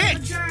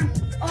shit.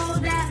 All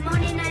that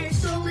money, now your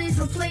soul is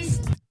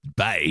replaced.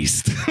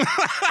 Based.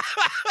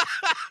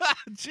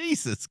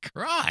 Jesus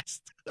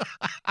Christ.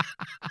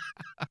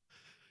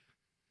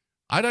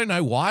 I don't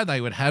know why they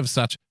would have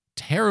such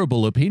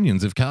terrible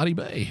opinions of Cardi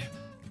B.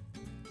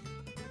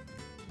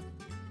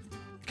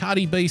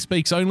 Cardi B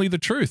speaks only the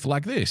truth,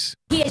 like this.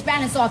 pH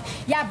balance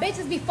off. Y'all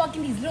bitches be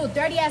fucking these little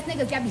dirty ass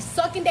niggas. Y'all be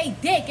sucking they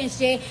dick and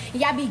shit.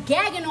 And y'all be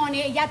gagging on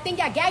it. Y'all think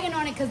y'all gagging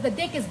on it because the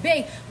dick is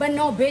big. But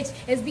no, bitch,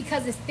 it's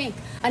because it stink.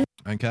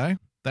 Okay,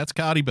 that's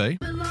Cardi B.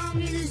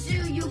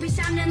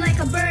 Like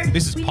a bird.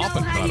 This is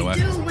popping, by the way.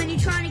 When you're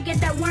trying to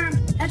get that worm,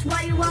 that's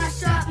why you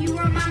wash up. You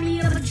remind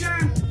me of a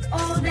germ.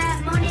 All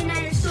that money, now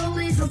your soul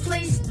is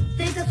replaced.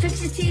 They could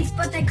fix your teeth,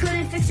 but they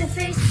couldn't fix your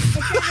face.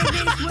 It's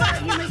evidence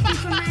world, you must be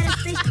from outer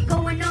space.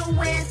 Going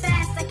nowhere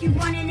fast, like you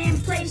running in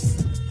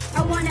place.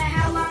 I wonder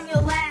how long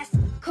you'll last.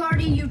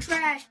 Cardi, you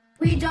trash.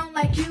 We don't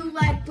like you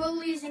like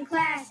bullies in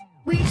class.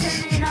 We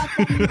turn it up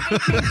and you ain't made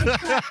the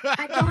cut.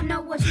 I don't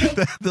know what's fake.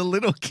 The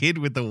little kid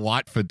with the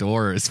white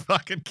fedora is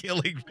fucking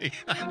killing me.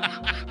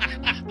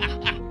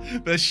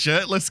 The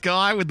shirtless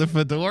guy with the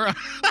fedora.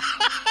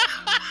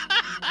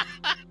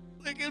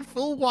 Looking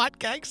full white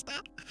gangster.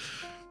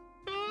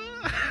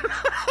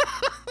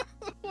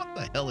 What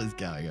the hell is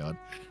going on?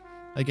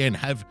 Again,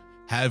 have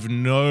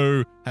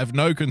no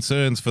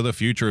concerns for the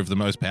future of the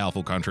most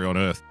powerful country on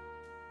earth.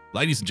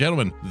 Ladies and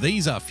gentlemen,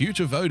 these are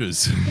future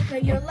voters.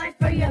 Your life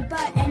for your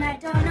butt, and I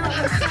don't know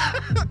what's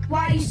up.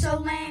 Why you so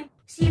lame?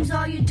 Seems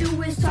all you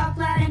do is talk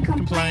loud and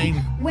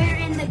complain. We're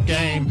in the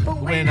game, but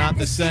we're not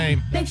the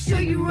same. Make sure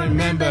you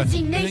remember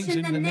Z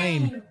Nation the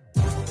name.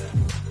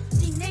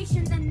 Z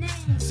Nation the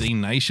name. Z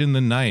Nation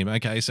the name.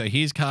 Okay, so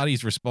here's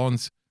Cardi's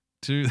response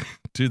to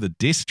the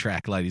diss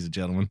track, ladies and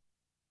gentlemen.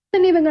 I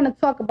wasn't even going to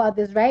talk about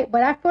this, right?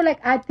 But I feel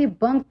like I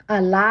debunked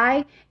a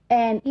lie.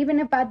 And even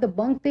if I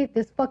debunked it,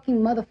 this fucking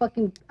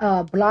motherfucking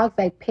blogs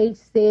like Page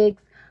Six,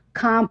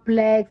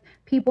 Complex,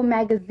 People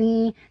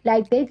Magazine,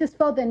 like they just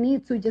felt the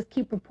need to just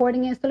keep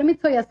reporting it. So let me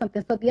tell you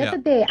something. So the other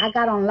day I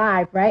got on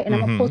live, right? And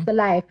I'm going to post a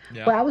live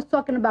where I was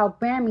talking about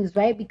Grammys,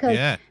 right?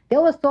 Because there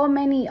were so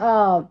many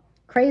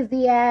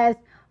crazy ass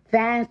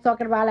fans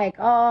talking about like,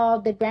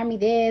 oh, the Grammy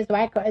this,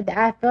 right?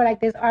 I feel like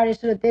this artist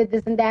should have did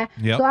this and that.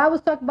 Yep. So I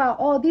was talking about,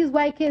 oh, these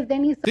white kids, they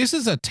need. This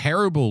is a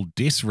terrible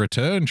diss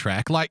return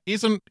track. Like,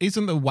 isn't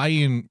the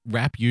way in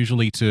rap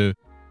usually to,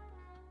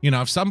 you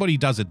know, if somebody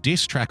does a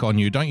diss track on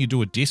you, don't you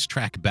do a diss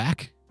track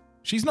back?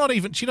 She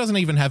doesn't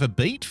even have a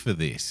beat for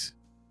this.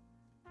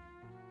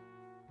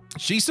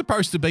 She's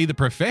supposed to be the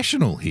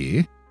professional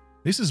here.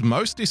 This is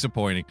most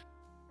disappointing.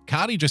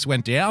 Cardi just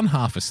went down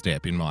half a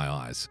step in my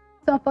eyes.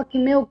 Some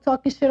fucking milk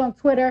talking shit on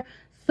Twitter.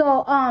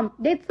 So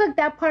they took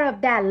that part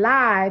of that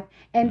live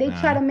and they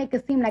try to make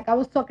it seem like I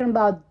was talking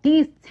about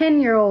these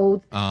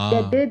 10-year-olds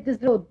that did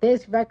this little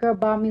diss record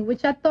about me,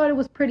 which I thought it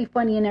was pretty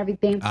funny and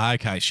everything.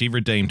 Okay, she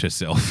redeemed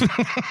herself.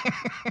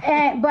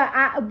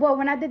 But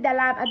when I did that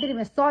live, I didn't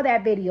even saw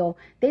that video.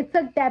 They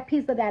took that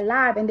piece of that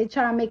live and they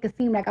try to make it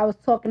seem like I was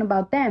talking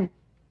about them.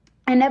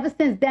 And ever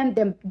since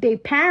then, their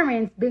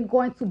parents been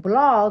going to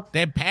blogs.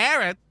 Their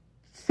parents?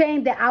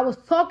 Saying that I was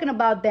talking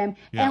about them.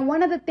 Yeah. And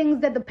one of the things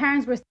that the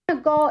parents were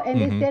saying go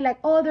and they said like,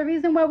 oh, the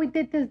reason why we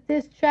did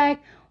this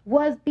track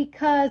was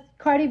because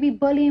Cardi B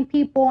bullying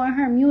people on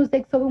her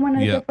music. So we wanted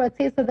to give her a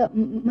taste of her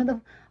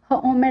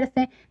own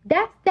medicine.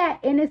 That's that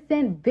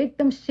innocent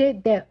victim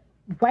shit that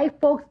white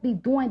folks be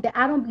doing that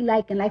I don't be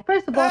liking. Like,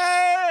 first of all.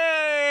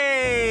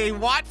 Hey,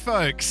 white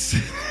folks.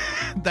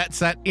 That's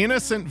that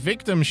innocent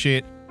victim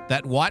shit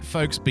that white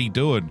folks be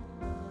doing.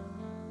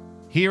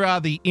 Here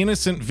are the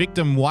innocent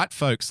victim white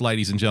folks,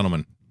 ladies and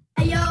gentlemen.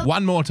 Hey, yo,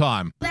 one more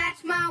time.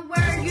 That's my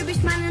word. You be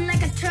smiling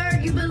like a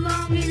turd. You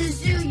belong in a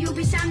zoo. You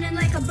be sounding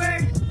like a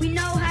bird. We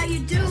know how you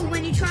do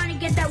when you're trying to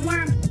get that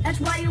worm. That's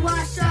why you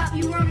wash up.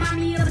 You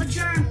remind me of a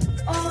germ.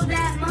 All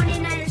that money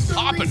now your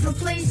soul is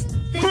replaced.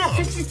 They could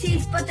fix your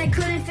teeth, but they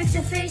couldn't fix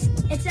your face.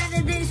 It's out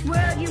of this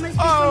world. You must be from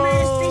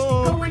outer space.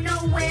 Going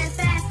nowhere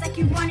fast like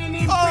you running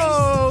in place.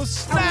 Oh,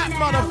 snap,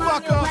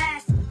 motherfucker.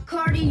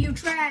 Cardi, you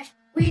trash.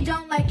 We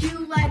don't like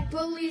you like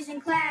bullies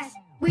in class.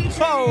 We turn it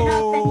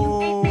up and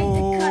you ain't made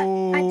the cut.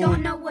 I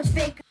don't know what's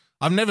fake.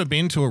 I've never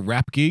been to a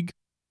rap gig,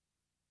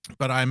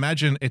 but I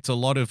imagine it's a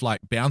lot of like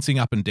bouncing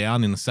up and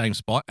down in the same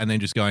spot and then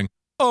just going,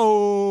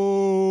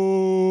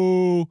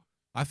 oh,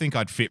 I think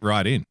I'd fit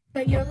right in.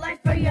 But your life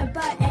for your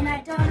butt and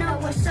I don't know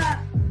what's up.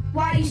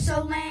 Why you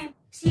so lame?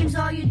 Seems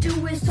all you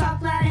do is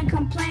talk loud and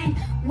complain.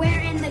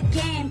 We're in the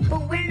game,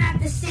 but we're not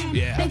the same.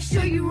 Yeah. Make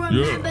sure you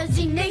remember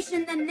Z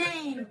Nation the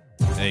name.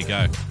 There you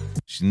go.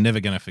 She's never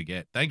going to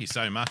forget. Thank you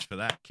so much for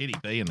that. Kitty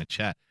B in the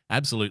chat.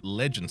 Absolute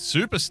legend,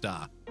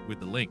 superstar with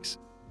the links.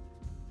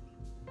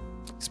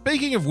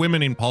 Speaking of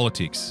women in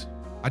politics,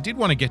 I did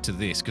want to get to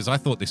this because I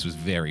thought this was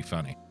very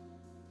funny.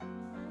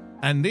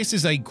 And this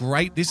is a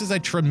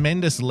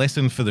tremendous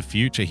lesson for the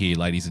future here,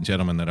 ladies and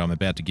gentlemen, that I'm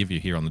about to give you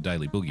here on the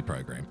Daily Boogie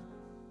program.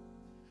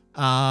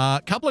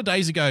 A couple of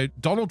days ago,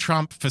 Donald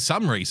Trump, for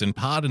some reason,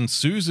 pardoned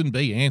Susan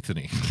B.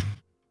 Anthony.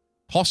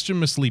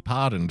 Posthumously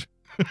pardoned.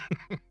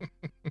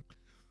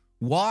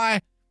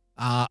 Why?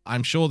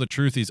 I'm sure the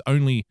truth is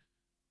only,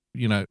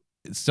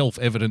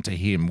 self-evident to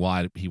him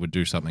why he would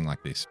do something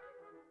like this.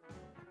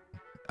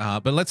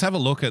 But let's have a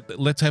look at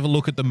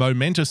the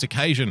momentous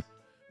occasion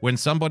when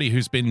somebody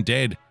who's been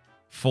dead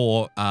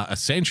for a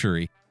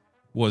century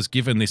was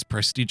given this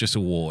prestigious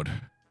award.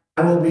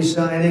 I will be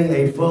signing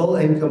a full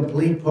and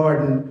complete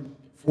pardon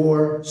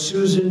for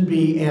Susan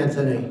B.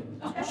 Anthony.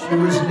 She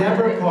was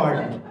never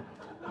pardoned.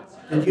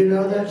 Did you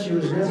know that? She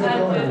was never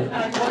pardoned.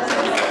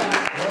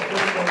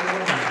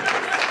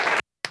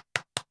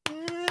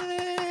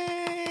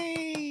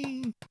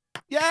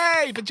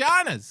 Yay,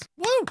 vaginas!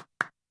 Woo!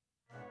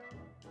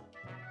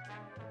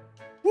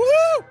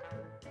 Woo!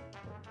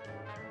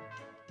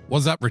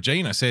 What's up,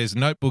 Regina says,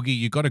 note, Boogie,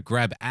 you got to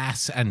grab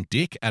ass and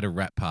dick at a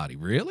rap party.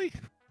 Really?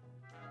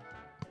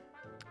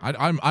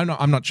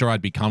 I'm not sure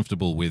I'd be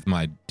comfortable with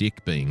my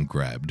dick being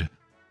grabbed,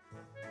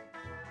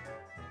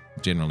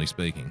 generally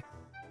speaking.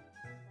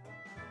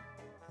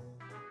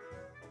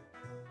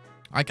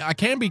 I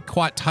can be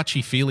quite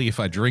touchy-feely if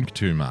I drink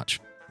too much,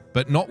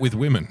 but not with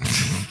women.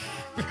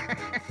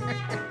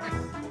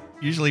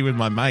 Usually with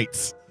my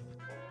mates.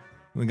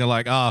 They go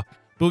like, oh,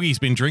 Boogie's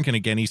been drinking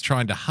again. He's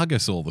trying to hug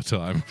us all the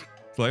time.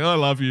 It's like, I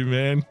love you,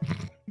 man.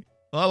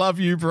 I love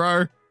you,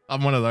 bro.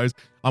 I'm one of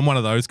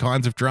those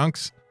kinds of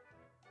drunks.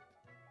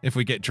 If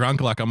we get drunk,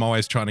 like I'm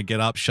always trying to get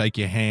up, shake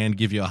your hand,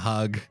 give you a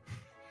hug.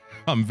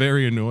 I'm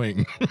very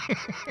annoying.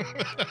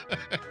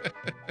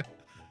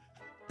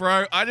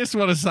 Bro, I just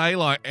want to say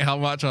like how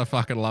much I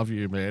fucking love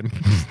you, man.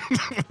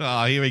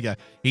 Oh, here we go.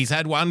 He's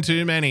had one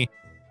too many.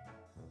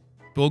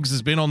 Boogs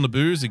has been on the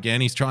booze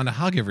again. He's trying to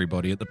hug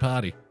everybody at the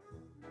party.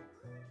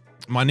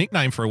 My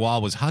nickname for a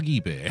while was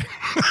Huggy Bear.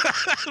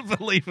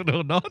 Believe it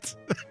or not.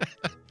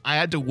 I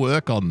had to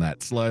work on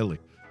that slowly.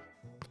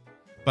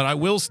 But I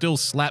will still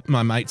slap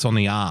my mates on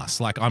the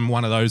ass. Like I'm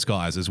one of those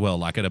guys as well.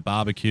 Like at a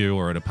barbecue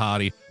or at a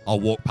party,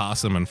 I'll walk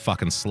past them and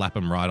fucking slap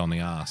them right on the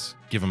ass.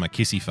 Give them a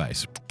kissy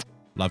face.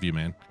 Love you,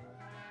 man.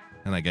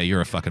 And they go,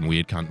 you're a fucking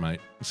weird cunt, mate.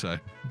 So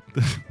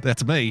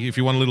that's me. If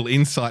you want a little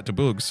insight to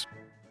Boogs.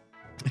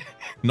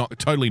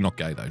 Totally not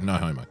gay, though. No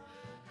homo.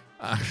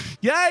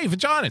 Yay,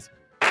 vaginas.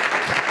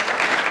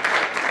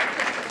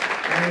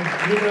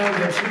 And you know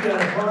that she got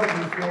a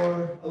pardon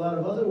for a lot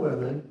of other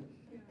women,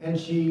 and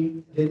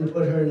she didn't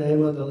put her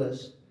name on the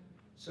list.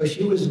 So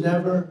she was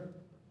never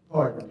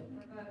pardoned.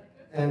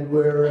 And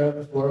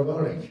we're for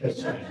voting.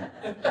 That's right.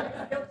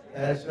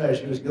 That's right.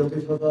 She was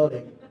guilty for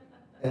voting.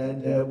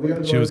 And we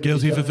are. She was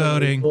guilty for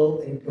voting.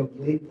 Full and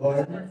complete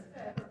pardon.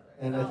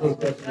 And I think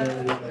that's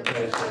really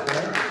fantastic.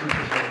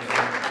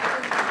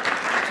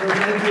 So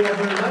thank you all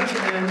very much,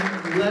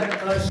 and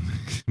let us.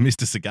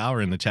 Mr.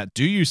 Cigar in the chat.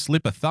 Do you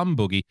slip a thumb,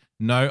 Boogie?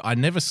 No, I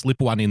never slip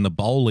one in the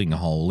bowling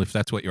hole, if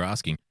that's what you're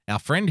asking. Our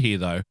friend here,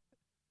 though,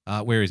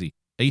 where is he?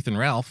 Ethan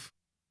Ralph.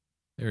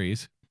 There he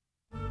is.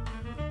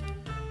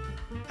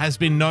 Has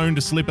been known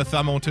to slip a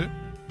thumb or two.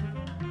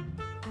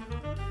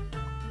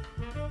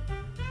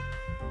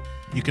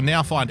 You can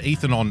now find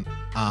Ethan on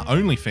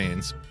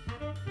OnlyFans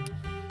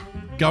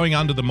going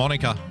under the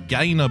moniker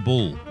Gainer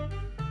Bull.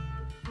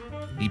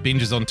 He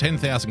binges on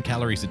 10,000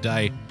 calories a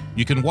day.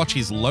 You can watch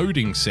his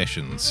loading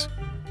sessions.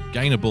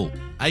 Gainer Bull,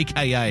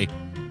 a.k.a.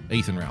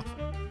 Ethan Ralph.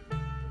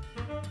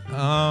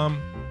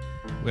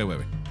 Where were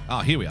we?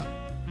 Oh, here we are.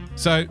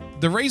 So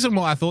the reason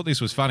why I thought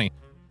this was funny,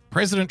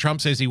 President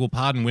Trump says he will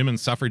pardon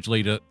women's suffrage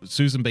leader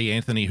Susan B.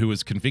 Anthony, who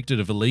was convicted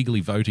of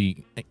illegally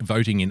voting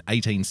in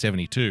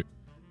 1872.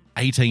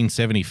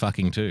 1870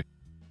 fucking two.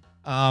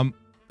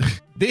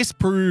 This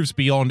proves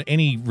beyond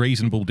any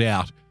reasonable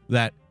doubt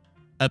that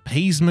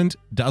appeasement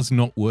does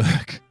not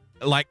work.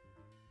 Like,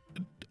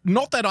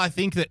 not that I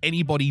think that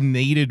anybody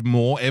needed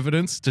more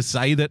evidence to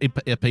say that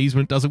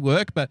appeasement doesn't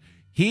work, but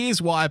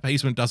here's why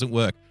appeasement doesn't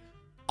work.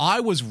 I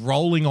was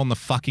rolling on the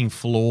fucking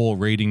floor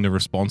reading the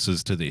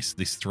responses to this.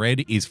 This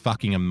thread is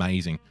fucking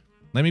amazing.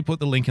 Let me put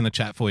the link in the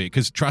chat for you,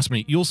 because trust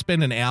me, you'll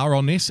spend an hour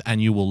on this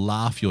and you will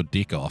laugh your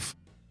dick off.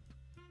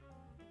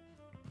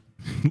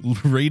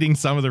 Reading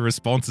some of the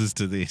responses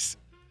to this.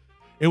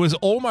 It was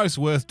almost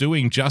worth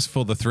doing just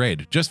for the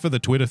thread, just for the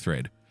Twitter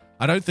thread.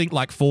 I don't think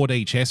like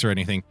 4D chess or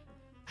anything.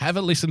 Have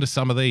a listen to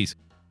some of these.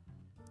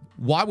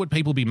 Why would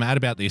people be mad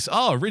about this?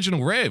 Oh,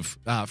 Original Rev,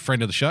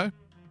 friend of the show.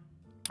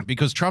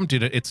 Because Trump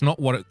did it. It's not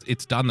what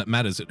it's done that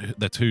matters.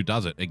 That's who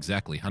does it.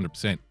 Exactly,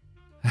 100%.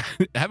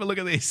 Have a look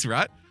at this,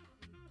 right?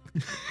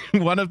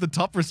 One of the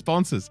top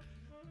responses.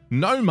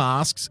 No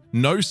masks,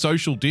 no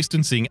social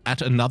distancing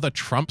at another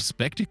Trump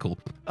spectacle.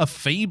 A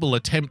feeble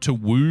attempt to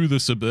woo the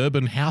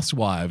suburban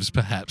housewives,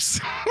 perhaps.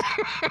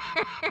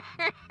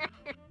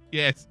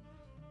 Yes.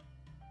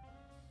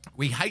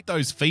 We hate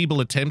those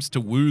feeble attempts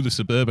to woo the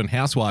suburban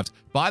housewives.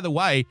 By the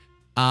way,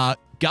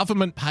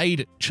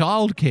 government-paid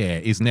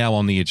childcare is now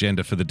on the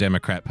agenda for the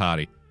Democrat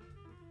Party.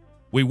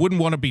 We wouldn't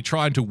want to be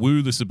trying to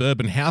woo the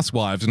suburban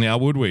housewives now,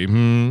 would we?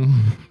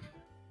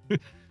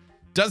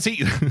 Does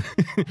he...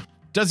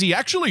 Does he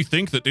actually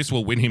think that this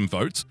will win him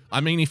votes?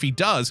 I mean, if he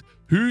does,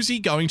 who's he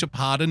going to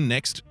pardon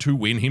next to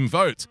win him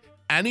votes?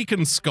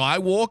 Anakin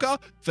Skywalker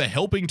for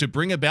helping to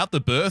bring about the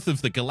birth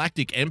of the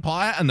Galactic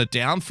Empire and the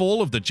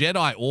downfall of the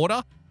Jedi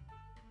Order?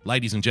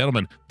 Ladies and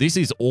gentlemen, this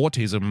is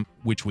autism,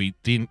 which we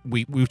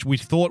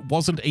thought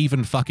wasn't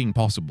even fucking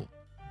possible.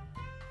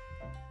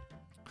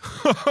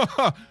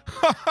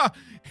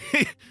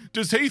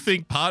 Does he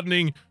think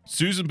pardoning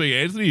Susan B.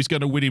 Anthony is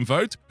going to win him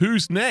votes?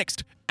 Who's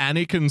next?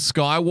 Anakin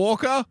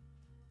Skywalker?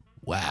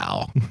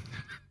 Wow.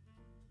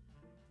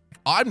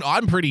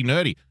 I'm pretty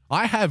nerdy.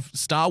 I have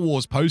Star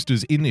Wars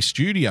posters in this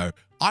studio.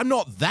 I'm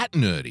not that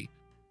nerdy.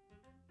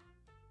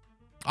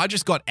 I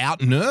just got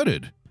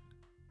out-nerded.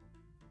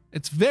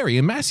 It's very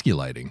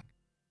emasculating.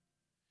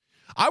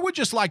 I would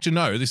just like to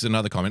know, this is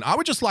another comment, I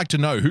would just like to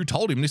know who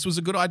told him this was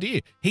a good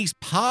idea. He's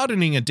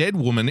pardoning a dead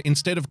woman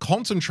instead of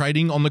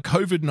concentrating on the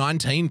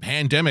COVID-19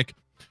 pandemic.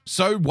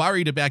 So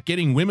worried about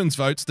getting women's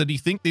votes that he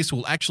thinks this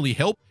will actually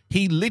help.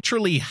 He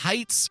literally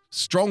hates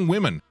strong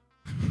women.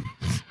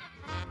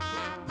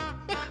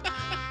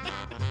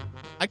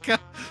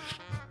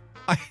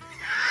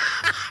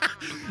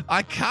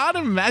 I can't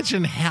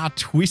imagine how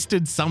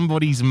twisted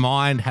somebody's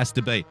mind has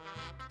to be.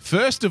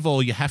 First of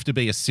all, you have to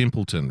be a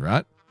simpleton,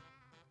 right?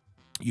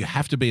 You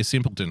have to be a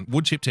simpleton.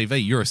 Woodchip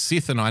TV, you're a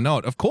Sith and I know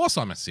it. Of course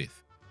I'm a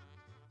Sith.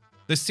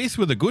 The Sith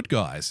were the good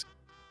guys.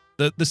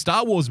 The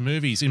Star Wars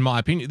movies, in my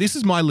opinion, this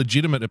is my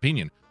legitimate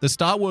opinion, the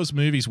Star Wars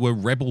movies were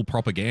rebel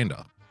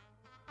propaganda.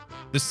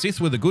 The Sith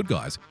were the good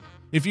guys.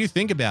 If you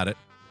think about it,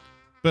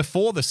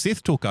 before the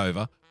Sith took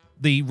over,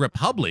 the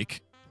Republic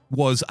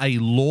was a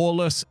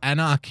lawless,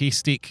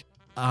 anarchistic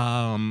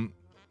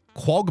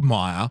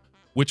quagmire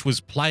which was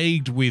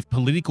plagued with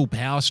political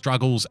power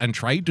struggles and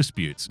trade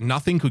disputes.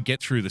 Nothing could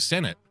get through the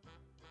Senate.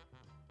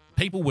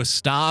 People were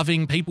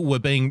starving. They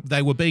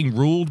were being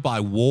ruled by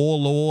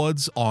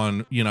warlords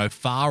on,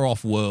 far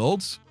off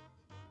worlds.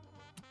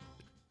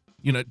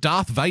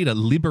 Darth Vader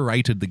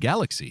liberated the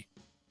galaxy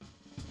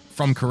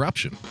from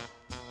corruption.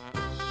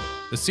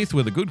 The Sith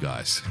were the good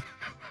guys.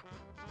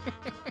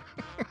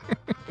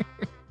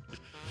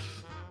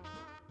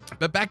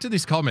 But back to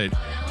this comment,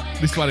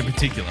 this one in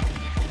particular.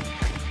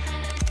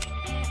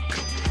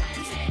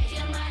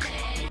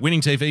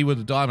 Winning TV with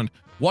a diamond.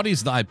 What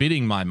is thy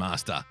bidding, my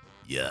master?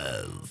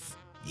 Yes.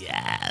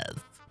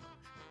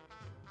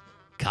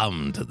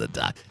 Come to the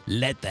dark.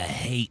 Let the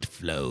hate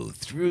flow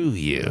through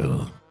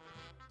you.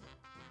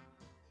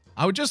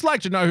 I would just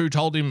like to know who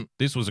told him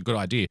this was a good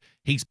idea.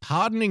 He's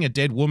pardoning a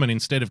dead woman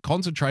instead of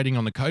concentrating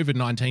on the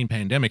COVID-19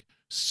 pandemic.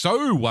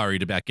 So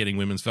worried about getting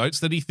women's votes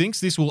that he thinks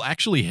this will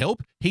actually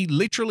help. He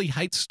literally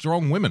hates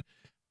strong women.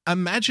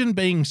 Imagine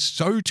being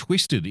so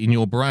twisted in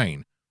your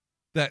brain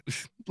that,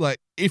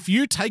 if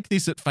you take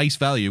this at face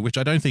value, which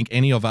I don't think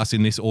any of us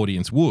in this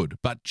audience would,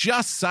 but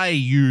just say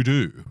you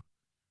do.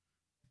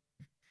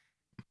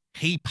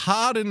 He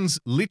pardons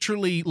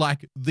literally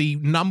the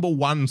number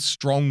one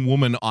strong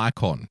woman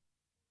icon.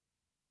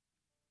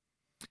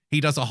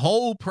 He does a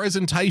whole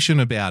presentation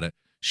about it.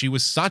 She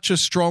was such a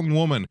strong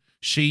woman.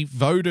 She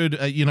voted,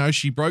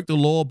 she broke the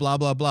law, blah,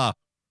 blah, blah.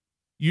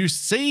 You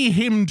see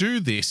him do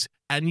this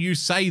and you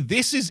say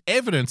this is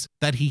evidence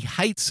that he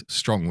hates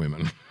strong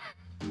women.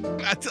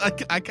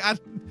 I can't.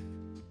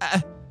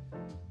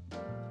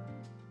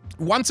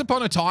 Once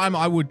upon a time,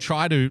 I would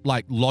try to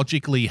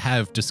logically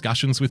have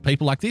discussions with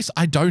people like this.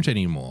 I don't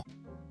anymore.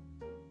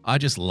 I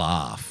just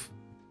laugh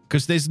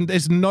because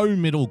there's no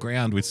middle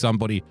ground with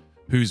somebody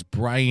whose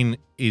brain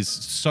is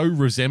so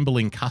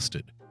resembling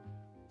custard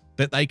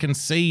that they can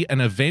see an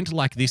event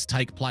like this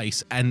take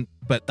place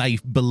but they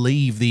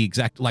believe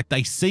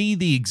they see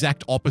the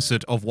exact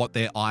opposite of what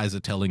their eyes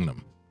are telling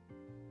them.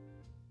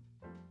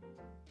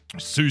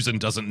 Susan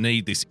doesn't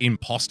need this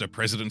imposter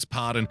president's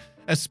pardon,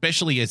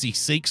 especially as he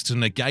seeks to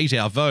negate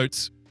our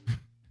votes.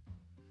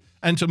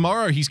 And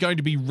tomorrow he's going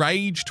to be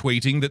rage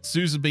tweeting that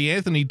Susan B.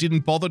 Anthony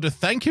didn't bother to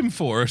thank him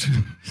for it.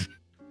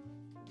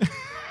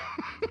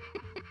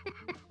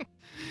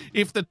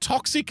 If the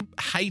toxic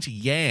hate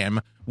yam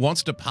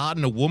wants to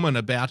pardon a woman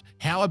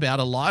how about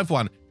a live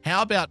one?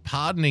 How about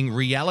pardoning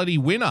reality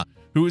winner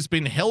who has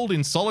been held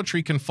in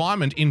solitary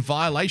confinement in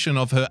violation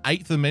of her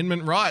 8th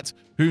Amendment rights,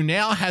 who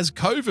now has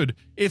COVID?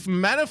 If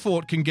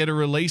Manafort can get a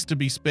release to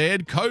be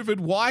spared COVID,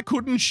 why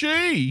couldn't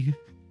she?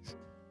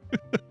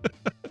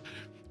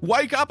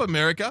 Wake up,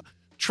 America.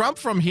 Trump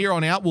from here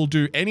on out will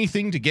do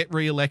anything to get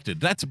reelected.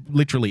 That's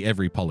literally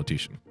every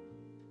politician.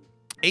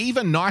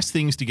 Even nice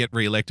things to get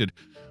reelected.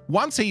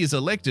 Once he is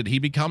elected, he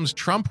becomes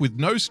Trump with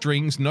no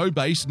strings, no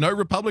base, no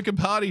Republican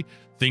Party.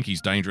 Think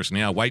he's dangerous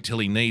now. Wait till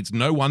he needs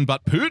no one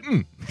but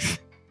Putin.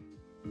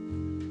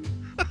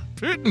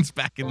 Putin's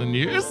back in the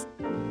news.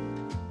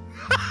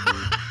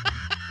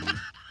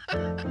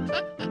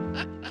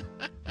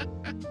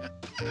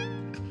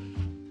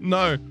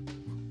 No,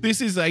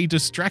 this is a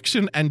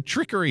distraction and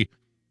trickery.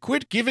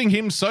 Quit giving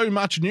him so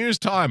much news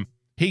time.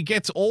 He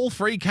gets all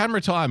free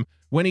camera time.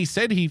 When he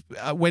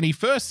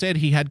first said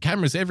he had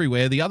cameras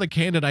everywhere, the other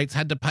candidates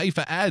had to pay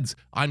for ads.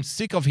 I'm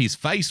sick of his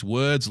face,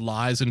 words,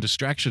 lies, and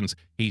distractions.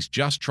 He's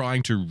just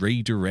trying to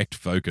redirect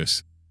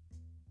focus.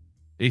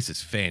 This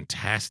is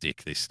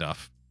fantastic, this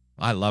stuff.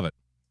 I love it.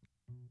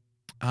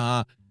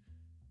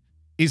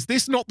 Is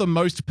this not the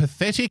most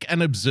pathetic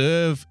and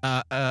absurd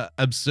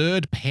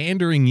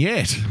pandering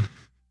yet?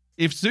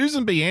 If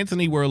Susan B.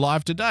 Anthony were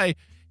alive today,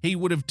 he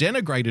would have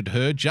denigrated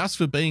her just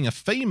for being a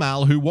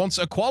female who wants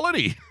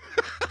equality.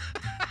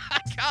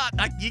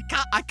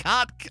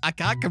 I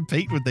can't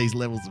compete with these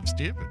levels of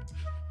stupid.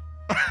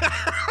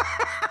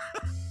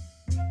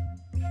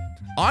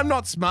 I'm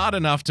not smart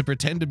enough to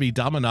pretend to be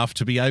dumb enough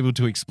to be able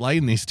to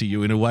explain this to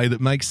you in a way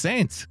that makes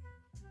sense.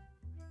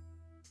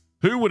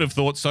 Who would have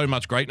thought so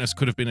much greatness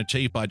could have been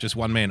achieved by just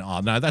one man?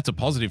 Oh, no, that's a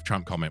positive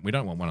Trump comment. We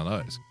don't want one of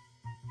those.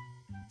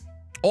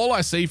 All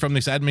I see from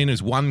this admin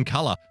is one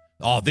color.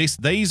 Oh,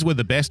 these were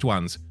the best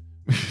ones.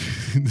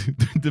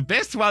 The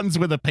best ones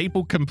were the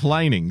people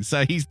complaining.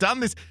 So he's done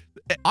this.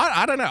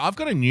 I don't know. I've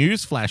got a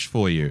news flash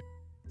for you.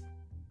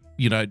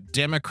 You know,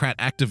 Democrat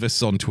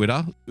activists on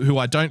Twitter who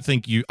I don't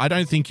think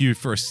you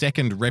for a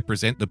second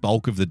represent the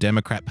bulk of the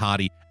Democrat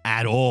Party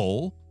at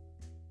all.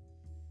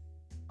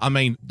 I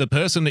mean, the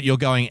person that you're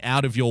going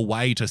out of your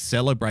way to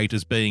celebrate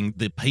as being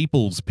the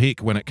people's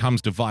pick when it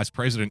comes to vice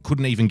president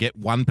couldn't even get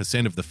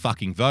 1% of the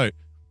fucking vote.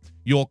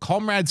 Your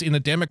comrades in the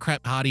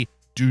Democrat Party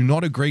do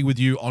not agree with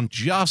you on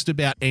just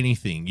about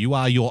anything. You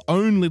are your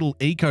own little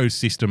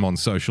ecosystem on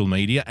social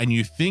media and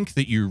you think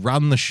that you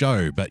run the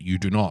show, but you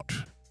do not.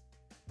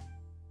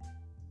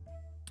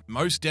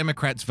 Most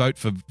Democrats vote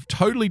for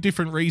totally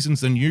different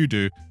reasons than you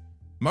do.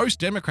 Most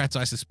Democrats,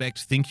 I suspect,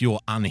 think you're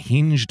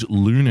unhinged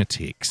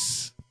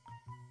lunatics.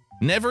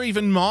 Never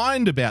even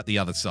mind about the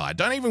other side.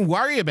 Don't even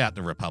worry about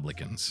the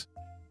Republicans.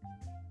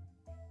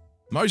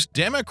 Most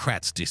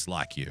Democrats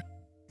dislike you.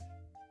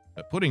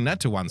 But putting that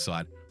to one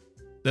side,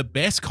 the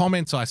best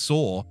comments I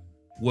saw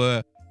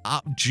were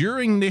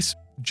during this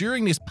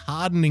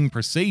pardoning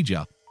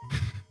procedure,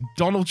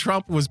 Donald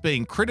Trump was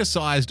being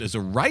criticized as a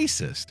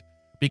racist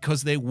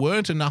because there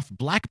weren't enough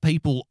black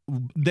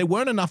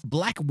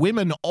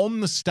women on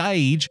the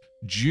stage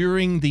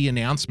during the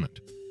announcement.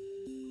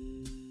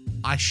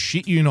 I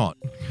shit you not.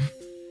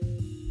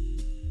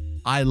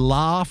 I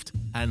laughed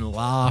and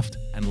laughed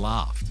and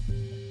laughed.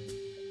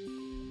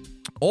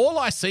 All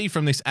I see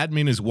from this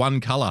admin is one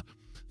color.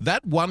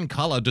 That one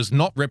color does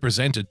not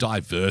represent a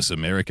diverse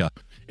America.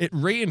 It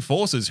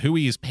reinforces who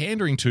he is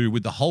pandering to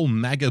with the whole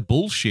MAGA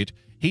bullshit.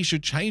 He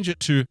should change it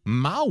to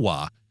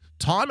Mawa.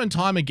 Time and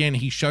time again,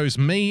 he shows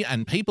me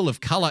and people of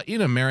color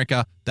in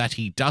America that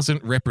he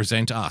doesn't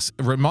represent us.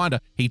 A reminder,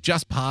 he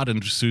just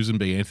pardoned Susan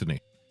B. Anthony.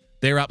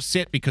 They're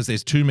upset because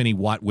there's too many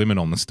white women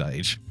on the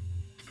stage.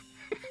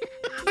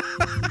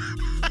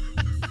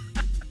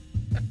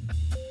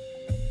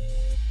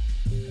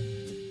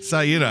 So,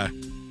 you know,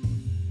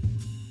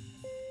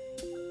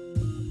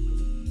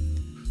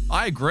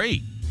 I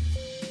agree.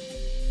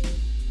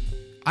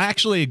 I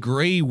actually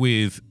agree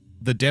with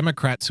the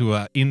Democrats who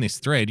are in this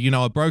thread. You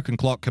know, a broken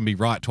clock can be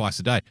right twice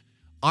a day.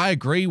 I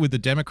agree with the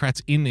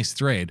Democrats in this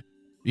thread.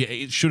 Yeah,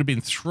 it should have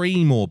been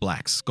 3 more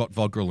blacks. Scott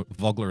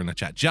Vogler in the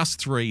chat. Just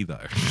 3,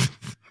 though.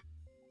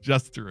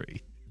 Just 3.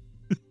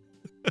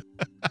 We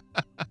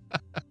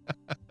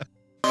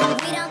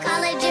don't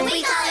call it gin,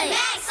 we call it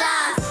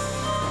sauce.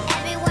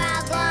 Everywhere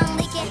I go, I'm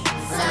leaking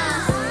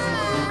sauce.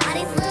 All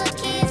these little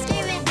kids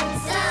screaming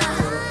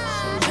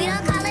sauce. We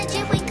don't call it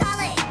gin, we call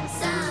it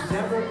sauce.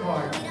 Never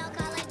part. We don't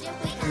call it gin,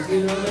 we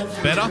call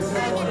it Better? I'm going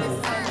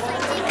up,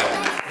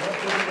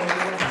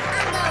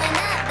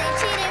 they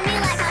cheating me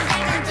like I'm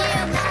back in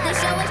jail. The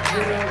show is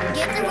jumping,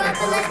 get the rope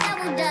and let's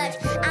double dutch.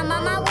 I'm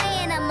on my way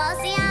in a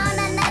Mosi on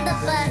another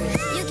bus.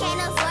 You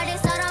can't afford it,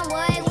 so don't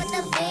worry with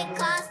the big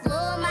cost.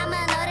 Little mama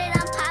know that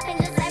I'm popping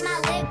just like my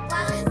lip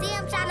gloss. See,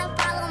 I'm trying to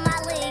follow my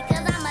lead,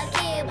 cause I'm a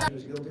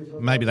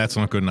kid. Maybe that's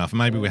not good enough.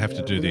 Maybe we have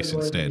to do this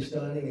instead.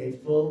 Signing a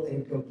full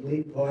and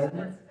complete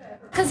pardon.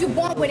 Cause you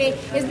born with it,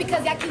 it's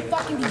because y'all keep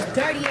fucking these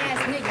dirty ass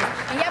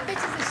niggas. And y'all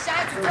bitches is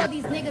shy to tell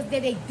these niggas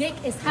that they dick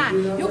is hot.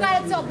 You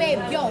gotta tell babe,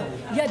 yo,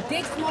 your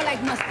dick smell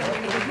like mustard,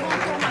 nigga. You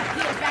wanna throw my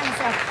pH balance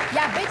off.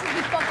 Y'all bitches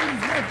be fucking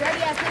these little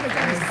dirty ass niggas.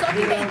 Y'all be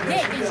sucking their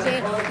dick and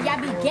shit. Y'all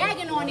be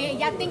gagging on it.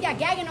 Y'all think y'all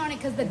gagging on it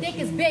cause the dick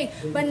is big.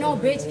 But no,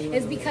 bitch,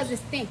 it's because it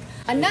stink.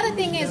 Another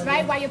thing is,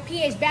 right, why your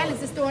pH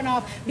balance is throwing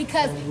off,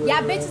 because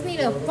y'all bitches need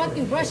to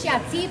fucking brush your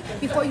teeth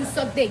before you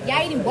suck dick.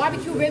 Y'all eating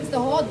barbecue ribs the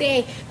whole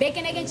day,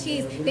 bacon, egg, and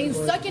cheese. Then you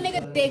suck your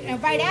nigga dick,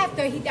 and right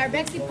after, he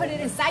directly put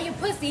it inside your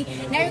pussy.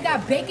 Now you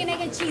got bacon,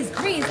 egg, and cheese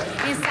grease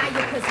inside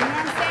your pussy. You know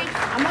what I'm saying?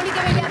 I'm only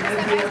giving y'all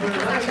this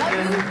advice because I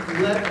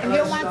love you. And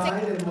you want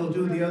to And we'll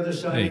do the other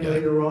side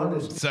later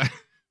on. So,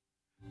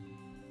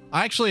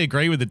 I actually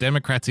agree with the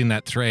Democrats in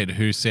that thread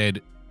who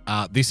said,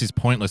 this is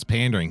pointless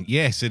pandering.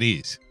 Yes, it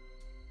is.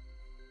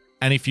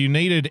 And if you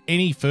needed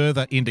any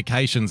further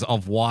indications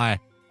of why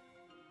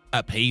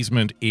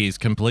appeasement is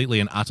completely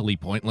and utterly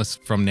pointless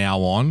from now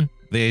on,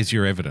 there's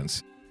your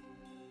evidence.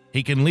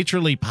 He can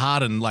literally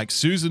pardon, like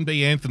Susan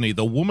B. Anthony,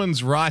 the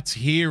woman's rights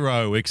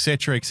hero,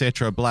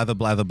 etc., blather,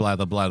 blather,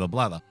 blather, blather,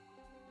 blather.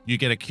 You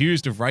get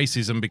accused of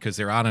racism because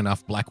there aren't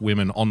enough black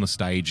women on the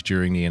stage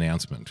during the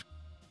announcement.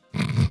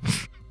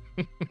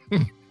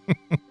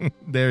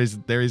 There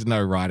is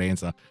no right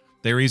answer.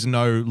 There is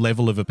no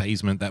level of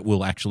appeasement that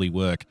will actually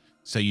work,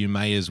 so you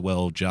may as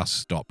well just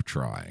stop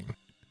trying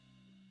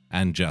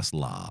and just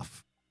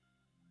laugh.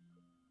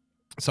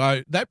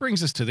 So that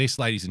brings us to this,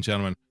 ladies and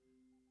gentlemen,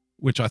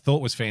 which I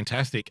thought was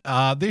fantastic.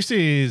 This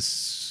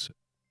is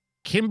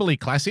Kimberly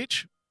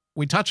Classich.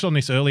 We touched on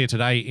this earlier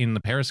today in the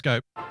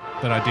Periscope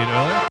that I did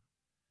earlier.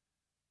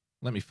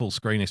 Let me full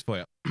screen this for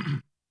you.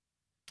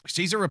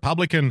 She's a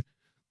Republican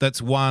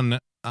that's won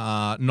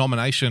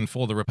nomination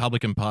for the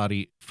Republican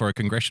Party for a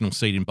congressional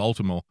seat in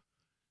Baltimore.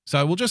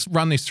 So we'll just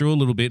run this through a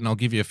little bit and I'll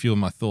give you a few of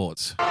my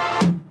thoughts.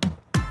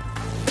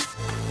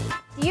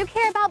 Do you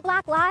care about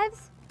Black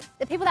lives?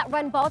 The people that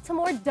run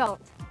Baltimore don't.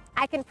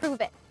 I can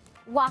prove it.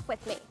 walk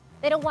with me.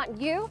 They don't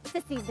want you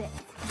to see this.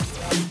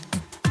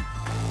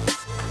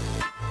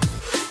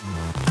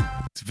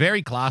 It's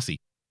very classy.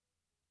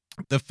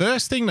 The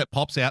first thing that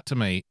pops out to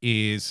me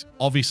is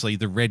obviously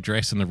the red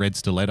dress and the red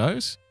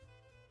stilettos.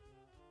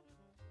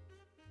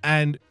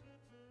 And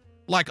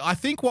like, I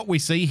think what we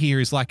see here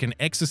is like an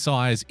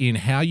exercise in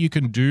how you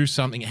can do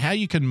something, how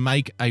you can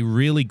make a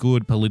really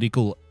good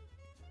political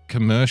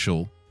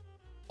commercial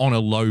on a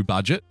low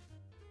budget.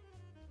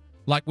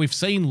 Like, we've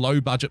seen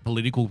low budget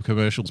political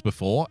commercials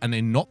before and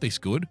they're not this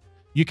good.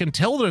 You can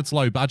tell that it's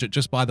low budget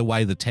just by the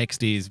way the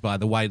text is, by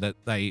the way that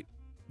they,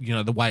 you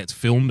know, the way it's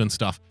filmed and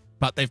stuff.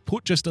 But they've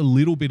put just a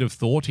little bit of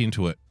thought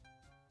into it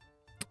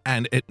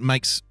and it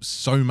makes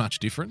so much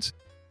difference.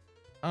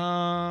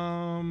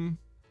 I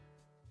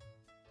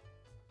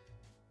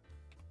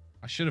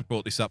should have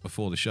brought this up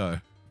before the show.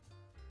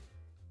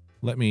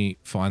 Let me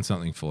find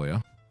something for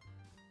you.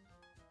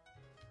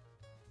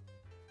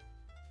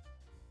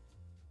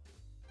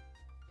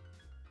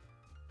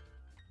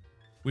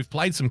 We've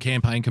played some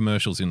campaign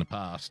commercials in the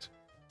past.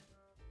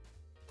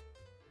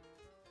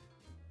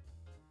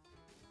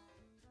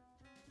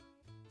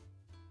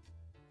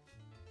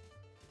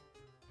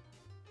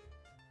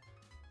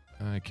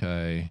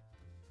 Okay.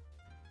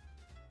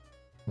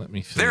 Let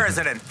me see. There is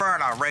an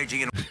inferno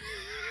raging in...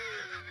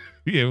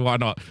 Yeah, why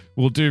not?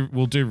 We'll do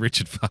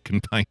Richard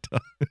fucking Painter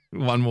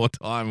one more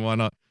time. Why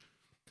not?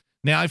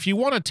 Now, if you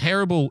want a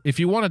terrible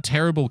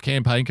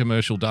campaign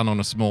commercial done on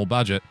a small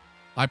budget,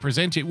 I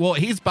present you. Well,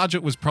 his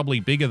budget was probably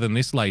bigger than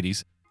this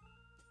lady's.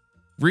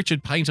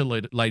 Richard Painter,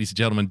 ladies and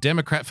gentlemen,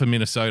 Democrat for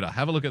Minnesota.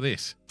 Have a look at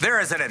this.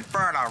 There is an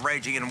inferno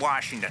raging in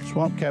Washington.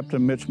 Swamp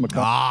Captain Mitch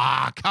McConnell.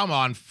 Ah, come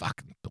on,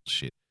 fucking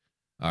bullshit.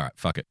 All right,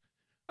 fuck it.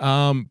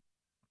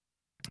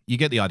 You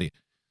get the idea.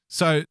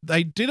 So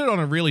they did it on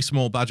a really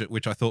small budget,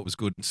 which I thought was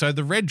good. So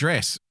the red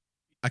dress,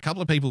 a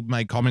couple of people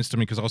made comments to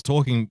me because I was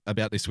talking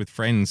about this with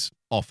friends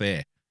off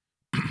air.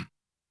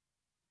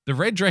 The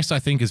red dress, I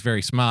think, is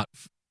very smart.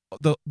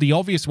 The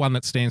obvious one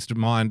that stands to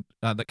mind,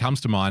 that comes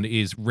to mind,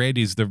 is red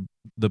is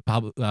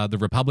the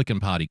Republican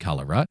Party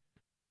color, right?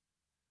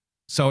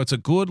 So it's a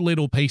good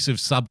little piece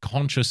of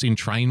subconscious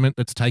entrainment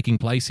that's taking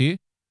place here.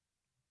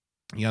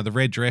 You know, the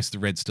red dress, the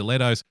red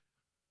stilettos,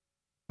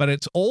 but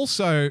it's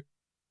also,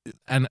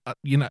 and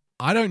you know,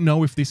 I don't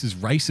know if this is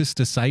racist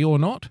to say or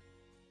not.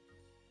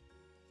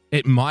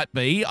 It might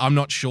be. I'm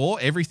not sure.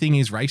 Everything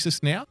is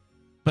racist now,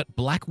 but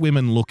black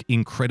women look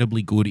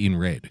incredibly good in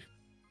red.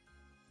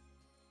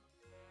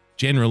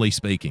 Generally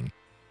speaking,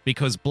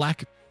 because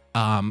black,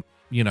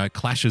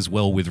 clashes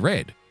well with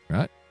red,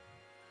 right?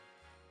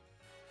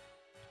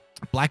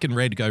 Black and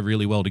red go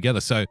really well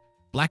together. So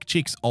black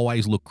chicks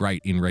always look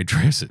great in red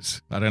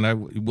dresses. I don't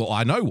know. Well,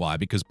 I know why,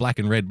 because black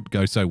and red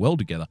go so well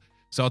together.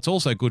 So it's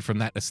also good from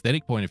that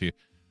aesthetic point of view.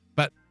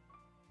 But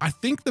I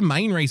think the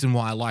main reason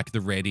why I like the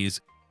red is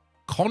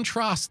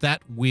contrast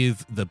that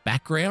with the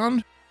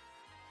background.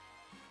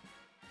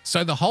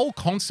 So the whole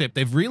concept,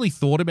 they've really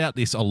thought about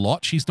this a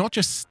lot. She's not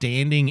just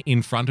standing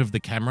in front of the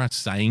camera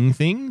saying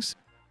things.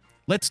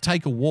 Let's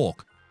take a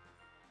walk.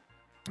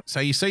 So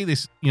you see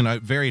this,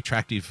 very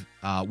attractive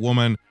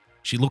woman.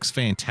 She looks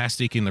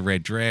fantastic in the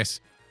red dress,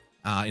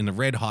 in the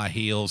red high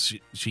heels.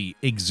 She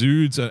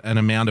exudes an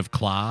amount of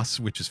class,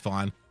 which is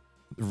fine.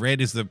 Red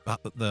is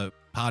the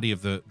party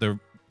of the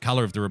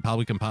color of the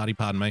Republican Party,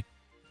 pardon me.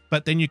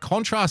 But then you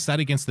contrast that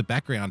against the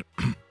background.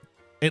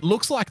 It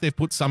looks like they've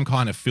put some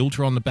kind of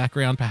filter on the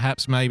background,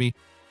 perhaps, maybe.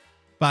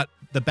 But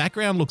the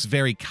background looks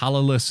very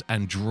colorless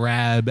and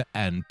drab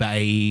and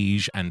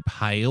beige and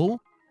pale.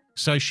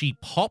 So she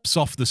pops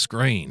off the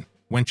screen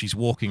when she's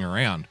walking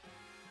around.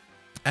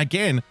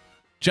 Again,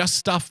 just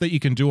stuff that you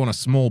can do on a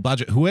small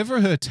budget. Whoever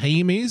her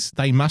team is,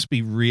 they must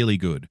be really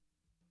good.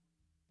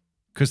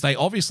 Because they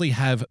obviously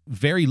have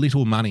very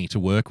little money to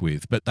work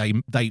with, but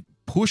they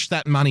pushed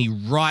that money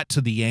right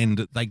to the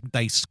end.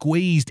 They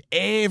squeezed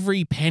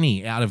every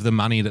penny out of the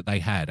money that they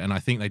had, and I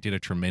think they did a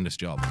tremendous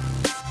job.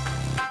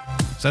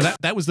 So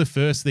that was the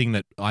first thing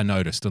that I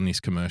noticed on this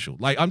commercial.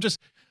 Like,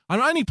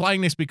 I'm only playing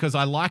this because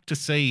I like to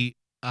see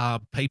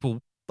people,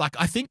 like,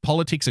 I think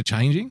politics are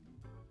changing.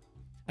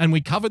 And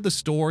we covered the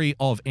story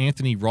of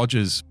Anthony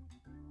Rogers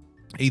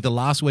either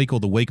last week or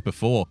the week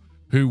before,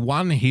 who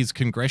won his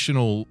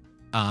congressional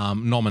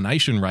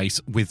nomination race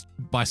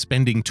by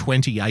spending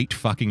 $28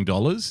 fucking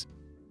dollars.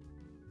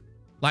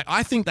 Like,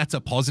 I think that's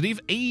a positive,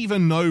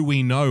 even though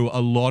we know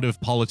a lot of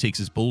politics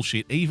is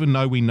bullshit, even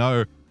though we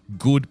know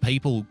good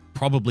people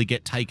probably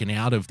get taken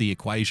out of the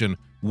equation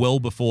well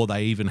before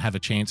they even have a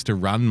chance to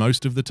run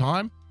most of the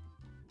time.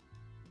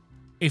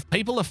 If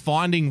people are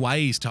finding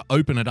ways to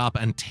open it up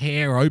and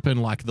tear open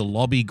like the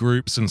lobby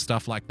groups and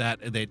stuff like that,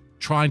 they're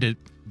trying to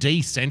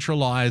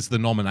decentralize the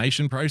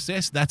nomination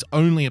process, that's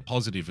only a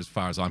positive as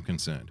far as I'm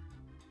concerned.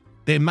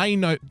 There may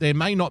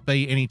not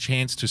be any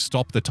chance to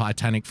stop the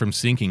Titanic from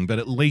sinking, but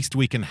at least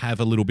we can have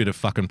a little bit of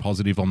fucking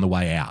positive on the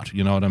way out.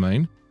 You know what I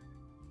mean?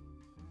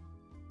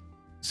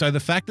 So the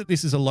fact that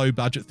this is a low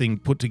budget thing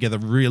put together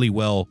really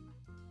well,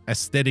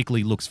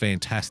 aesthetically looks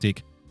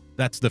fantastic.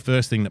 That's the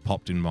first thing that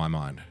popped in my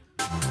mind.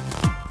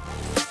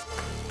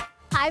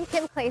 I'm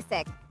Kim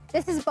Klacik.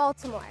 This is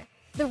Baltimore,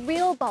 the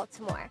real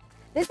Baltimore.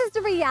 This is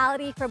the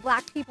reality for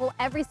Black people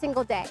every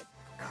single day.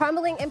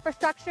 Crumbling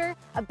infrastructure,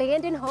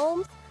 abandoned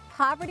homes,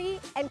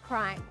 poverty, and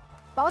crime.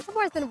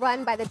 Baltimore has been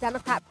run by the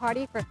Democrat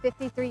Party for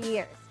 53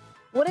 years.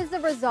 What is the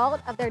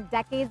result of their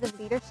decades of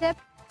leadership?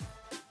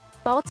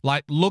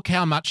 Like, look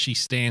how much she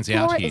stands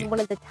out Baltimore here. is one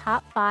of the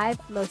top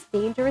 5 most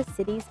dangerous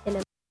cities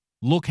in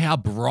Look how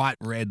bright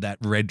red that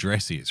red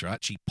dress is,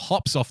 right? She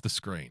pops off the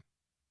screen.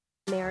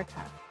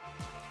 America.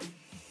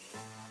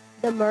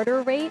 The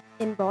murder rate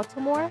in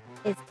Baltimore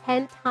is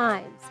 10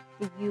 times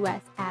the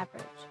U.S.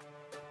 average.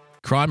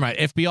 Crime rate,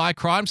 FBI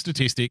crime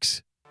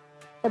statistics.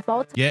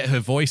 The Yeah, her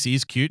voice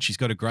is cute. She's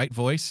got a great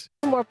voice.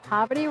 Baltimore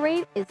poverty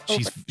rate is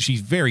over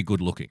She's very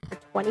good looking,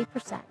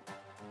 20%.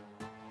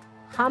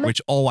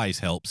 which always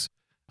helps.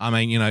 I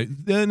mean, you know,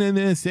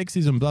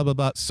 sexism, blah, blah,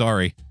 blah.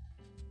 Sorry.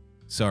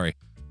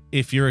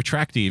 If you're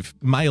attractive,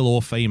 male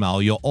or female,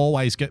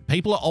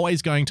 people are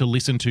always going to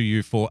listen to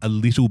you for a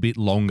little bit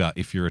longer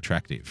if you're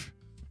attractive.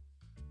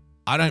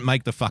 I don't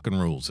make the fucking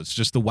rules. It's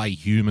just the way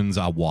humans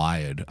are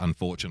wired,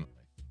 unfortunately.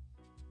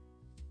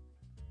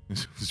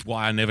 This is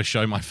why I never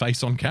show my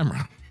face on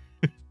camera.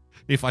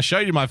 If I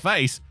showed you my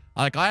face,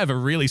 like, I have a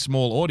really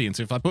small audience.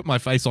 If I put my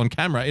face on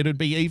camera, it'd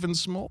be even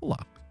smaller.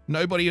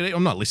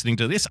 I'm not listening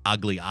to this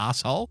ugly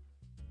asshole.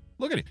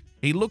 Look at him.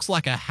 He looks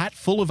like a hat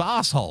full of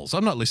assholes.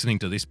 I'm not listening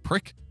to this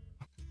prick.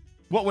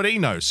 What would he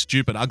know,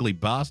 stupid, ugly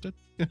bastard?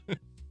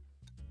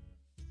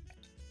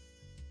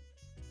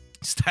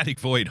 Static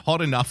Void, hot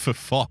enough for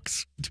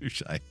Fox.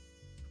 Touche.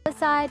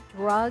 Suicide,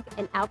 drug,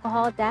 and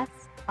alcohol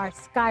deaths are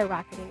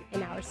skyrocketing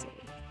in our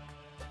city.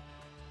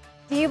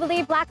 Do you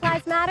believe Black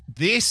Lives Matter?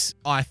 This,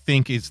 I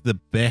think, is the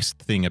best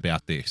thing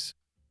about this.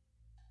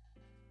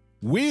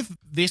 With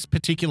this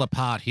particular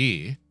part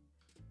here,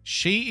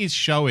 she is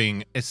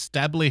showing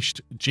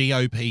established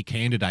GOP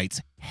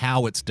candidates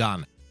how it's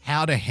done,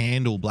 how to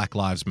handle Black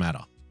Lives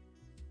Matter.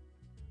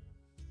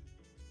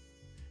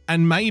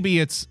 And maybe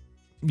it's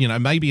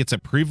a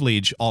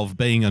privilege of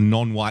being a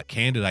non-white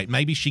candidate.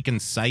 Maybe she can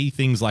say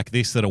things like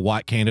this that a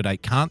white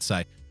candidate can't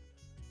say.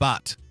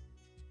 But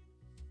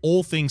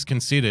all things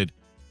considered,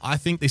 I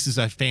think this is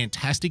a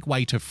fantastic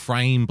way to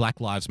frame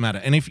Black Lives Matter.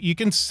 And if you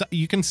can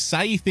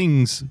say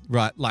things,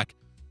 right, like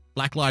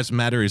Black Lives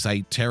Matter is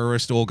a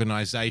terrorist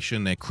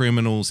organization, they're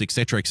criminals,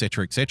 etc.,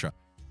 etc., etc.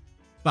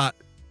 But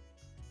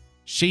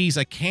she's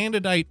a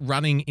candidate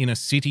running in a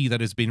city that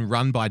has been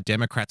run by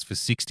Democrats for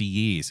 60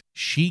 years.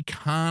 She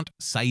can't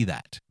say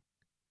that.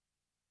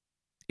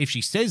 If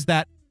she says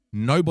that,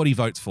 nobody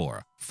votes for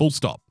her. Full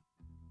stop.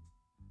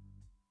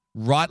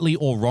 Rightly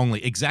or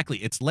wrongly. Exactly.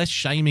 It's less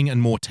shaming and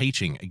more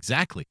teaching.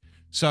 Exactly.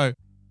 So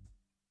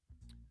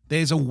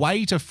there's a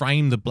way to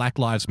frame the Black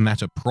Lives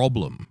Matter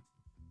problem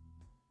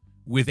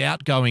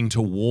without going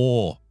to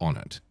war on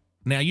it.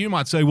 Now, you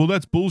might say, well,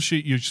 that's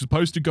bullshit. You're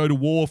supposed to go to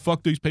war.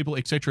 Fuck these people,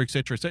 etc.,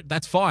 etc., etc.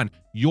 That's fine.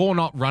 You're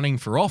not running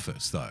for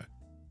office, though.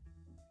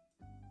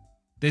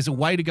 There's a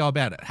way to go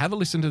about it. Have a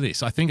listen to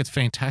this. I think it's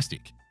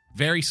fantastic.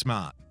 Very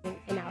smart.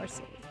 In our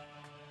city.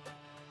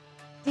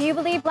 Do you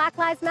believe Black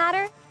Lives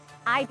Matter?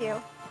 I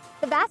do.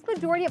 The vast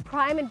majority of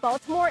crime in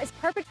Baltimore is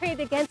perpetrated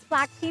against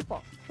Black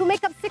people, who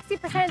make up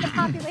 60% of the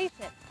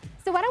population.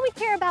 So why don't we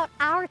care about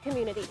our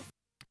communities?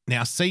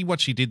 Now, see what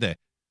she did there.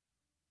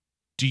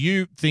 Do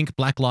you think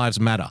Black Lives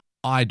Matter?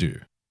 I do.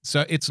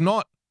 So it's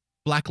not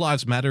Black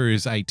Lives Matter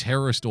is a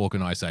terrorist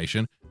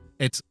organization.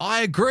 It's,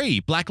 I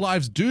agree, Black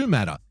lives do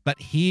matter, but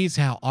here's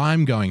how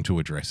I'm going to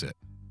address it,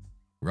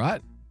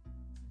 right?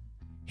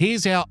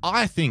 Here's how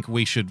I think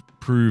we should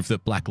prove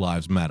that Black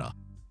Lives Matter.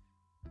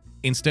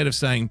 Instead of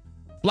saying,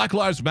 Black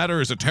Lives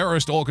Matter is a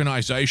terrorist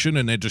organization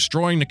and they're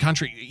destroying the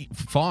country,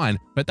 fine,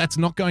 but that's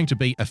not going to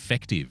be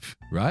effective,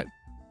 right?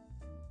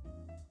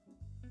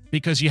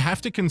 Because you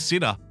have to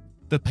consider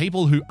the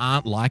people who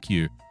aren't like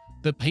you,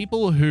 the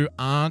people who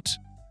aren't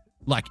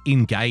like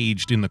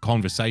engaged in the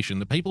conversation,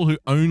 the people who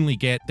only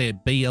get their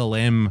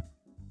BLM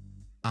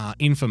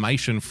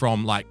information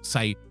from, like,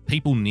 say,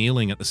 people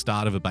kneeling at the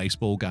start of a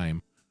baseball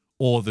game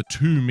or the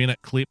 2-minute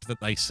clip that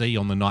they see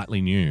on the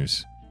nightly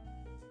news.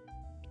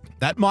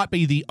 That might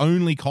be the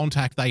only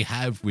contact they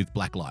have with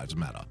Black Lives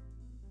Matter.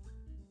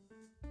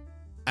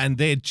 And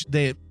their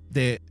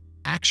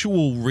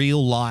actual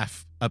real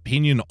life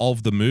opinion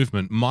of the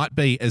movement might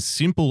be as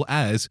simple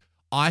as,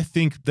 I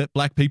think that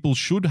Black people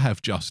should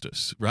have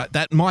justice, right?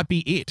 That might be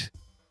it.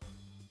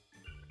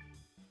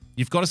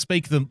 You've got to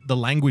speak the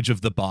language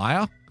of the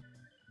buyer.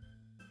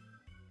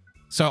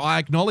 So I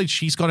acknowledge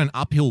she's got an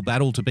uphill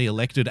battle to be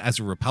elected as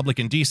a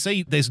Republican. Do you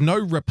see there's no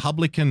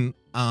Republican,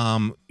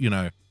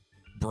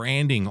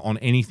 branding on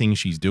anything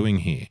she's doing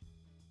here?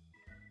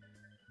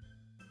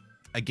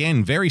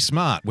 Again, very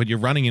smart when you're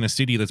running in a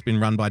city that's been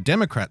run by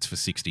Democrats for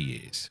 60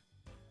 years.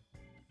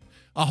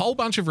 A whole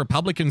bunch of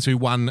Republicans who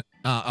won,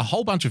 a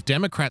whole bunch of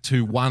Democrats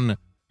who won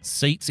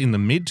seats in the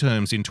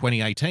midterms in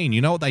 2018,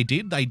 you know what they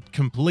did? They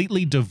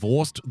completely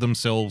divorced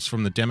themselves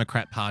from the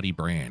Democrat Party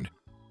brand.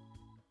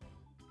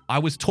 I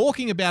was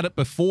talking about it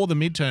before the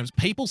midterms.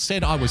 People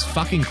said I was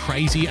fucking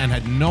crazy and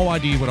had no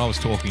idea what I was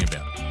talking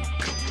about.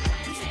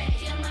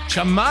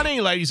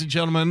 Chumani, ladies and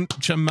gentlemen.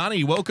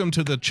 Chumani, welcome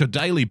to the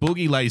Daily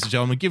Boogie, ladies and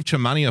gentlemen. Give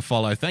Chumani a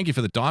follow. Thank you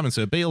for the diamond,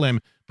 sir. BLM,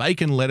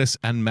 bacon, lettuce,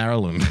 and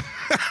Maryland.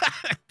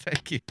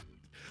 Thank you.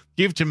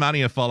 Give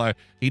Chumani a follow.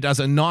 He does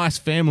a nice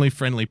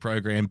family-friendly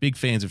program. Big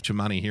fans of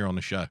Chumani here on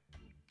the show.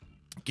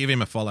 Give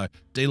him a follow.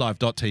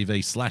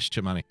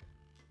 dlive.tv/Chumani.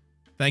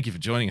 Thank you for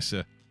joining us,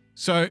 sir.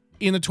 So,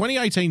 in the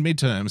 2018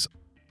 midterms,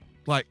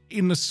 like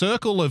in the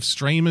circle of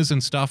streamers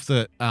and stuff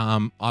that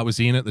I was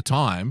in at the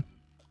time,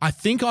 I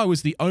think I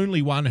was the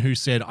only one who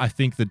said, I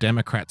think the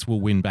Democrats will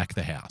win back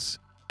the House.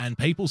 And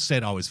people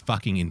said I was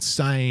fucking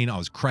insane. I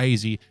was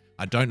crazy.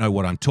 I don't know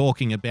what I'm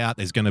talking about.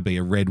 There's going to be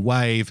a red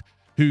wave.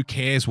 Who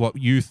cares what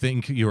you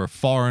think? You're a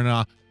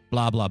foreigner,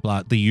 blah, blah,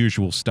 blah, the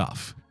usual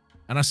stuff.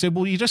 And I said,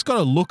 well, you just got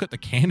to look at the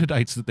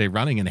candidates that they're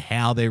running and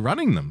how they're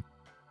running them.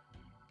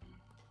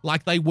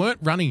 Like they weren't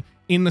running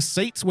in the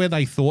seats where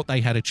they thought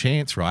they had a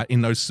chance, right?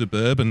 In those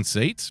suburban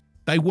seats,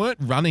 they weren't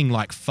running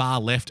like far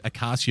left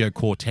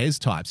Ocasio-Cortez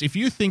types. If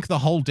you think the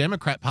whole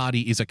Democrat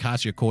Party is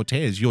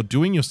Ocasio-Cortez, you're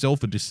doing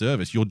yourself a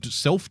disservice. You're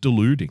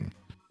self-deluding.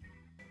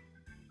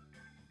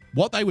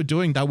 What they were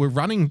doing, they were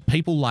running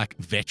people like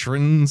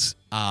veterans,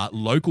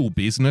 local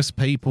business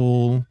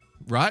people,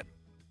 right?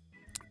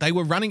 They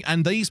were running,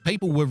 and these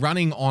people were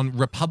running on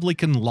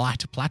Republican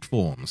light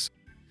platforms.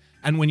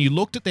 And when you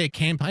looked at their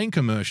campaign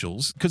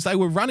commercials, because they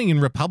were running in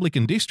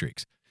Republican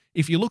districts,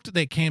 if you looked at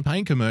their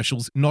campaign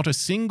commercials, not a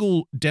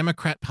single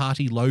Democrat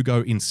Party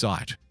logo in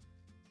sight.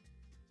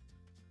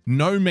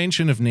 No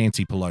mention of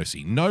Nancy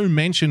Pelosi, no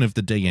mention of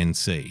the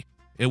DNC.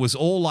 It was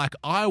all like,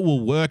 I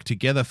will work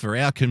together for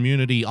our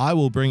community. I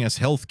will bring us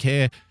health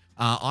care.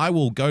 I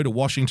will go to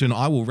Washington.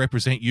 I will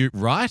represent you.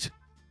 Right?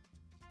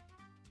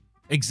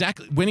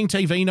 Exactly. Winning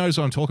TV knows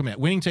what I'm talking about.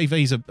 Winning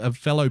TV is a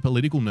fellow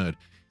political nerd.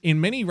 In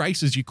many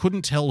races, you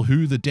couldn't tell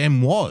who the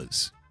Dem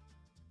was.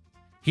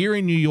 Here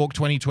in New York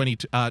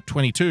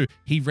 2022,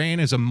 he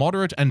ran as a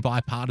moderate and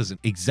bipartisan.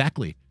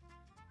 Exactly.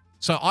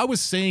 So I was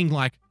seeing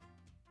like,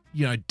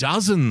 you know,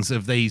 dozens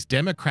of these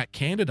Democrat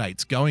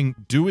candidates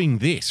doing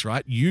this,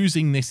 right?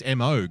 Using this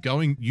MO,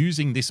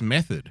 using this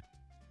method.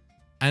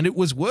 And it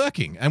was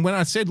working. And when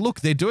I said, look,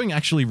 they're doing a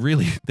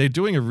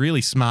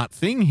really smart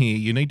thing here.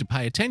 You need to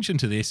pay attention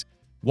to this.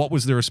 What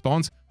was the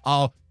response?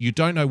 Oh, you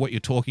don't know what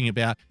you're talking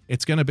about.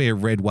 It's going to be a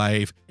red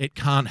wave. It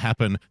can't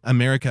happen.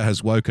 America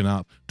has woken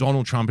up.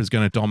 Donald Trump is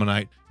going to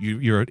dominate.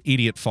 You're an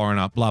idiot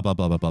foreigner, blah, blah,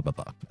 blah, blah, blah, blah,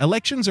 blah.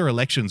 Elections are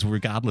elections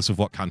regardless of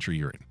what country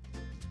you're in.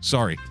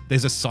 Sorry,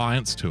 there's a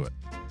science to it.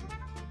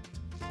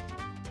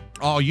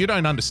 Oh, you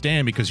don't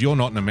understand because you're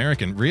not an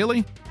American.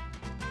 Really?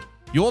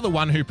 You're the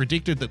one who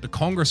predicted that the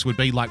Congress would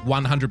be like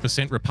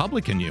 100%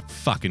 Republican, you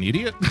fucking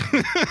idiot.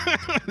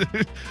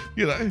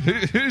 You know,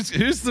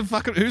 who's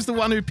the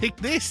one who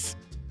picked this?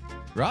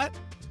 Right?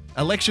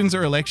 Elections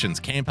are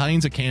elections.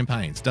 Campaigns are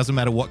campaigns. Doesn't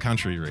matter what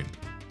country you're in.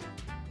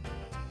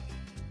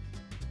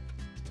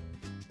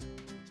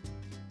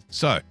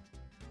 So,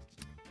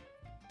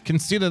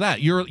 consider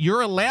that.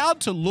 You're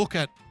allowed to look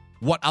at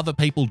what other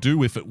people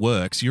do if it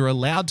works. You're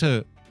allowed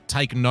to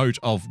take note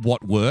of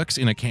what works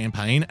in a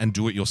campaign and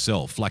do it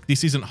yourself. Like,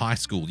 this isn't high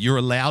school. You're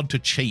allowed to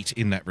cheat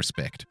in that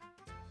respect.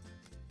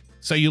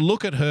 So you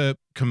look at her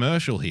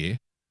commercial here,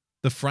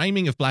 the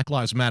framing of Black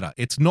Lives Matter.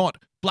 It's not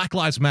Black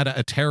Lives Matter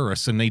are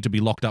terrorists and need to be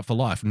locked up for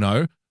life.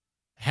 No.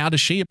 How does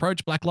she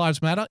approach Black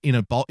Lives Matter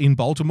in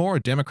Baltimore, a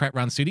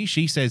Democrat-run city?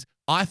 She says,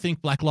 I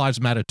think Black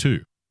Lives Matter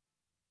too.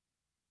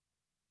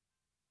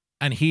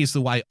 And here's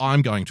the way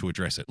I'm going to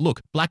address it. Look,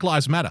 Black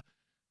Lives Matter.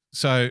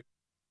 So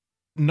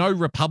no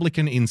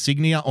Republican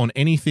insignia on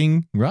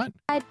anything, right?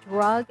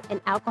 Drug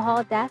and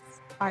alcohol deaths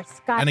are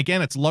skyrocketing. And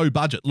again, it's low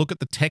budget. Look at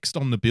the text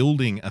on the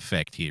building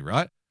effect here,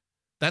 right?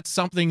 That's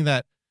something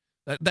that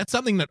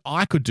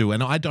I could do,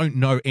 and I don't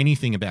know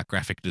anything about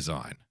graphic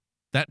design.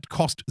 That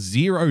cost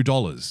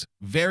 $0.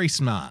 Very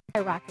smart.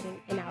 Skyrocketing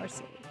in our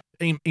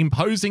city.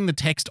 Imposing the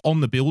text on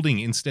the building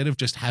instead of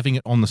just having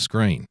it on the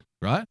screen,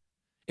 right?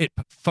 It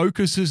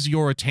focuses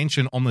your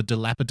attention on the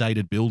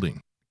dilapidated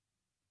building.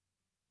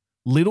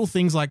 Little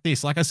things like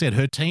this. Like I said,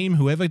 her team,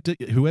 whoever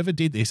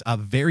did this, are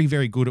very,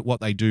 very good at what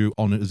they do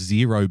on a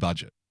zero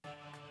budget.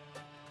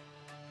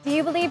 Do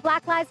you believe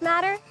Black Lives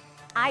Matter?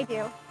 I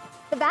do.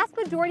 The vast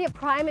majority of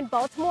crime in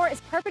Baltimore is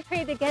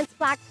perpetrated against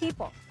Black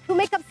people, who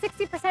make up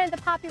 60% of the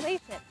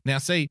population. Now,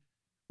 see,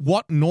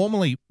 what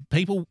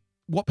people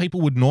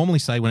would normally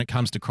say when it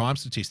comes to crime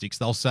statistics,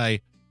 they'll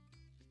say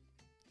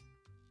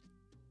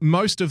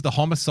most of the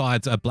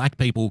homicides are Black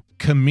people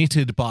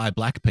committed by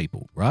Black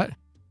people, right?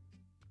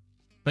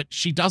 But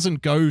she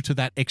doesn't go to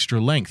that extra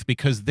length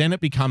because then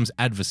it becomes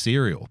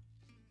adversarial.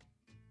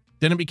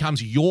 Then it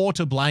becomes you're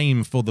to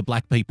blame for the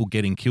Black people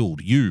getting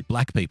killed, you,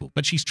 Black people.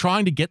 But she's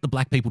trying to get the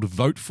Black people to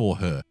vote for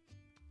her.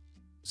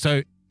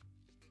 So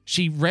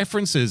she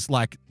references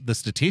like the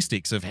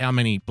statistics of how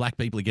many Black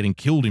people are getting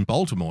killed in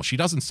Baltimore. She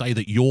doesn't say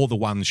that you're the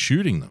ones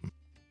shooting them.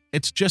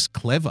 It's just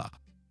clever.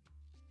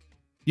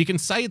 You can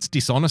say it's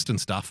dishonest and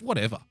stuff,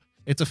 whatever.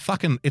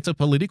 It's a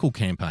political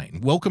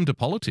campaign. Welcome to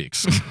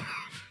politics.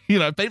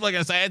 People are going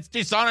to say, it's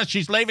dishonest.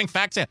 She's leaving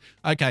facts out.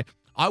 Okay.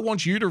 I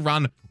want you to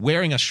run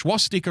wearing a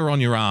swastika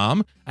on your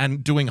arm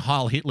and doing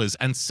Heil Hitlers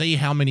and see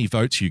how many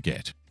votes you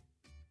get.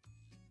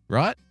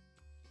 Right?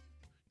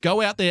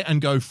 Go out there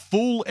and go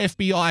full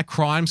FBI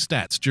crime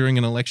stats during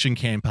an election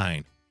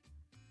campaign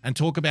and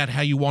talk about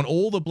how you want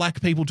all the black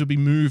people to be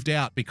moved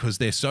out because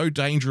they're so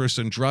dangerous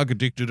and drug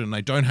addicted and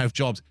they don't have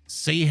jobs.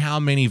 See how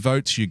many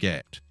votes you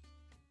get.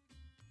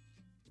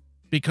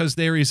 Because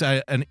there is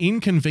an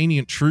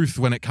inconvenient truth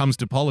when it comes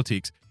to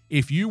politics.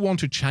 If you want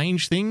to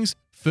change things,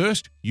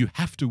 first, you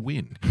have to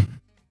win.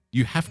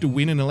 You have to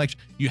win an election.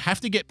 You have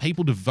to get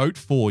people to vote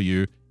for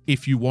you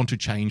if you want to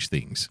change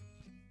things.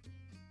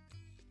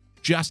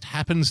 Just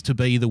happens to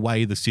be the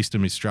way the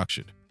system is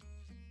structured.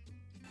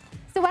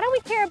 So why don't we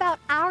care about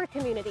our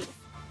communities?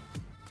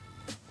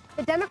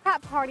 The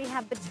Democrat Party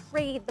have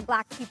betrayed the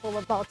black people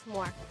of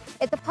Baltimore.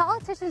 If the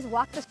politicians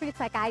walk the streets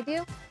like I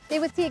do, they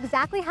would see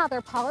exactly how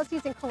their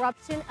policies and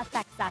corruption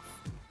affects us.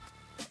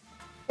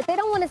 If they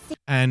don't want to see...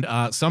 And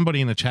somebody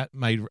in the chat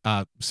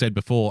said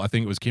before, I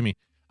think it was Kimmy,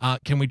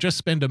 can we just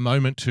spend a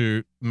moment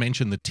to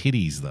mention the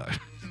titties, though?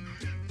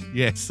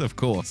 Yes, of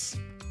course.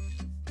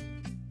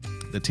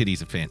 The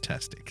titties are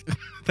fantastic.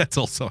 That's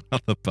also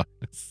another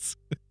bonus.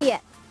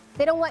 Yes.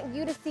 They don't want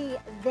you to see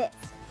this.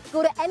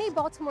 Go to any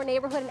Baltimore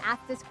neighborhood and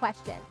ask this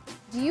question.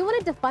 Do you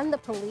want to defund the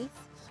police?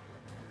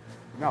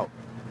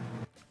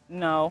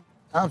 No.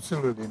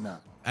 Absolutely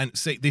not. And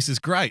see, this is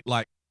great.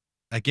 Like,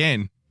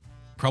 again,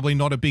 probably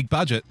not a big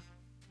budget.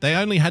 They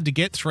only had to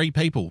get 3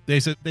 people.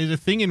 There's a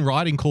thing in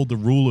writing called the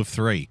rule of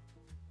 3.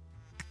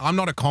 I'm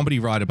not a comedy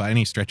writer by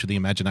any stretch of the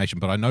imagination,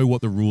 but I know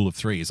what the rule of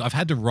 3 is. I've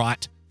had to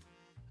write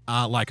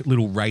like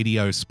little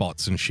radio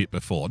spots and shit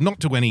before. Not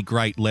to any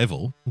great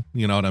level,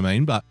 you know what I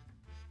mean? But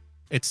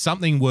it's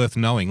something worth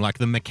knowing, like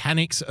the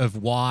mechanics of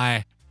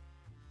why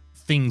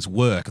things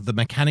work, the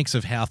mechanics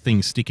of how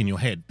things stick in your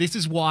head. This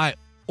is why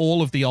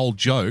all of the old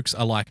jokes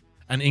are like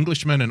an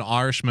Englishman, an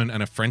Irishman,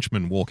 and a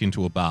Frenchman walk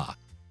into a bar.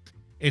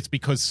 It's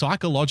because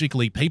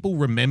psychologically people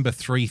remember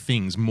 3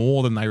 things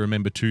more than they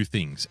remember 2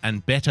 things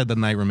and better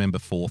than they remember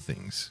 4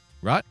 things,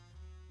 right?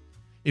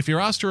 If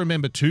you're asked to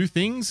remember 2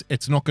 things,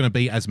 it's not going to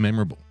be as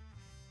memorable.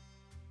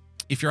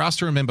 If you're asked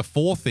to remember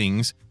 4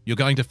 things, you're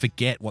going to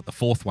forget what the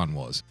 4th one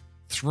was.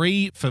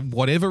 3, for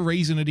whatever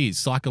reason it is,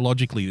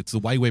 psychologically, it's the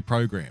way we're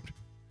programmed.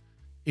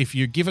 If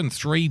you're given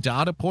 3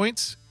 data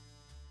points,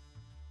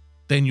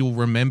 then you'll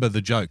remember the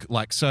joke.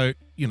 Like, so,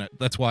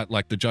 that's why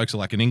like the jokes are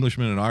like an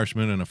Englishman, an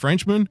Irishman, and a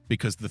Frenchman,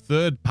 because the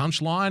 3rd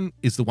punchline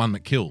is the one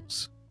that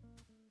kills.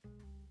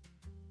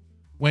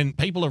 When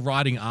people are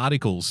writing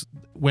articles,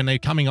 when they're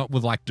coming up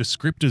with like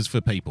descriptors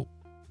for people,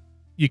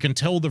 you can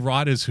tell the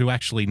writers who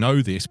actually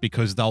know this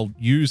because they'll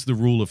use the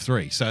rule of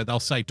 3. So they'll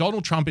say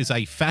Donald Trump is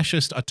a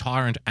fascist, a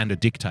tyrant, and a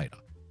dictator.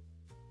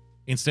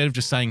 Instead of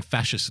just saying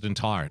fascist and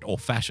tyrant, or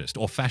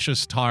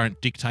fascist,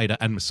 tyrant, dictator,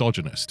 and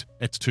misogynist.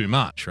 It's too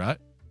much, right?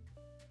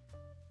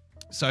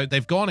 So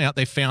they've gone out,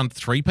 they've found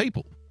 3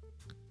 people.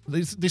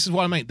 This is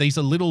what I mean. These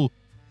are little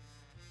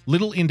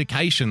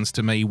indications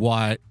to me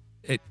why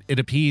it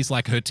appears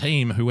like her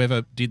team,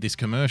 whoever did this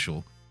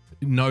commercial,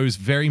 knows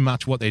very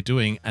much what they're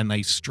doing, and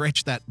they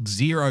stretched that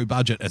 0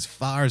 budget as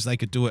far as they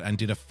could do it and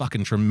did a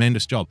fucking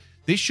tremendous job.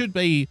 This should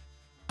be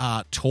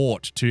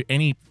taught to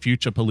any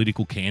future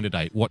political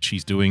candidate what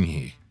she's doing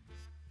here.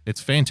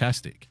 It's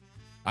fantastic.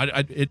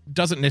 It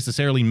doesn't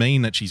necessarily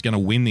mean that she's going to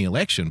win the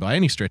election by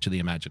any stretch of the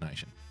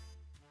imagination.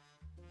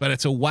 But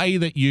it's a way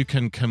that you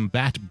can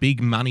combat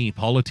big money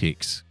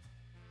politics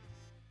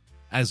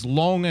as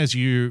long as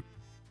you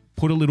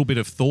put a little bit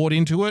of thought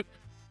into it.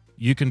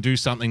 You can do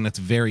something that's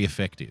very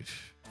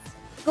effective.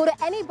 Go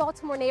to any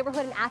Baltimore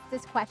neighborhood and ask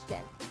this question.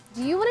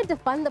 Do you want to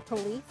defund the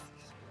police?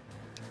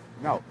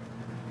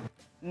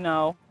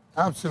 No.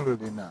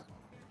 Absolutely not.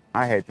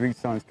 I had 3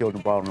 sons killed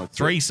in Baltimore.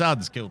 3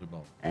 sons killed in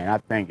Baltimore. And I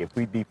think if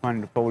we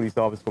defund the police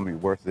office, it's going to be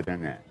worse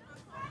than that.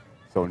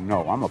 So,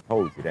 no, I'm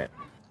opposed to that.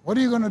 What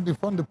are you going to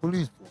defund the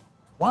police for?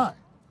 Why?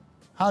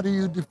 How do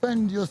you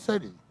defend your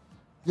city,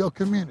 your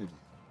community?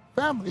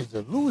 Families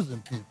are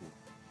losing people.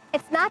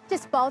 It's not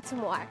just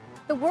Baltimore.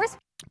 The worst...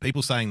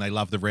 People saying they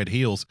love the red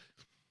heels.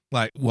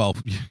 Like, well,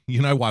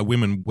 you know why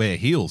women wear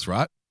heels,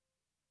 right?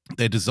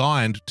 They're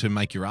designed to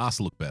make your ass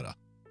look better.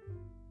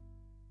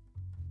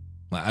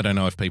 Like, I don't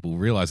know if people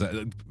realize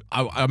that.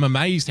 I'm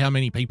amazed how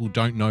many people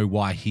don't know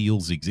why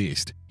heels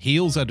exist.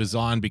 Heels are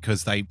designed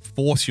because they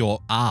force your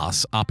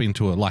ass up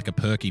into a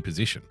perky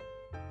position.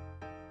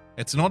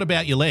 It's not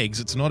about your legs.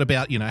 It's not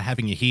about,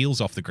 having your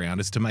heels off the ground.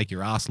 It's to make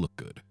your ass look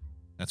good.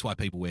 That's why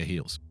people wear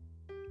heels.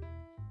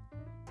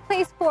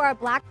 Place for a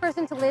black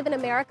person to live in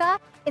America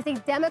is a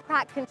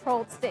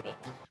Democrat-controlled city.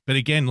 But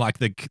again, like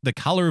the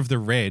color of the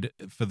red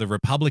for the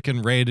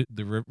Republican red,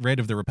 the red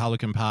of the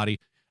Republican Party,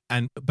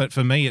 but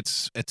for me,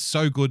 it's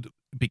so good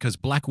because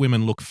black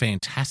women look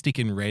fantastic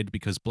in red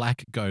because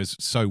black goes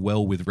so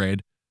well with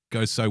red,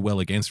 goes so well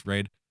against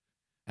red.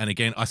 And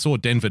again, I saw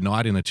Denver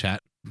Knight in the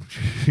chat.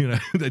 you know,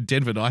 the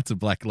Denver Knight's a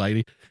black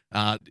lady.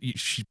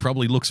 She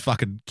probably looks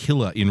fucking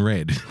killer in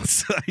red.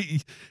 So,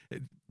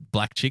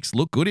 black chicks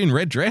look good in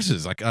red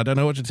dresses. Like, I don't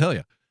know what to tell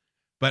you.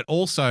 But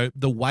also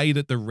the way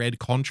that the red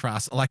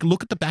contrasts, like,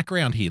 look at the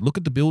background here. Look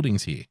at the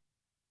buildings here.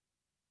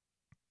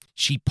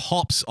 She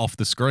pops off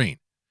the screen.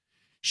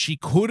 She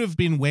could have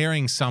been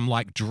wearing some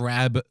like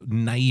drab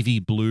navy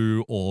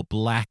blue or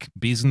black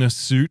business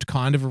suit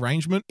kind of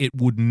arrangement. It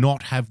would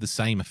not have the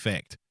same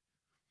effect.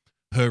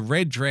 Her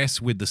red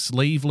dress with the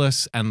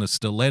sleeveless and the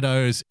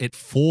stilettos, it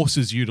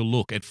forces you to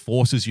look. It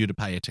forces you to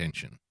pay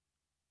attention.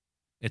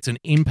 It's an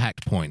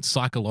impact point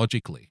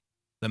psychologically.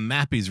 The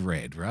map is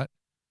red, right?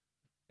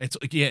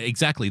 Yeah,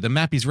 exactly. The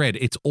map is red.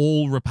 It's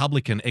all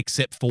Republican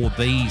except for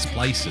these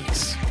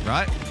places,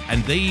 right?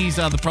 And these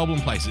are the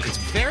problem places. It's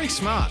very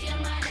smart.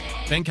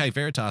 Ben K.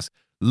 Veritas,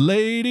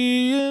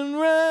 Lady in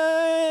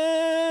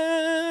Red.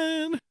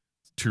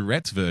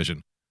 Tourette's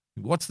version.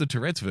 What's the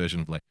Tourette's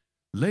version of like?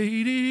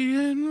 Lady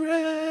in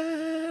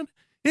Red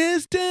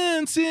is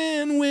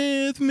dancing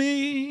with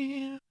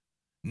me.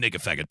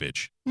 Nigga faggot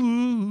bitch.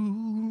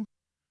 Ooh,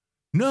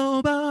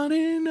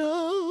 nobody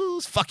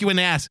knows. Fuck you in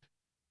the ass.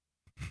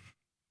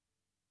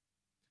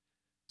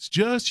 It's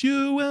just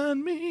you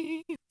and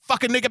me.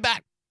 Fucking nigga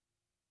back.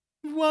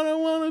 What I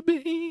wanna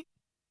be.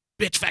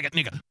 Bitch faggot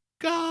nigga.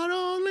 God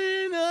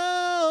only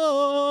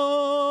knows.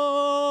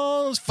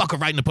 Fuck her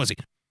right in the pussy.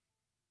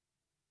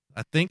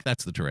 I think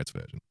that's the Tourette's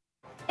version.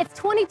 It's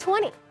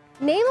 2020.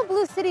 Name a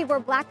blue city where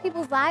black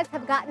people's lives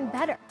have gotten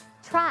better.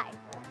 Try.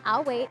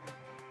 I'll wait.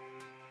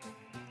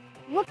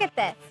 Look at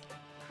this.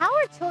 How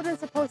are children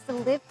supposed to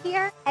live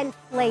here and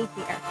play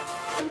here?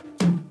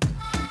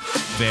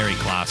 Very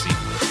classy.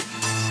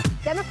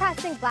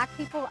 Democrats think black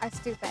people are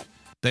stupid.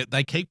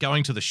 They keep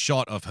going to the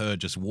shot of her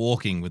just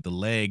walking with the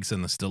legs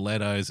and the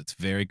stilettos. It's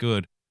very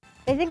good.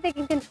 They think they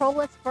can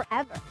control us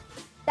forever.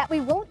 That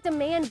we won't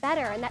demand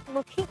better and that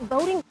we'll keep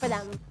voting for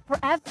them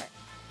forever,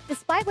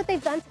 despite what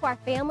they've done to our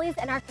families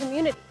and our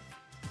communities.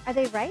 Are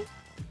they right?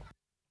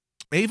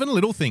 Even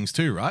little things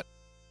too, right?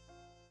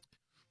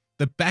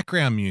 The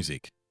background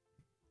music.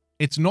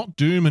 It's not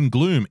doom and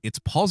gloom. It's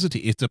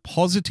positive. It's a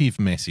positive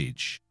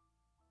message.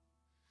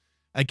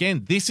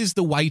 Again, this is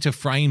the way to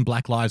frame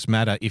Black Lives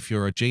Matter if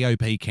you're a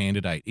GOP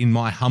candidate, in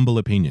my humble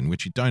opinion,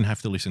 which you don't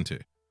have to listen to.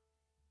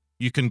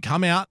 You can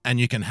come out and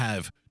you can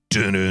have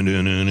and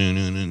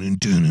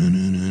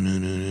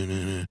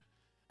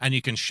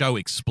you can show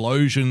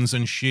explosions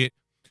and shit.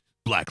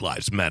 Black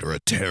Lives Matter are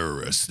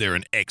terrorists. They're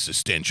an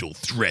existential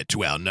threat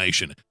to our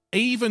nation.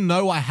 Even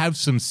though I have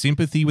some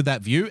sympathy with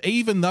that view,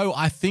 even though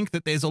I think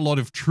that there's a lot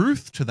of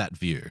truth to that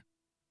view,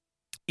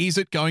 is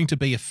it going to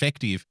be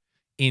effective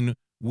in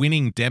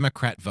winning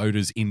Democrat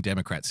voters in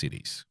Democrat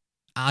cities?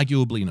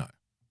 Arguably no.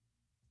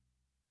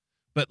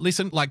 But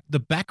listen, like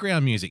the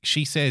background music,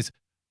 she says,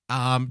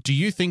 do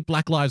you think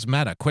Black Lives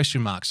Matter? ?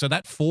 So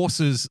that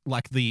forces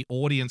like the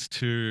audience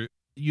to,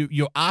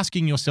 you're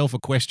asking yourself a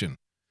question.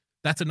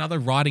 That's another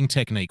writing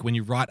technique. When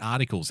you write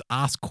articles,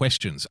 ask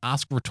questions,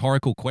 ask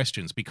rhetorical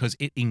questions, because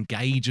it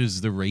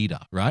engages the reader,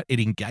 right? It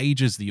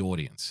engages the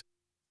audience.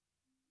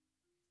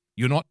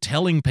 You're not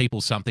telling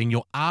people something,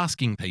 you're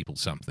asking people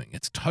something.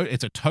 It's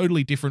a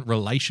totally different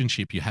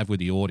relationship you have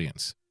with the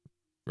audience,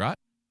 right?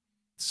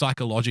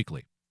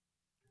 Psychologically.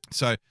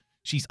 So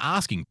she's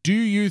asking, do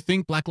you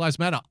think Black Lives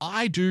Matter?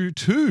 I do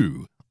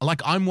too.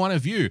 Like, I'm one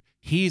of you.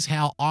 Here's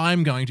how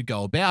I'm going to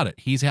go about it.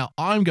 Here's how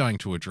I'm going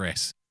to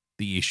address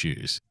the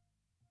issues.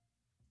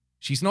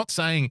 She's not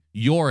saying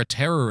you're a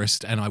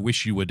terrorist and I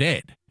wish you were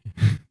dead,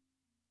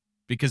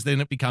 because then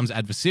it becomes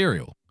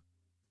adversarial.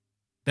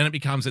 Then it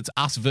becomes it's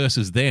us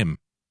versus them,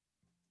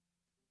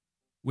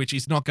 which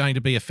is not going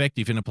to be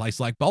effective in a place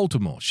like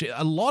Baltimore.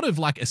 A lot of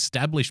like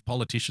established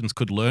politicians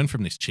could learn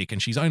from this chick,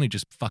 and she's only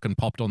just fucking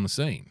popped on the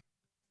scene.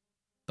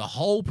 The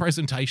whole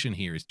presentation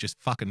here is just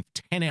fucking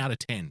 10 out of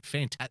 10.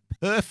 Fantastic.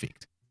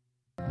 Perfect.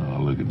 Oh,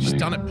 look at me. She's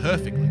done it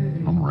perfectly.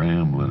 I'm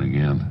rambling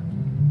again.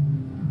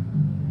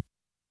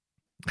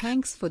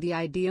 Thanks for the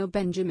idea,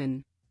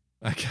 Benjamin.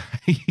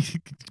 Okay.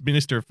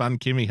 Minister of Fun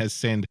Kimmy has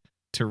sent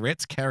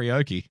Tourette's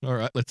karaoke. All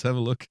right, let's have a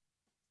look.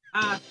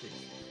 Oi,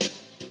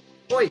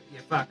 you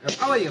fucker.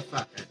 Oh, you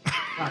fucker.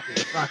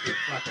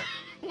 Fucker.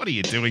 What are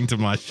you doing to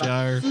my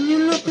show?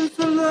 You're looking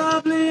so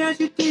lovely as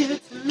you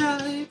did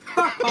tonight.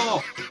 Fuck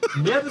off.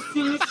 Never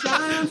seen you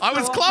shine. I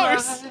was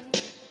close.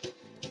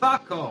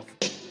 Fuck off.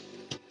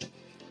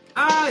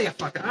 Ah, you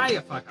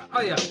fucker.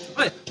 Oh, yeah.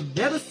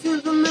 Never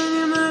seen the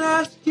man that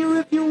asked you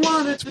if you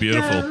wanted It's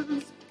beautiful.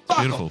 Dance. It's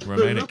beautiful.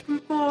 Romantic. Looking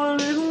for a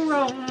little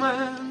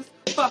romance.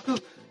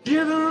 Fucker,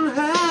 you don't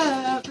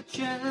have a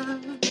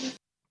chance.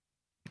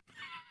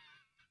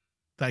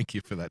 Thank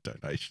you for that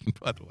donation,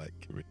 by the way,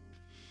 Kimmy.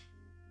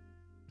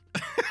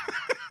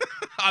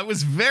 I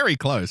was very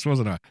close,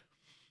 wasn't I?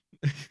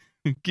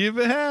 Give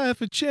it half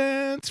a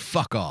chance.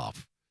 Fuck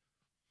off.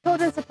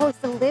 Children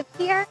supposed to live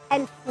here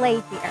and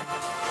play here.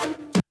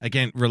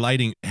 Again,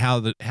 relating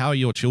how are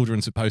your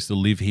children supposed to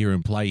live here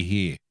and play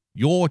here?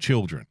 Your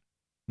children,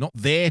 not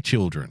their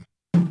children.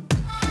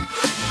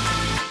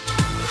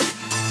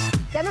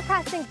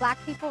 think black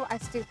people are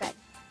stupid.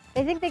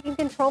 They think they can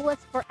control us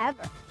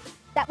forever.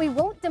 That we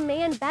won't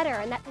demand better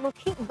and that we'll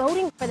keep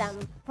voting for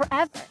them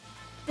forever,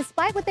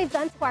 despite what they've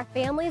done to our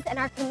families and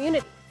our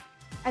communities.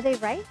 Are they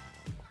right?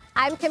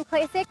 I'm Kim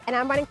Klacik, and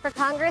I'm running for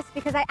Congress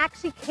because I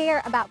actually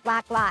care about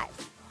black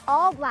lives.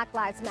 All black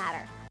lives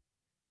matter.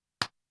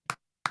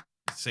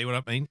 See what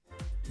I mean?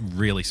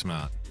 Really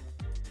smart.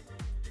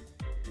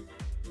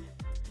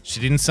 She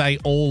didn't say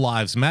all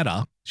lives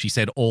matter. She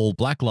said all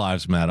black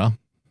lives matter.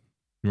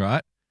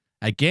 Right?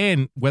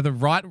 Again, whether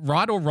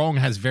right or wrong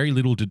has very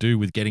little to do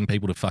with getting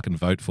people to fucking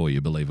vote for you,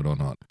 believe it or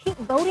not. Keep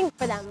voting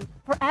for them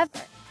forever,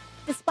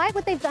 despite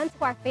what they've done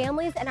to our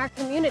families and our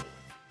communities.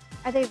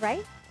 Are they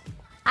right?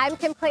 I'm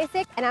Kim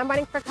Klacik, and I'm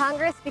running for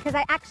Congress because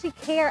I actually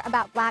care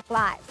about black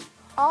lives.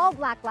 All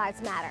black lives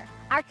matter.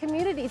 Our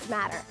communities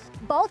matter.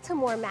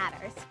 Baltimore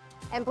matters.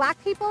 And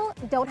black people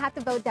don't have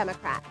to vote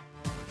Democrat.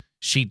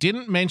 She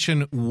didn't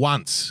mention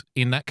once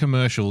in that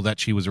commercial that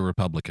she was a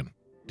Republican.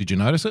 Did you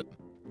notice it?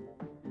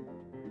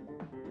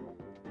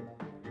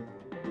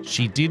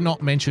 She did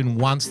not mention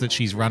once that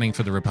she's running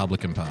for the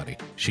Republican Party.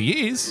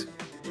 She is.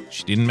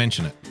 She didn't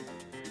mention it.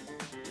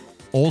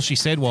 All she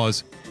said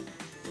was,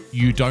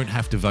 you don't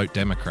have to vote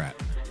Democrat.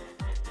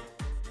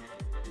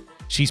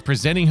 She's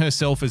presenting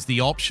herself as the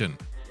option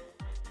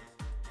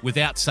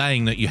without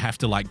saying that you have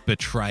to, like,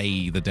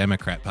 betray the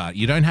Democrat Party.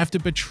 You don't have to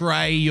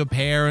betray your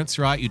parents,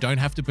 right? You don't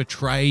have to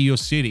betray your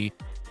city.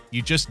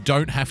 You just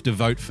don't have to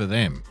vote for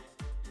them.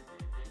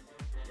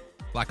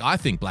 Like, I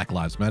think Black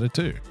Lives Matter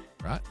too,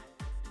 right?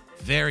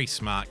 Very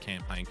smart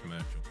campaign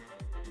commercial.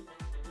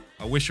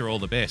 I wish her all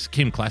the best.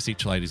 Kim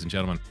Klacik, ladies and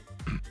gentlemen.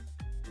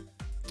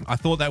 I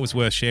thought that was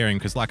worth sharing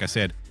because, like I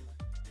said,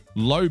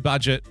 low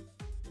budget,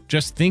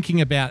 just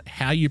thinking about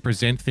how you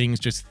present things,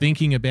 just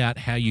thinking about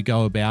how you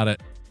go about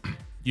it,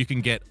 you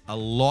can get a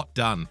lot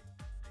done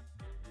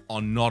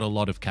on not a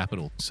lot of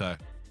capital. So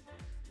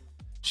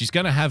she's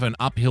going to have an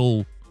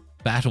uphill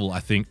battle,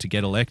 I think, to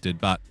get elected.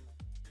 But,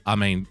 I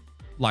mean,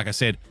 like I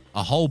said,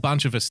 a whole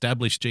bunch of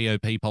established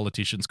GOP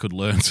politicians could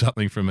learn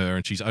something from her,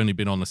 and she's only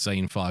been on the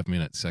scene 5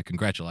 minutes. So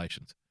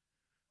congratulations.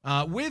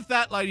 With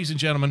that, ladies and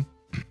gentlemen,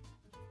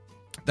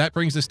 that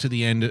brings us to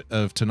the end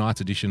of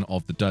tonight's edition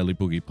of the Daily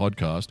Boogie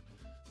podcast.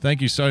 Thank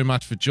you so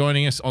much for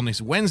joining us on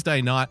this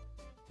Wednesday night.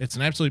 It's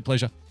an absolute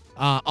pleasure.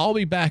 I'll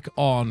be back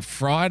on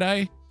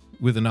Friday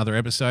with another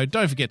episode.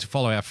 Don't forget to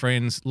follow our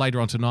friends later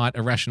on tonight,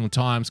 Irrational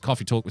Times,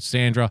 Coffee Talk with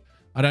Sandra.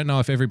 I don't know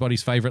if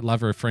everybody's favourite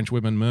lover of French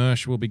women,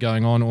 Mersh, will be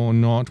going on or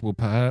not. We'll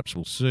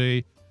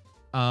see.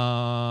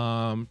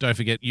 Don't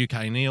forget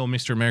UK Neil,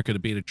 Mr. America, The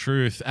Beat of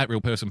Truth, At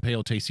Real Person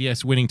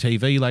PLTCS, Winning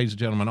TV, ladies and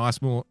gentlemen,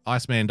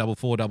 Iceman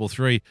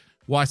 4433,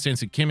 Y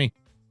Censored Kimmy.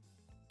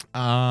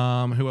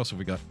 Who else have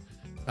we got?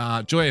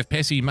 Joy of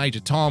Pessy, Major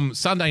Tom,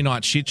 Sunday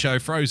Night Shit Show,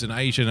 Frozen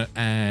Asian,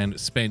 and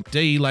Spent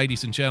D,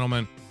 ladies and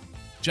gentlemen.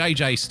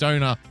 JJ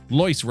Stoner,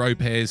 Lois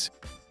Lopez,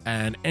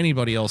 and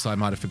anybody else I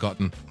might have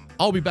forgotten.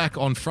 I'll be back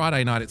on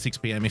Friday night at 6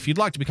 p.m. If you'd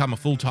like to become a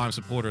full-time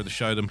supporter of the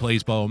show, then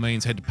please, by all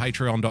means, head to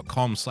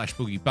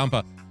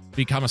patreon.com/boogiebumper.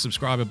 Become a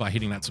subscriber by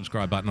hitting that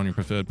subscribe button on your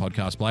preferred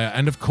podcast player.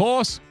 And, of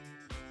course,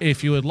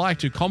 if you would like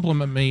to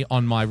compliment me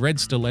on my red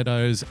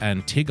stilettos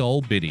and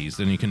tig-old biddies,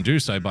 then you can do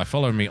so by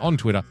following me on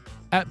Twitter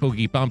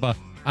 @boogiebumper.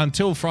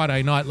 Until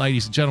Friday night,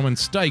 ladies and gentlemen,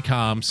 stay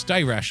calm,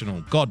 stay rational,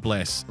 God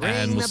bless,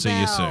 and we'll see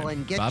you soon.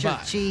 And get Bye-bye. your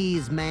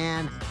cheese,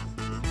 man.